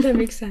 that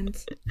makes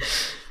sense.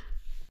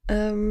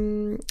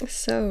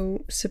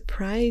 So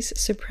surprise,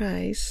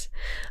 surprise,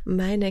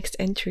 my next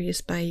entry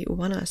is by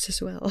Wanas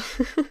as well.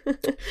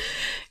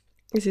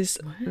 This is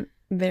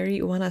very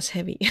Wanas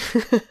heavy.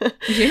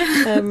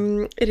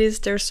 Yeah. It is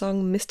their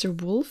song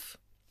Mr. Wolf.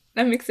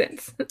 That makes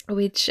sense.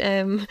 Which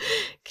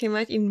came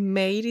out in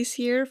May this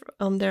year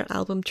on their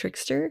album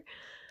Trickster.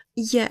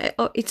 Yeah,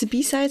 it's a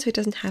B-side, so it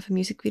doesn't have a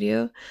music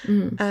video.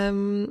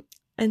 And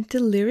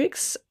the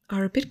lyrics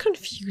are a bit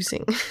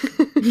confusing.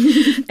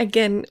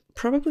 Again,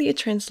 probably a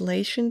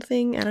translation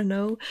thing, I don't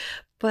know.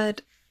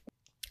 But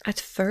at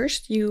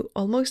first, you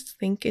almost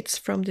think it's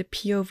from the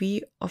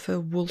POV of a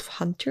wolf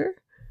hunter.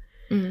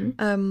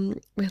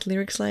 With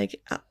lyrics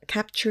like,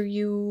 capture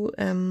you,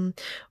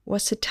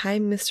 what's the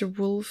time, Mr.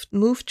 Wolf?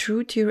 Move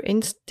true to your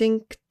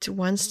instinct,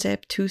 1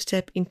 step, 2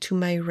 step into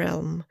my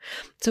realm.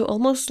 So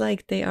almost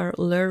like they are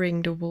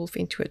luring the wolf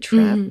into a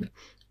trap.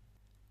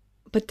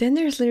 But then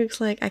there's lyrics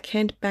like, I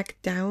can't back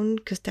down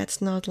because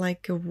that's not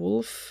like a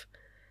wolf.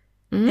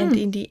 And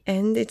in the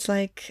end, it's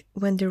like,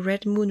 when the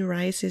red moon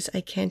rises,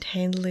 I can't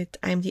handle it.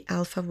 I'm the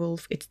alpha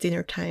wolf. It's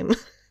dinner time.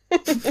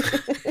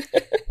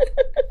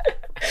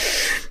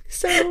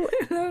 So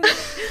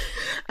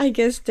I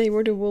guess they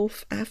were the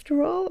wolf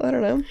after all. I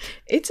don't know.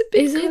 It's a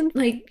bit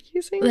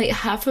confusing. Like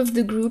half of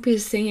the group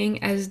is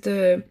singing as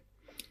the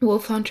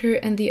wolf hunter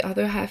and the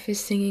other half is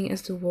singing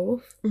as the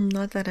wolf?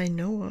 Not that I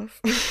know of.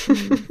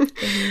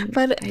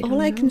 But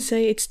I can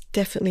say, it's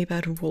definitely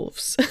about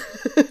wolves.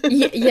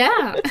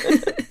 Yeah.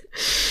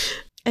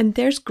 And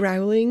there's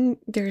growling,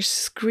 there's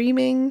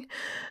screaming,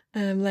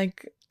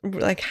 like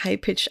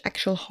high-pitched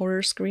actual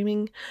horror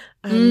screaming.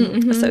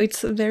 So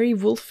it's very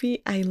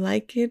wolfy. I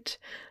like it.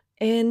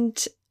 And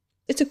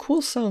it's a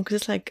cool song because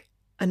it's like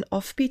an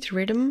offbeat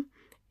rhythm.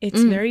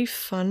 It's very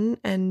fun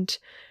and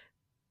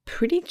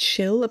pretty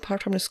chill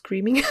apart from the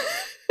screaming.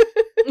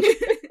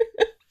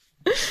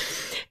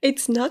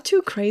 It's not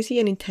too crazy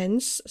and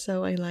intense,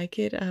 so I like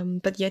it,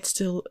 but yet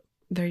still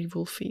very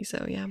wolfy.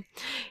 So yeah,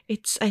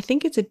 I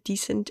think it's a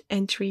decent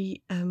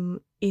entry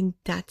in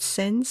that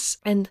sense.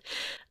 And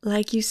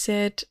like you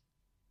said,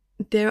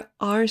 there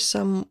are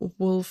some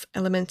wolf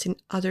elements in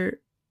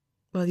other.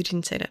 Well, you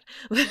didn't say that.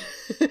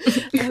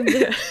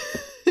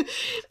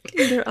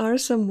 There are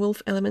some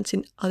wolf elements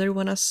in other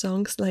Wanna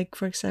songs. Like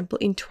for example,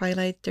 in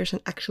Twilight, there's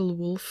an actual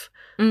wolf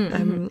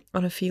on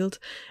a field.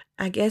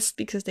 I guess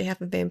because they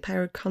have a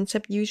vampire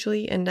concept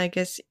usually, and I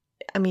guess,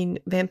 I mean,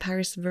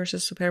 vampires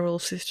versus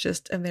werewolves is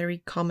just a very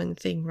common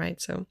thing,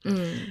 right? So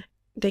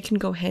they can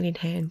go hand in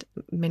hand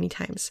many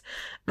times.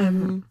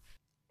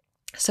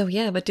 So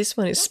yeah, but this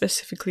one is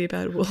specifically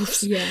about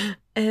wolves. Yeah.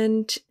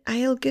 And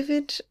I give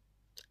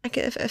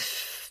a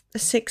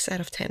 6 out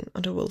of 10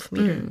 on the wolf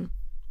meter.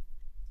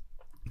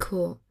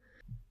 Cool.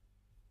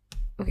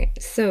 Okay,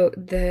 so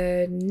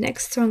the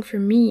next song for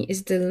me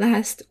is the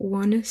last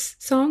Wanna's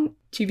song,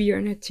 To Be or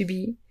Not To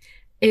Be,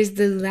 is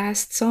the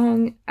last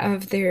song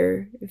of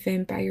their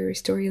vampire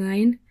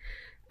storyline.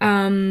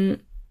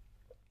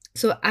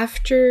 So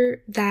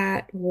after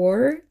that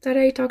war that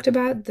I talked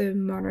about, the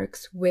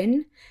monarchs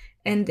win,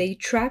 and they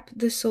trap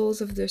the souls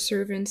of the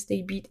servants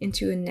they beat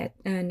into a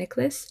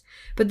necklace.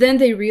 But then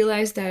they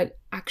realize that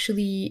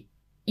actually,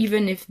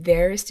 even if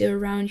they're still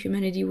around,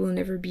 humanity will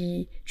never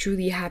be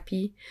truly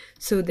happy.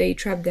 So they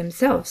trap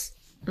themselves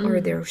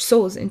or their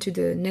souls into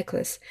the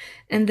necklace.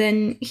 And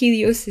then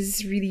Helios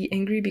is really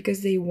angry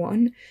because they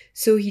won.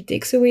 So he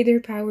takes away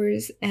their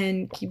powers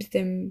and keeps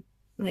them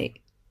like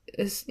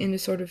in a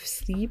sort of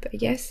sleep, I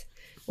guess,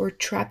 or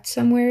trapped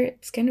somewhere.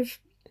 It's kind of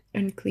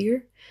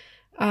unclear.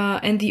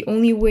 And the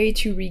only way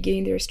to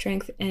regain their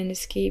strength and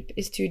escape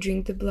is to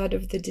drink the blood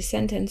of the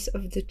descendants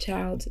of the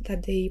child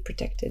that they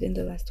protected in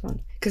the last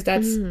one. Because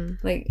that's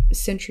like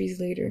centuries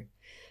later.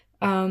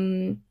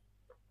 I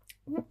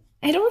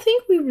don't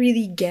think we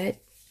really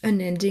get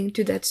an ending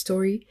to that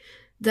story.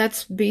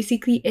 That's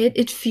basically it.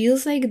 It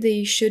feels like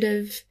they should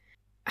have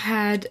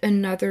had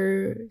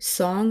another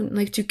song,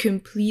 like to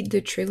complete the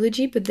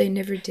trilogy, but they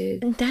never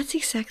did. And that's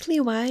exactly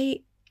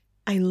why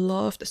I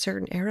loved a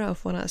certain era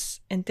of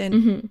Wanna's, and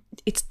then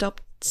it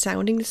stopped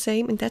sounding the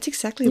same, and that's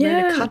exactly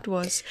where the cut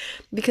was.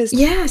 Because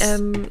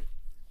To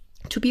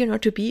Be or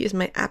Not To Be is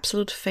my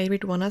absolute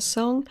favorite Wanna's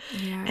song,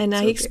 and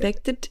I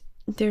expected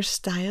their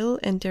style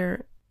and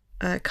their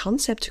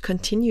concept to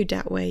continue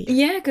that way.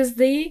 Yeah, because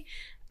they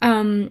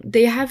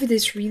have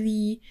this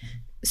really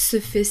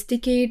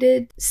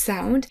sophisticated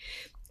sound,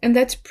 and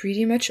that's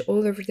pretty much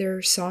all of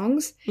their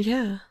songs.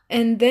 Yeah.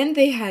 And then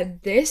they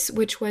had this,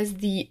 which was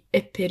the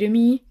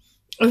epitome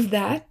of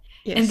that.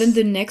 Yes. And then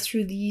the next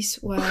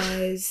release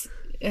was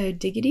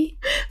Diggity.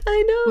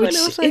 I know, which and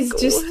I was like, is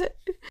just what?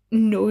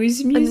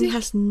 Noise music. And it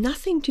has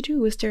nothing to do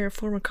with their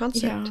former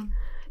concept. Yeah.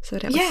 So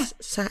that was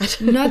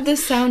sad. Not the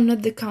sound,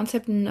 not the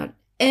concept, not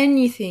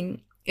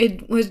anything.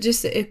 It was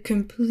just a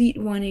complete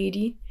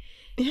 180.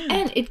 Yeah.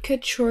 And it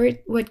cut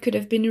short what could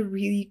have been a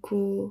really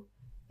cool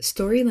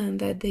storyline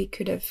that they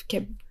could have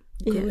kept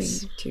going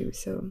to.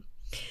 So,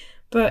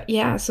 but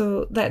yeah,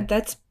 so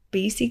that's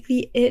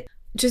basically it.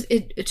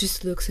 It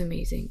just looks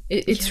amazing.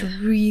 It's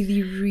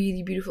really,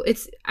 really beautiful.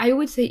 It's, I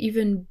would say,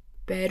 even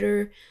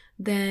better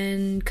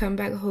than Come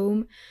Back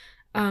Home.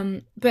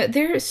 But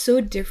they're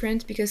so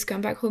different because Come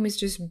Back Home is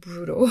just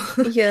brutal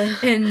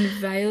and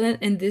violent,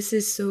 and this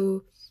is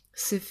so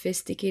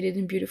sophisticated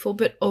and beautiful,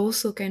 but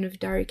also kind of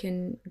dark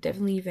and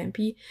definitely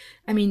vampy.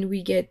 I mean,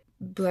 we get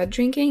blood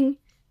drinking,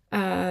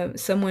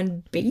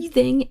 someone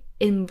bathing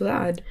in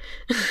blood,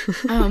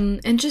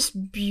 and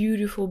just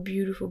beautiful,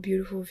 beautiful,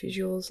 beautiful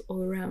visuals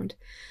all around.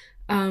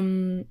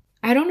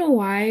 I don't know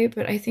why,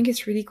 but I think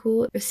it's really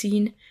cool, a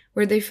scene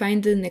where they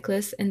find the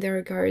necklace and there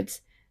are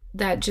guards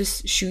that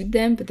just shoot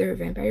them, but they're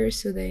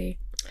vampires, so they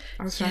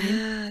are fine.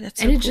 Yeah, that's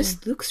so and it cool.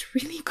 just looks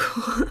really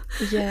cool.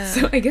 Yeah.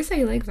 So I guess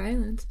I like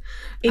violence.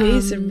 It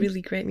is a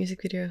really great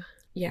music video.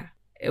 Yeah.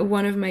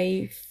 One of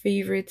my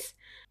favorites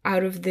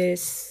out of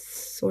this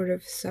sort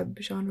of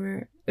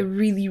subgenre. A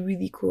really,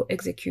 really cool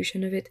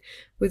execution of it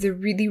with a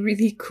really,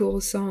 really cool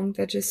song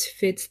that just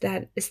fits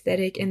that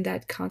aesthetic and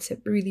that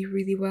concept really,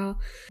 really well.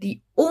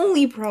 The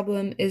only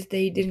problem is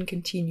they didn't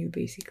continue,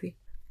 basically.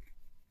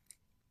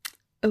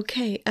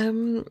 Okay,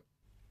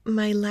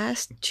 my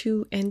last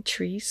two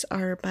entries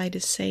are by the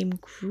same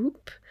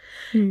group,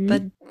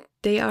 but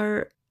they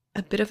are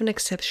a bit of an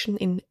exception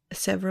in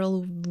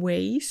several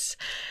ways,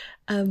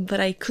 but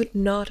I could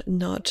not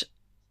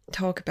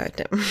talk about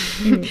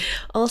them.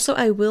 Also,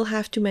 I will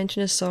have to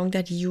mention a song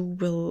that you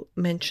will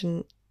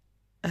mention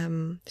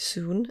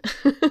soon.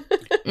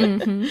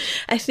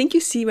 I think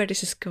you see where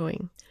this is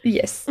going.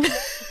 Yes.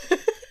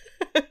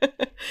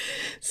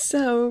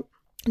 So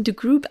the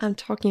group I'm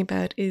talking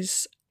about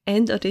is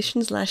End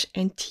Audition /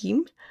 End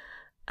Team.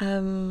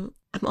 I'm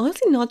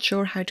honestly not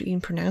sure how to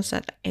even pronounce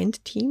that, End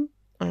Team.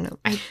 I don't know.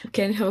 I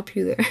can't help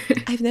you there.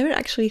 I've never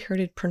actually heard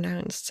it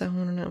pronounced, so I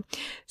don't know.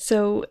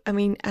 So, I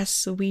mean,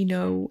 as we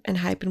know,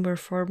 Enhypen were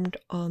formed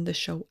on the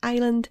show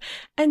Island,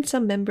 and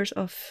some members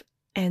of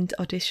End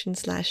Audition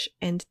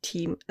 / End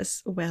Team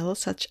as well,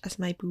 such as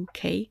my boo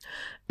Kay.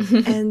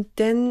 And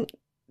then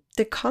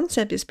the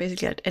concept is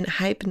basically that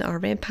Enhypen are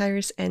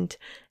vampires and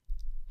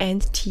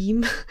End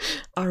Team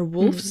are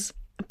wolves.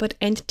 But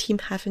End Team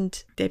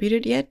haven't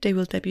debuted yet. They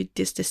will debut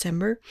this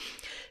December.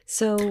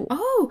 So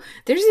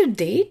there's a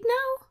date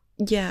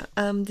now? Yeah,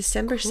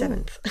 December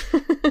 7th.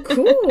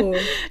 Cool.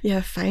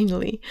 Yeah,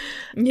 finally.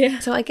 Yeah.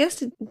 So I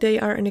guess they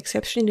are an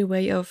exception in the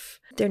way of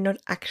they're not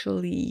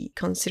actually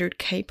considered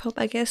K-pop,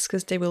 I guess,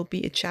 because they will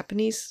be a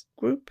Japanese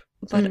group.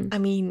 But I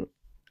mean,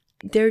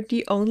 they're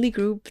the only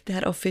group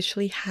that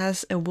officially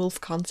has a wolf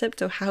concept,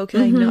 so how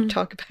can I not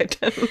talk about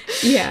them?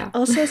 Yeah.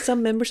 Also,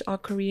 some members are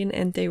Korean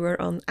and they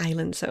were on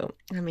Island, so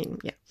I mean,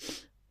 yeah.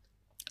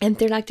 And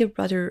they're like the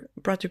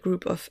brother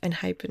group of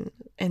Enhypen.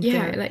 And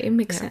yeah, like, it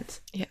makes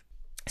sense. Yeah.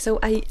 So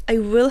I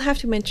will have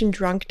to mention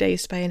Drunk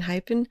Days by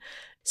Enhypen.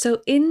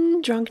 So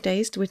in Drunk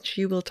Days, which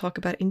you will talk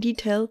about in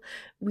detail,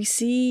 we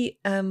see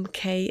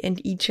Kay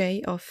and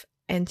EJ of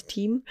End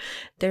Team.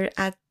 They're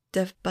at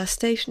the bus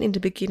station in the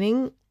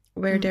beginning,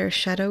 where their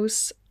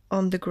shadows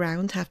on the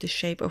ground have the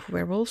shape of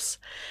werewolves.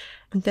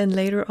 And then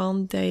later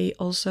on, they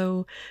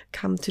also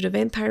come to the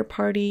vampire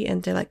party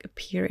and they like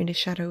appear in the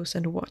shadows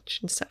and watch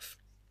and stuff.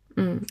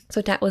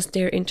 So that was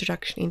their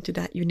introduction into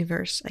that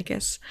universe, I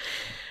guess.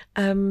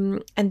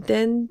 And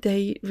then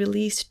they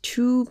released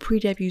 2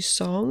 pre-debut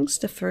songs.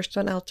 The first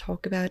one I'll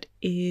talk about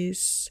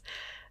is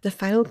The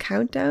Final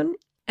Countdown.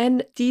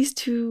 And these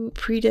 2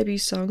 pre-debut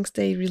songs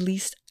they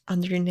released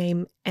under the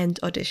name End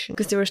Audition,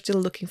 because they were still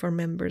looking for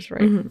members,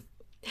 right?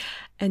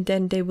 And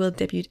then they will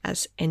debut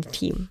as End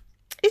Team.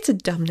 It's a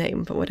dumb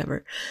name, but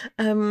whatever.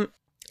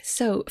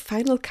 So,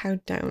 Final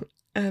Countdown.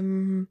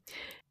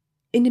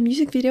 In the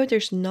music video,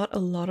 there's not a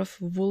lot of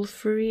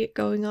wolfery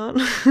going on.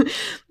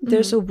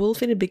 There's a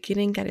wolf in the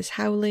beginning that is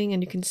howling,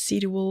 and you can see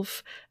the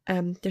wolf.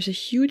 There's a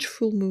huge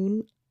full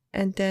moon,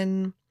 and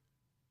then,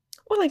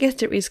 well, I guess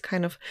there is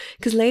kind of,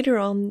 because later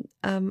on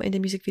in the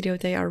music video,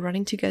 they are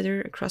running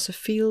together across a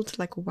field,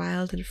 like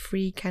wild and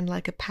free, kind of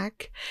like a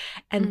pack.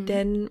 And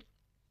then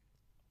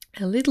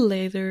a little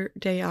later,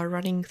 they are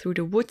running through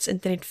the woods,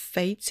 and then it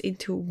fades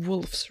into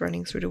wolves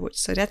running through the woods.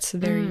 So that's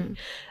very,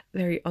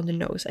 very on the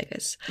nose, I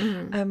guess.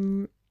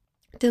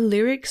 The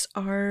lyrics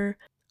are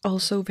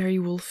also very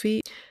wolfy.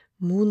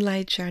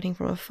 Moonlight shining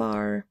from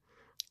afar,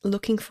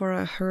 looking for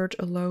a herd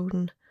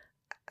alone.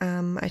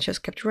 I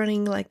just kept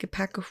running like a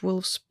pack of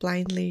wolves,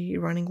 blindly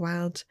running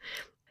wild.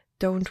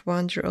 Don't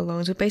wander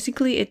alone. So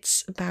basically,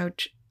 it's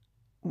about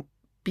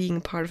being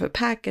part of a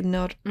pack and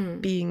not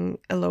being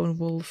a lone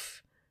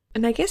wolf.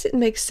 And I guess it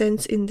makes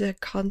sense in the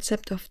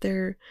concept of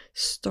their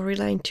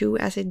storyline too,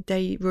 as in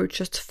they were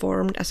just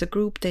formed as a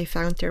group, they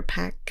found their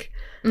pack,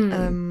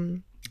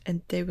 and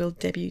they will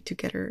debut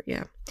together,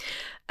 yeah.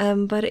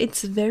 But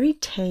it's very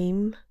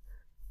tame.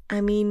 I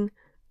mean,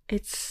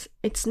 it's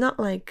not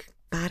like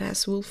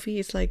badass wolfy,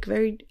 it's like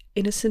very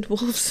innocent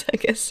wolves, I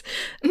guess.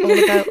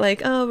 All about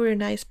like, oh, we're a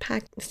nice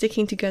pack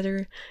sticking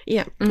together.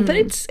 Yeah. But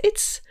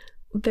it's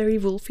very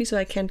wolfy, so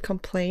I can't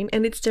complain,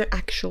 and it's their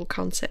actual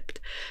concept,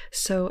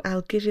 so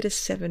I'll give it a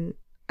 7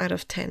 out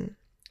of 10.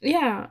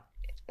 Yeah,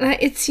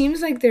 it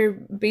seems like they're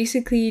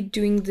basically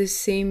doing the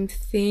same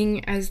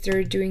thing as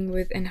they're doing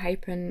with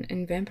Enhypen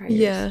and vampires.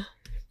 Yeah.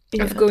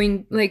 Of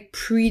going like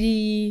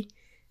pretty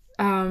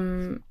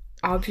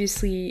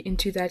obviously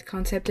into that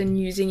concept and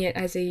using it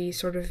as a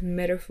sort of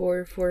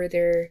metaphor for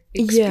their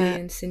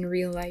experience in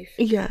real life.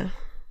 Yeah.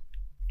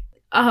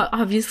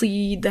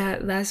 Obviously,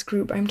 that last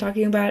group I'm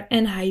talking about,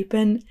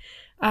 Enhypen.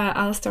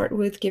 I'll start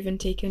with Given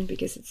Taken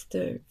because it's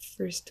the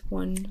first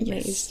one.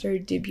 Yes. It's their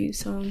debut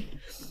song.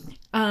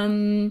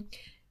 And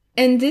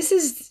this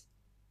is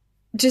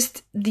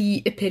just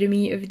the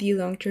epitome of the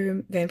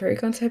long-term vampire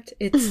concept.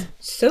 It's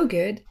so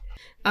good.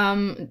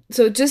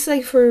 So just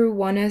like for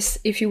ONEUS,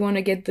 if you want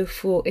to get the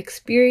full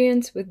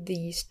experience with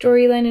the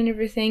storyline and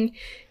everything,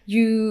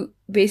 you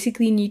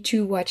basically need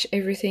to watch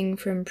everything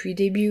from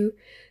pre-debut.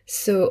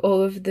 So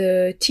all of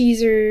the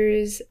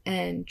teasers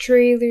and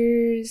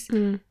trailers,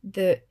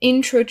 the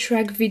intro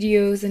track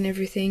videos and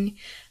everything.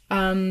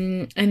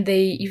 And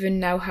they even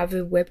now have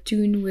a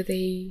webtoon with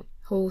a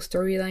whole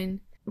storyline.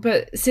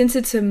 But since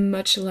it's a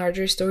much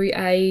larger story,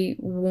 I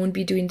won't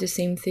be doing the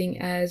same thing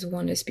as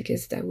ONEUS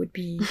because that would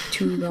be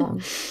too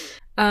long.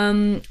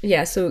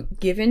 So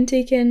Given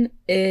Taken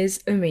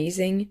is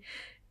amazing.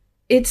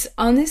 It's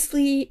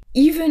honestly,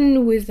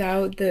 even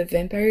without the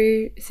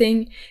vampire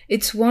thing,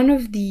 it's one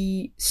of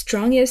the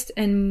strongest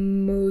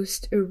and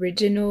most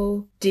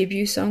original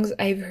debut songs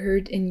I've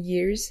heard in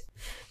years.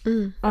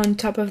 On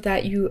top of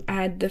that, you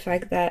add the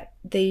fact that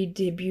they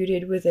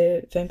debuted with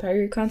a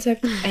vampire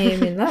concept. I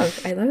am in love.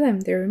 I love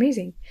them. They're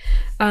amazing.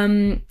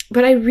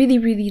 But I really,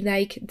 really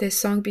like this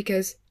song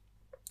because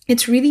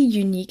it's really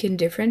unique and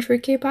different for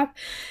K-pop.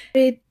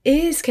 It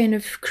is kind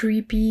of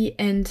creepy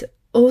and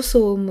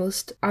also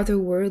almost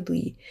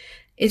otherworldly.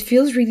 it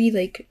feels really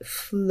like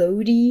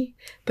floaty,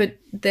 but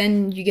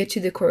then you get to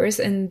the chorus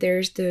and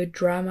there's the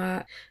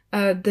drama.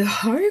 The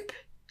harp,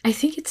 I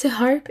think it's a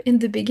harp in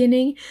the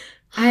beginning.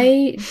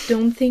 I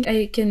don't think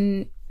I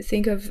can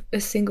think of a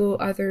single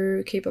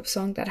other K-pop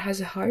song that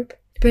has a harp,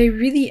 but it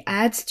really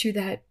adds to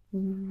that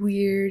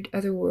weird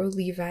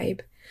otherworldly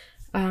vibe.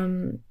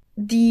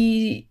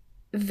 The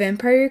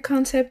vampire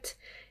concept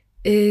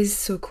is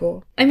so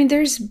cool. I mean,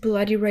 there's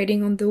bloody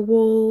writing on the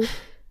wall,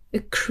 a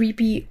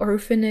creepy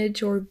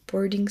orphanage or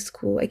boarding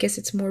school. I guess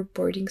it's more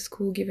boarding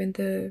school given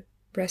the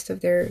rest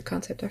of their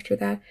concept after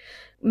that.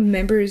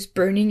 Members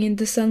burning in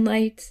the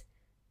sunlight.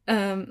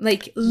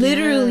 Like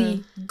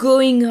literally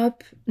going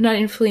up, not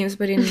in flames,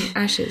 but in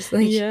ashes.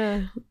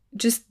 Like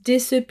just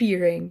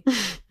disappearing.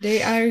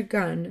 They are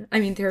gone. I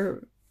mean,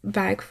 they're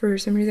back for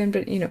some reason,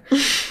 but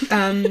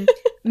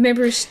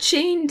members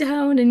chained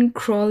down and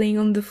crawling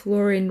on the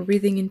floor and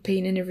writhing in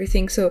pain and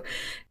everything. So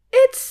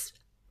it's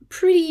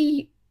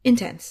pretty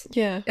intense.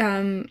 Yeah.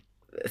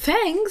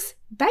 Fangs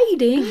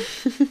biting.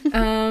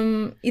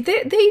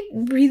 They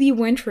really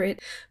went for it.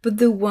 But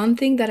the one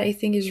thing that I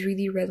think is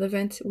really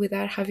relevant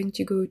without having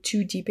to go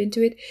too deep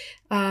into it,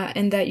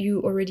 and that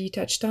you already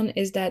touched on,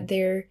 is that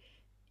they're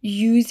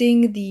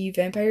using the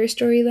vampire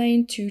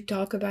storyline to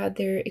talk about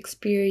their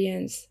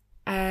experience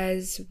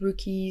as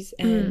rookies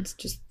and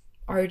just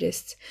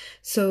artists.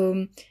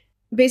 So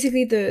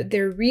basically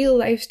their real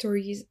life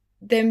stories,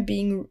 them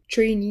being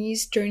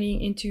trainees turning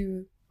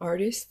into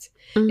artists,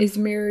 is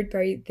mirrored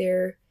by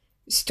their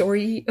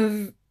story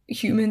of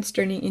humans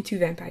turning into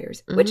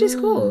vampires, which is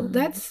cool.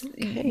 That's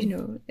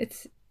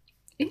it's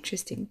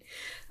interesting.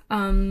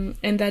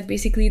 And that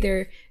basically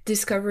they're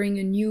discovering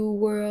a new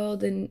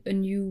world and a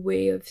new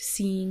way of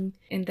seeing,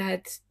 and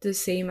that's the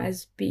same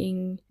as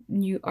being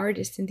new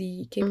artists in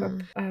the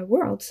K-pop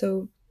world.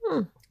 So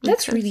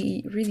that's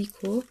really, really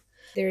cool.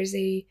 There's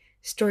a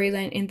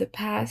storyline in the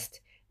past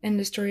and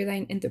the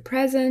storyline in the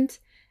present,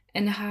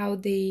 and how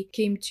they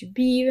came to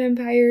be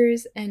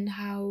vampires and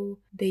how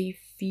they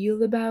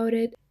feel about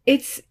it.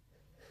 It's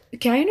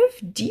kind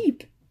of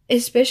deep,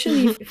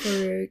 especially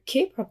for a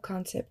K-pop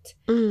concept,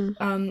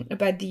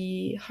 about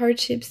the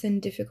hardships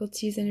and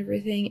difficulties and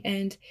everything,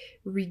 and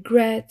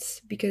regrets,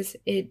 because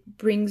it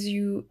brings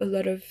you a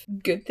lot of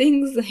good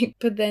things,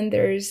 but then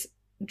there's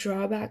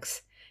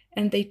drawbacks,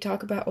 and they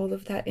talk about all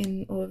of that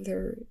in all of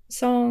their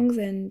songs,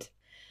 and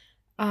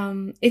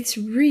it's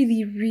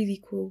really, really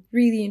cool,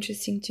 really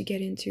interesting to get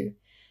into.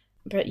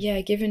 But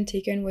yeah, Given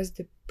Taken was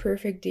the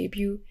perfect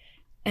debut,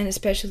 and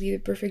especially the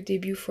perfect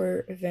debut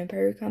for a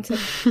vampire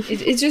concept.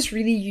 It's just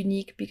really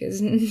unique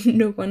because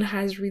no one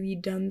has really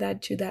done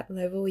that to that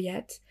level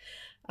yet.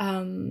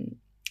 And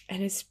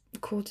it's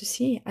cool to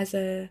see. As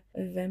a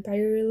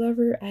vampire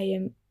lover, I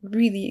am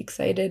really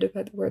excited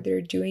about what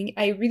they're doing.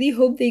 I really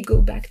hope they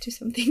go back to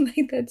something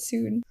like that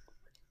soon.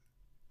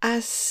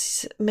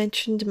 As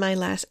mentioned, my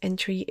last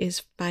entry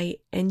is by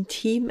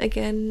N-Team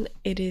again.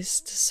 It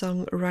is the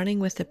song Running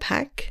with the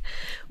Pack,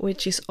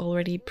 which is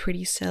already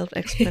pretty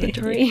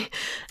self-explanatory.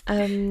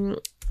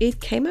 It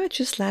came out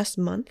just last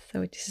month,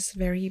 so this is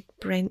very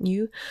brand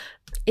new.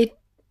 It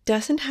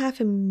doesn't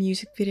have a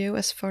music video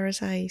as far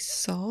as I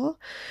saw,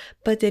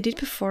 but they did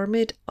perform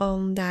it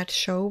on that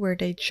show where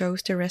they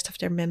chose the rest of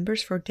their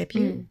members for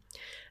debut.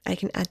 I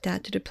can add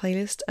that to the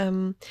playlist.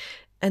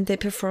 And they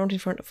performed in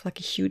front of like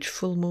a huge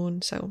full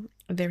moon, so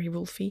very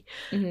wolfy.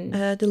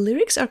 The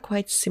lyrics are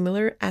quite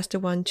similar as the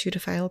one to the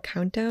Final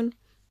Countdown.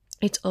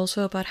 It's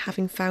also about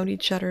having found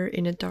each other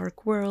in a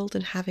dark world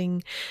and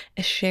having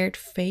a shared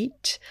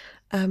fate.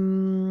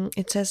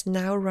 It says,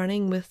 now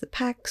running with the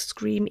pack,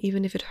 scream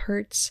even if it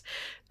hurts.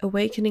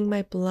 Awakening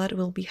my blood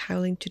will be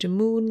howling to the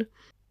moon.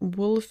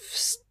 Wolf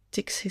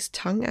sticks his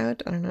tongue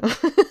out. I don't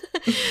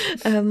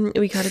know.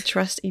 We gotta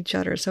trust each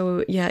other.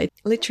 So yeah,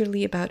 it's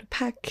literally about a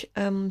pack,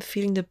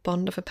 feeling the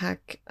bond of a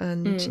pack.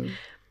 And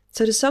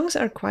so the songs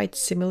are quite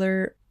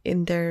similar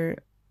in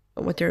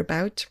what they're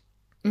about.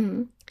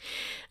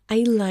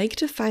 I like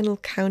the Final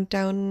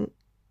Countdown.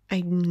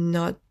 I'm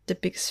not the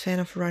biggest fan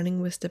of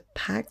Running with the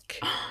Pack.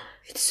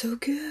 It's so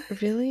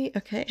good. Really?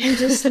 Okay. I'm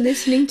just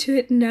listening to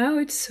it now.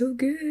 It's so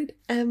good.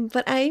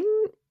 But I'm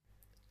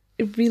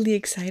really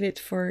excited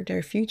for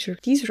their future.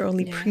 These are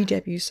only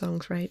pre-debut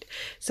songs, right?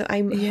 So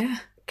I'm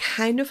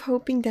kind of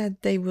hoping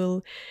that they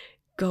will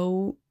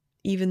go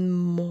even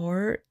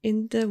more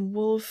in the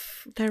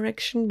wolf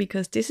direction,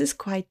 because this is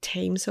quite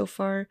tame so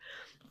far.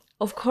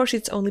 Of course,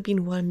 it's only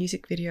been one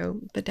music video,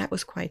 but that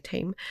was quite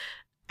tame.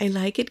 I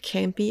like it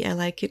campy. I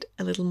like it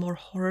a little more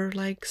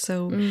horror-like,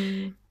 so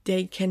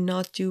they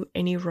cannot do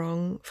any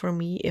wrong for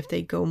me if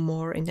they go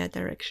more in that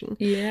direction.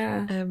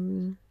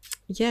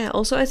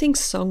 Also I think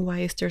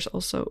song-wise there's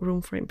also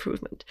room for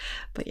improvement.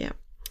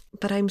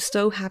 But I'm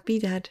so happy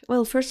that,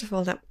 well, first of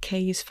all, that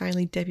Kay is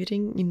finally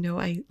debuting.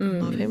 I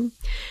love him.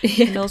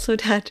 And also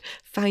that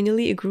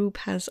finally a group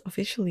has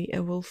officially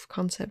a wolf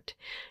concept.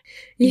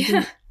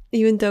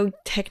 Even though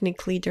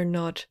technically they're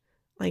not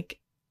like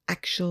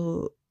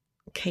actual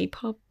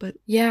K-pop, but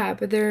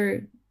but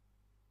they're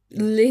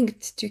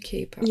linked to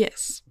K-pop.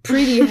 Yes.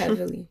 Pretty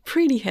heavily.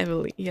 Pretty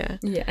heavily, yeah.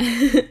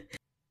 Yeah.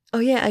 Oh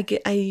yeah,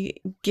 I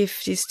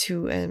give this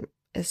to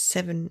a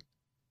 7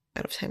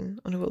 out of 10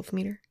 on a Wolf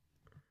meter.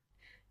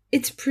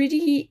 It's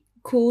pretty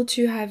cool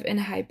to have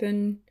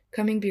Enhypen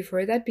coming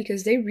before that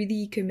because they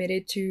really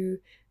committed to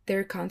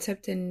their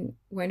concept and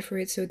went for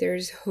it. So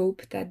there's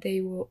hope that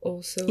they will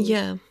also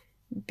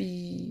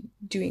be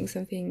doing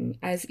something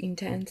as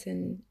intense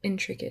and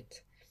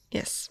intricate.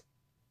 Yes.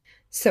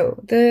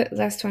 So the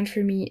last one for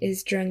me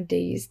is Drunk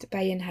Dazed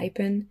by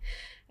Enhypen.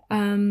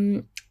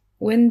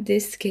 When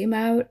this came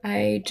out,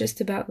 I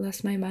just about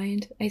lost my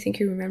mind. I think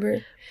you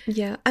remember.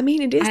 Yeah, I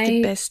mean, it is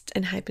the best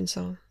Enhypen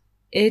song.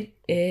 It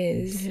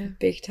is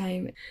big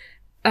time.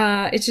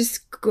 It's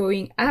just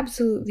going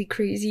absolutely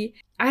crazy.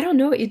 I don't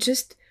know, it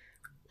just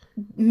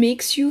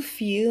makes you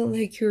feel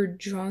like you're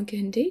drunk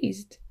and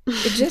dazed.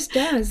 It just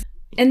does.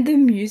 And the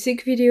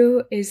music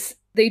video is,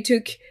 they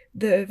took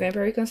the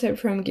vampire concept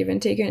from Give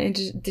and Taken and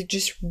they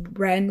just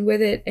ran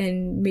with it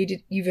and made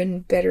it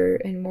even better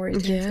and more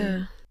intense.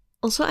 Yeah.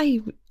 Also,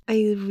 I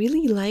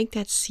really like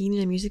that scene in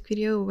the music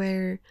video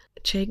where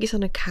Jake is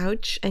on a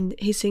couch and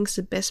he sings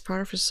the best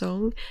part of the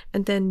song,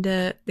 and then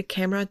the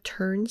camera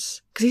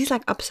turns because he's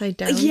like upside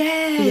down.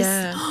 Yes.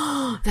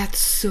 Yeah. That's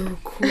so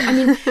cool. I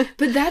mean,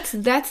 but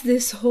that's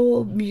this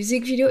whole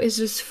music video is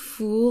just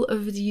full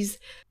of these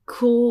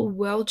cool,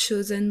 well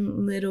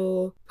chosen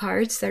little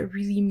parts that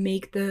really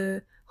make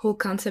the whole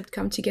concept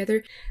come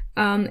together.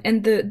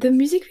 And the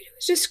music video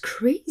is just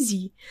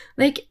crazy.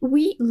 Like,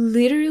 we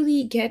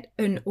literally get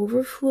an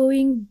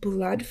overflowing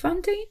blood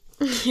fountain.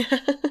 Yeah.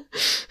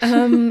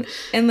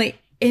 And like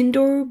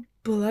indoor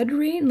blood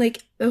rain,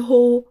 like the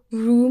whole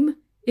room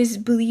is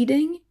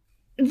bleeding.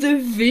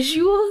 The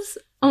visuals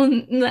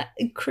on that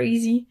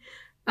crazy.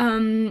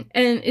 And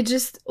it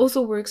just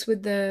also works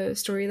with the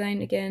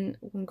storyline. Again,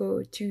 won't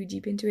go too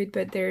deep into it,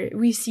 but there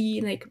we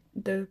see like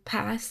the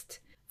past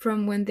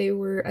from when they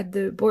were at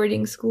the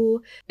boarding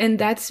school, and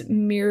that's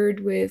mirrored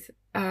with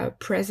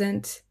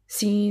present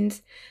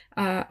scenes.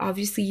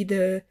 Obviously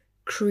the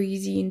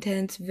crazy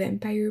intense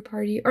vampire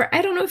party, or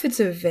I don't know if it's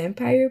a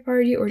vampire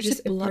party or it's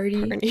just a blood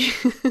party. party.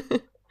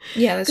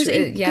 Yeah, that's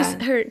right. Yeah,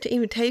 because the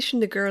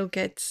invitation the girl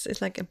gets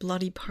is like a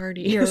bloody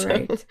party. You're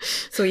right.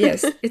 So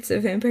yes, it's a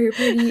vampire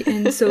party,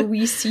 and so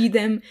we see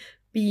them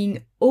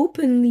being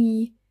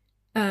openly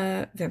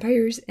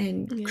vampires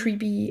and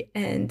creepy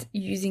and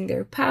using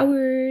their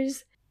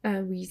powers.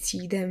 We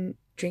see them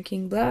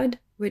drinking blood,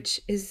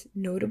 which is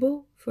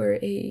notable for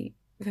a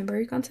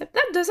vampire concept.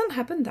 That doesn't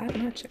happen that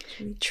much,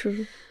 actually.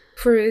 True.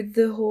 For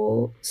the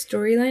whole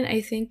storyline,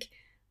 I think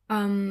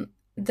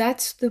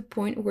that's the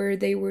point where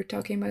they were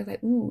talking about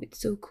like, ooh, it's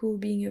so cool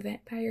being a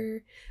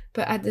vampire.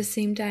 But at the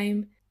same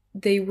time,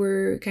 they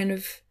were kind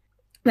of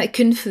like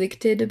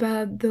conflicted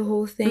about the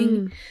whole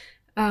thing,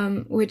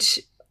 which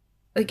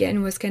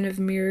again was kind of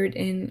mirrored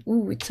in,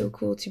 ooh, it's so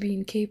cool to be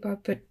in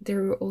K-pop, but they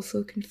were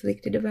also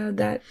conflicted about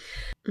that.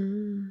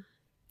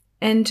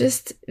 And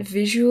just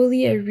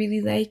visually, I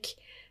really like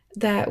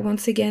that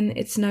once again,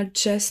 it's not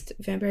just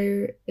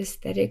vampire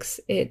aesthetics.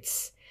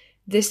 It's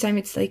this time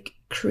it's like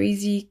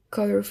crazy,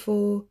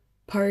 colorful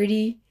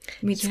party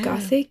meets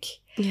gothic.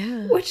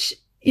 Yeah. Which,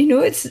 you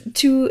know, it's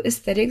two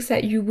aesthetics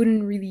that you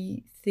wouldn't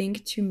really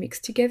think to mix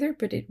together,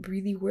 but it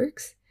really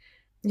works.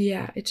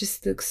 Yeah, it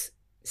just looks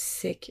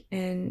sick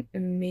and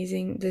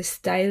amazing. The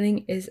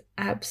styling is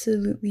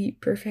absolutely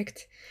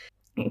perfect.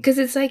 Because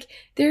it's like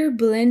they're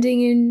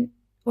blending in,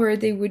 or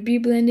they would be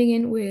blending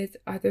in with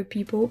other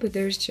people, but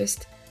there's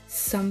just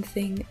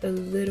something a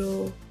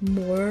little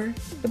more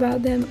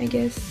about them, I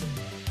guess.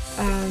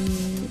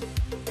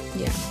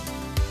 Yeah.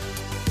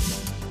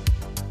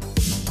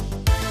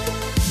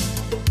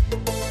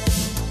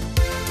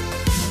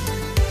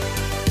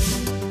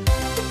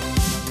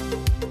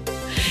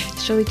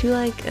 Shall we do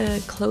like a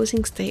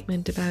closing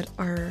statement about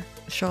our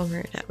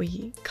genre that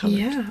we covered?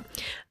 Yeah.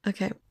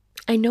 Okay.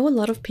 I know a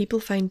lot of people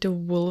find the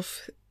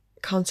wolf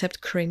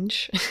concept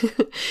cringe,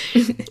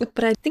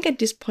 but I think at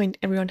this point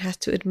everyone has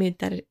to admit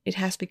that it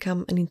has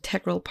become an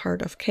integral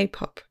part of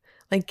K-pop.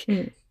 Like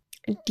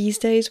these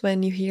days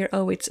when you hear,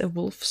 oh, it's a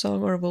wolf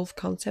song or a wolf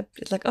concept,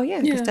 it's like, oh yeah,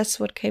 because that's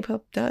what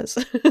K-pop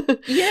does.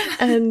 Yeah.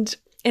 And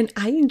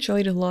I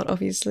enjoyed a lot,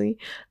 obviously.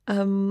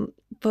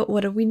 But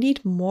what we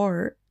need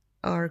more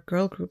are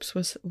girl groups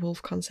with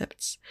wolf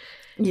concepts.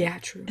 Yeah,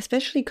 true.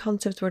 Especially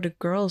concepts where the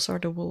girls are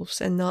the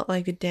wolves and not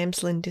like the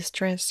damsel in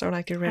distress or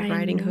like the Red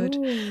Riding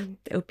Hood.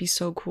 That would be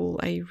so cool.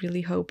 I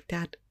really hope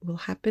that will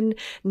happen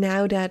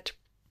now that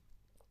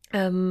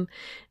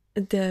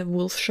the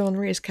wolf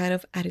genre is kind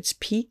of at its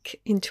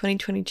peak in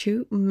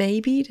 2022.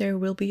 Maybe there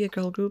will be a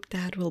girl group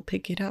that will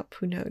pick it up.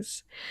 Who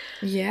knows?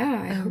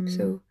 Yeah, I hope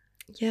so.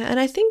 Yeah, and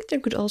I think there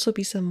could also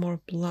be some more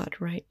blood,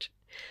 right?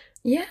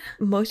 Yeah.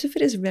 Most of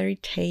it is very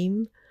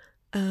tame.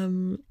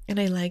 And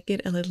I like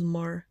it a little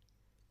more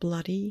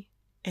bloody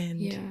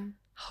and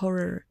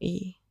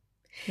horror-y.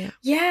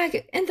 Yeah,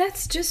 and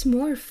that's just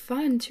more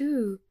fun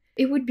too.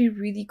 It would be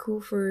really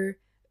cool for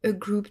a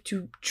group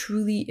to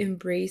truly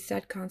embrace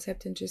that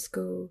concept and just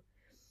go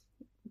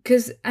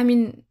because I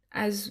mean,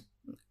 as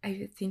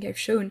I think I've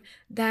shown,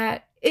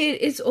 that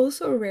it's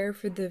also rare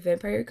for the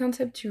vampire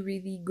concept to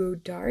really go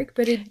dark,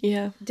 but it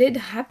did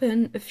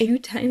happen a few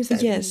times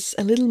at least.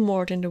 A little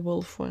more than the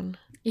wolf one.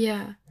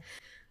 Yeah.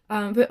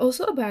 But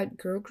also about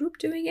girl group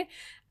doing it,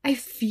 I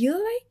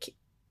feel like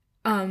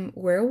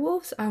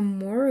werewolves are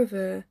more of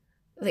a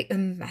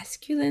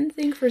masculine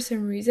thing for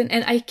some reason,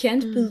 and I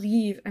can't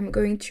believe I'm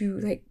going to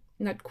like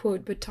not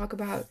quote but talk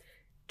about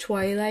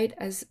Twilight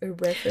as a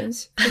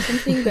reference for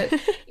something, but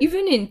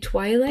even in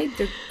Twilight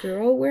the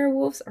girl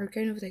werewolves are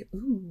kind of like,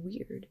 ooh,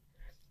 weird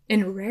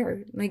and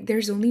rare. Like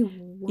there's only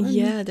one.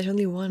 Yeah, there's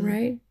only one.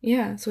 Right?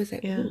 Yeah. So it's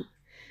like, ooh.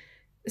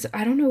 So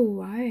I don't know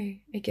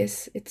why. I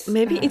guess it's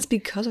maybe it's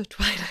because of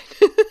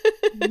Twilight.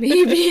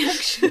 Maybe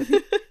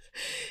actually.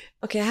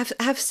 Okay, I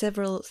have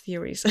several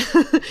theories.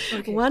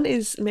 Okay. One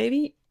is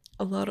maybe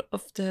a lot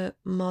of the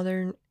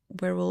modern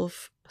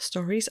werewolf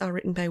stories are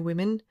written by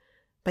women,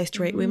 by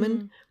straight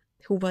women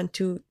who want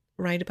to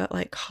write about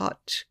like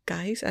hot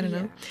guys. I don't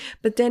know.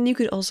 But then you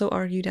could also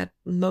argue that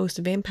most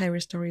vampire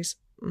stories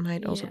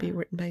might also be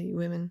written by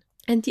women.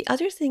 And the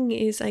other thing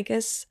is, I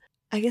guess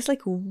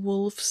like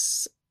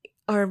wolves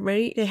are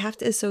they have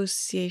the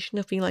association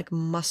of being like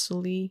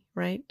muscly,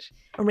 right?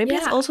 Or maybe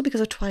it's also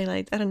because of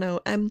Twilight. I don't know.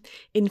 I'm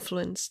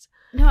influenced.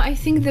 No, I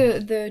think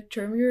the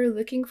term you're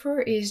looking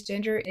for is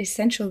gender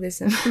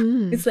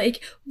essentialism. It's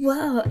like,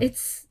 well,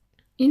 it's,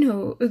 you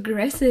know,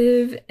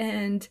 aggressive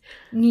and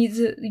you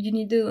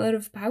need a lot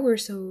of power,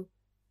 so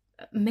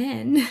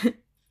men.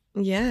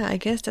 Yeah, I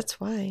guess that's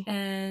why.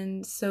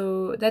 And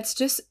so that's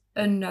just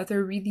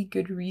another really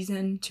good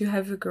reason to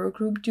have a girl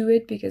group do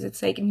it, because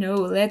it's like, no,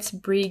 let's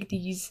break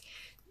these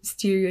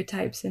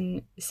stereotypes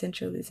and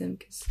essentialism,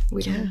 because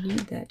we don't need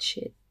that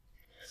shit.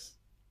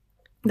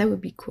 That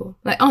would be cool.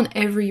 Like on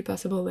every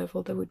possible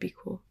level, that would be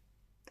cool.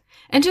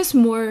 And just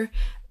more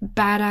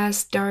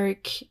badass,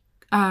 dark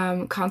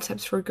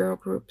concepts for girl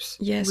groups.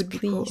 Yes, would be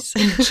please.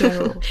 Cool in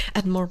general.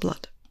 And more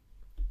blood.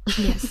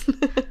 Yes.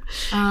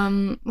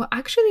 Well,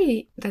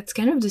 actually, that's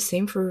kind of the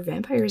same for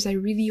vampires. I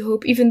really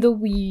hope, even though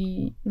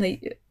we,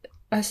 like,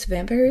 us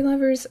vampire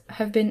lovers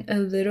have been a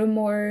little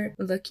more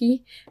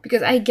lucky,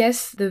 because I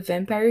guess the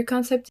vampire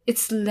concept,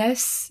 it's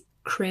less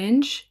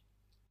cringe.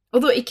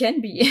 Although it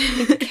can be.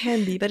 It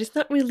can be, but it's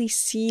not really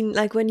seen.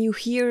 Like when you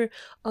hear,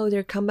 oh,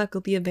 their comeback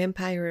will be a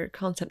vampire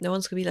concept, no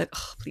one's going to be like,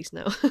 oh, please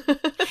no.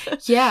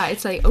 Yeah,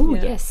 it's like, oh,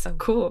 yes,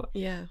 cool.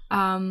 Yeah.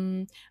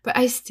 But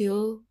I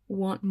still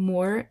want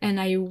more, and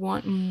I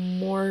want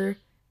more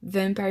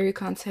vampire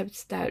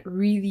concepts that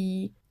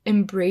really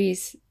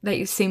embrace,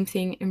 like, same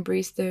thing,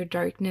 embrace the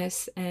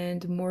darkness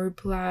and more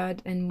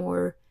blood and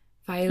more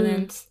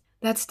violence.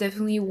 That's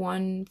definitely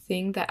one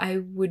thing that I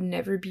would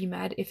never be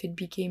mad if it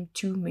became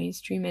too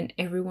mainstream and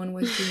everyone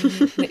was doing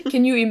it. Like,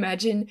 can you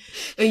imagine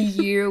a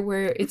year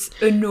where it's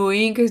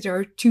annoying because there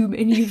are too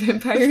many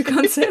vampire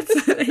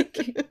concepts?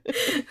 Like,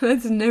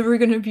 that's never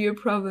gonna be a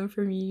problem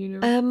for me, you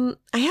know?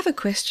 I have a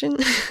question.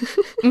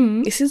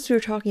 Since we're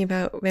talking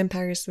about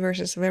vampires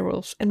versus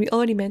werewolves, and we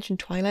already mentioned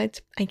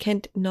Twilight, I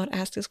can't not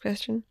ask this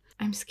question.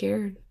 I'm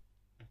scared.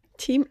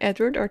 Team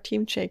Edward or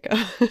Team Jacob?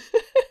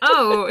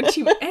 Oh,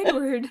 Team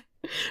Edward.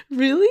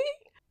 Really?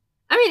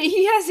 I mean,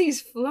 he has his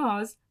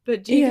flaws,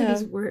 but Jacob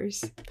is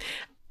worse.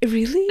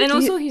 Really? And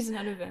also, he's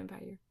not a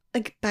vampire.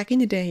 Like, back in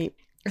the day,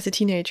 as a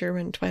teenager,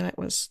 when Twilight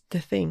was the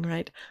thing,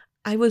 right?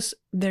 I was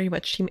very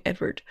much Team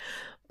Edward.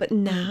 But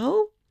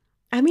now,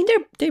 I mean,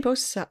 they both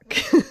suck.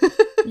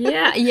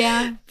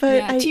 Yeah.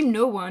 But Team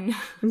No One.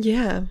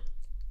 Yeah.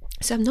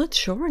 So I'm not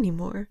sure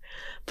anymore.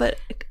 But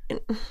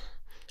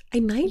I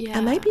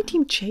might be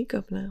Team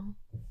Jacob now.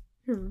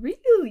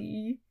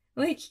 Really?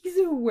 Like, he's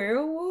a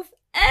werewolf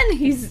and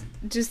he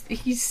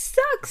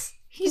sucks.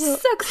 He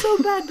sucks so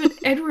bad, but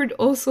Edward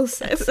also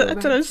sucks so bad.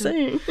 That's what I'm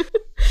saying.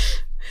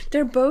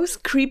 They're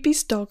both creepy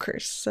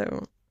stalkers,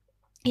 so...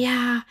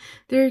 Yeah,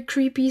 they're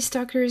creepy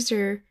stalkers,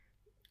 they're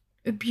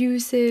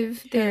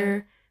abusive,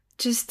 they're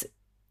just,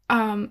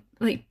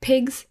 like,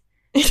 pigs.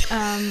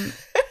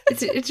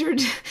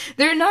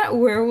 They're not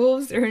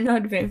werewolves, they're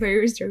not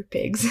vampires, they're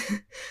pigs.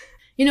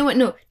 You know what?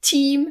 No,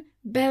 Team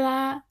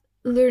Bella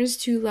learns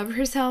to love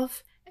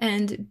herself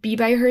and be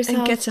by herself.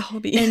 And gets a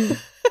hobby. And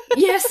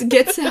yes,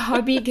 gets a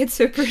hobby, gets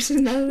a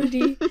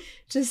personality.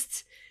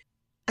 Just...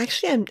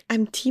 Actually,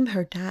 I'm Team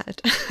her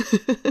dad.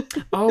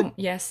 Oh,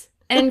 yes.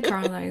 And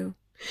Carlisle.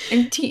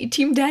 And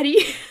Team Daddy.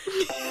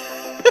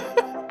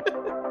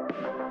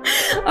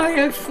 I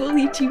am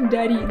fully Team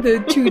Daddy.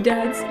 The two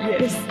dads.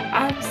 Yes,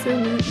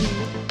 absolutely.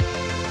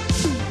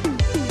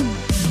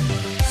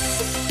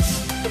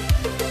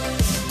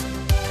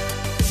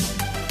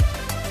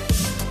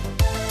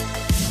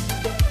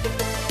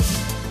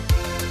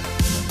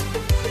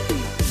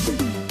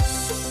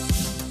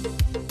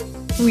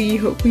 We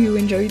hope you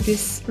enjoyed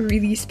this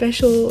really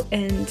special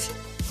and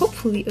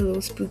hopefully a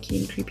little spooky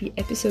and creepy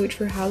episode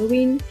for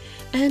Halloween.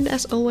 And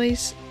as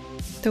always,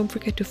 don't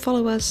forget to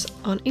follow us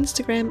on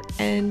Instagram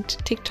and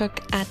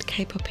TikTok at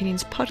K-Pop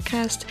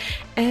Podcast,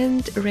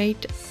 and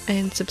rate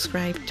and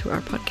subscribe to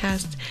our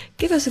podcast.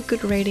 Give us a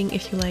good rating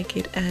if you like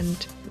it,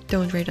 and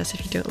don't rate us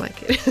if you don't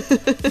like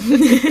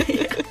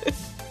it.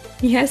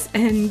 Yes,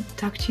 and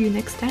talk to you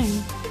next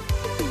time.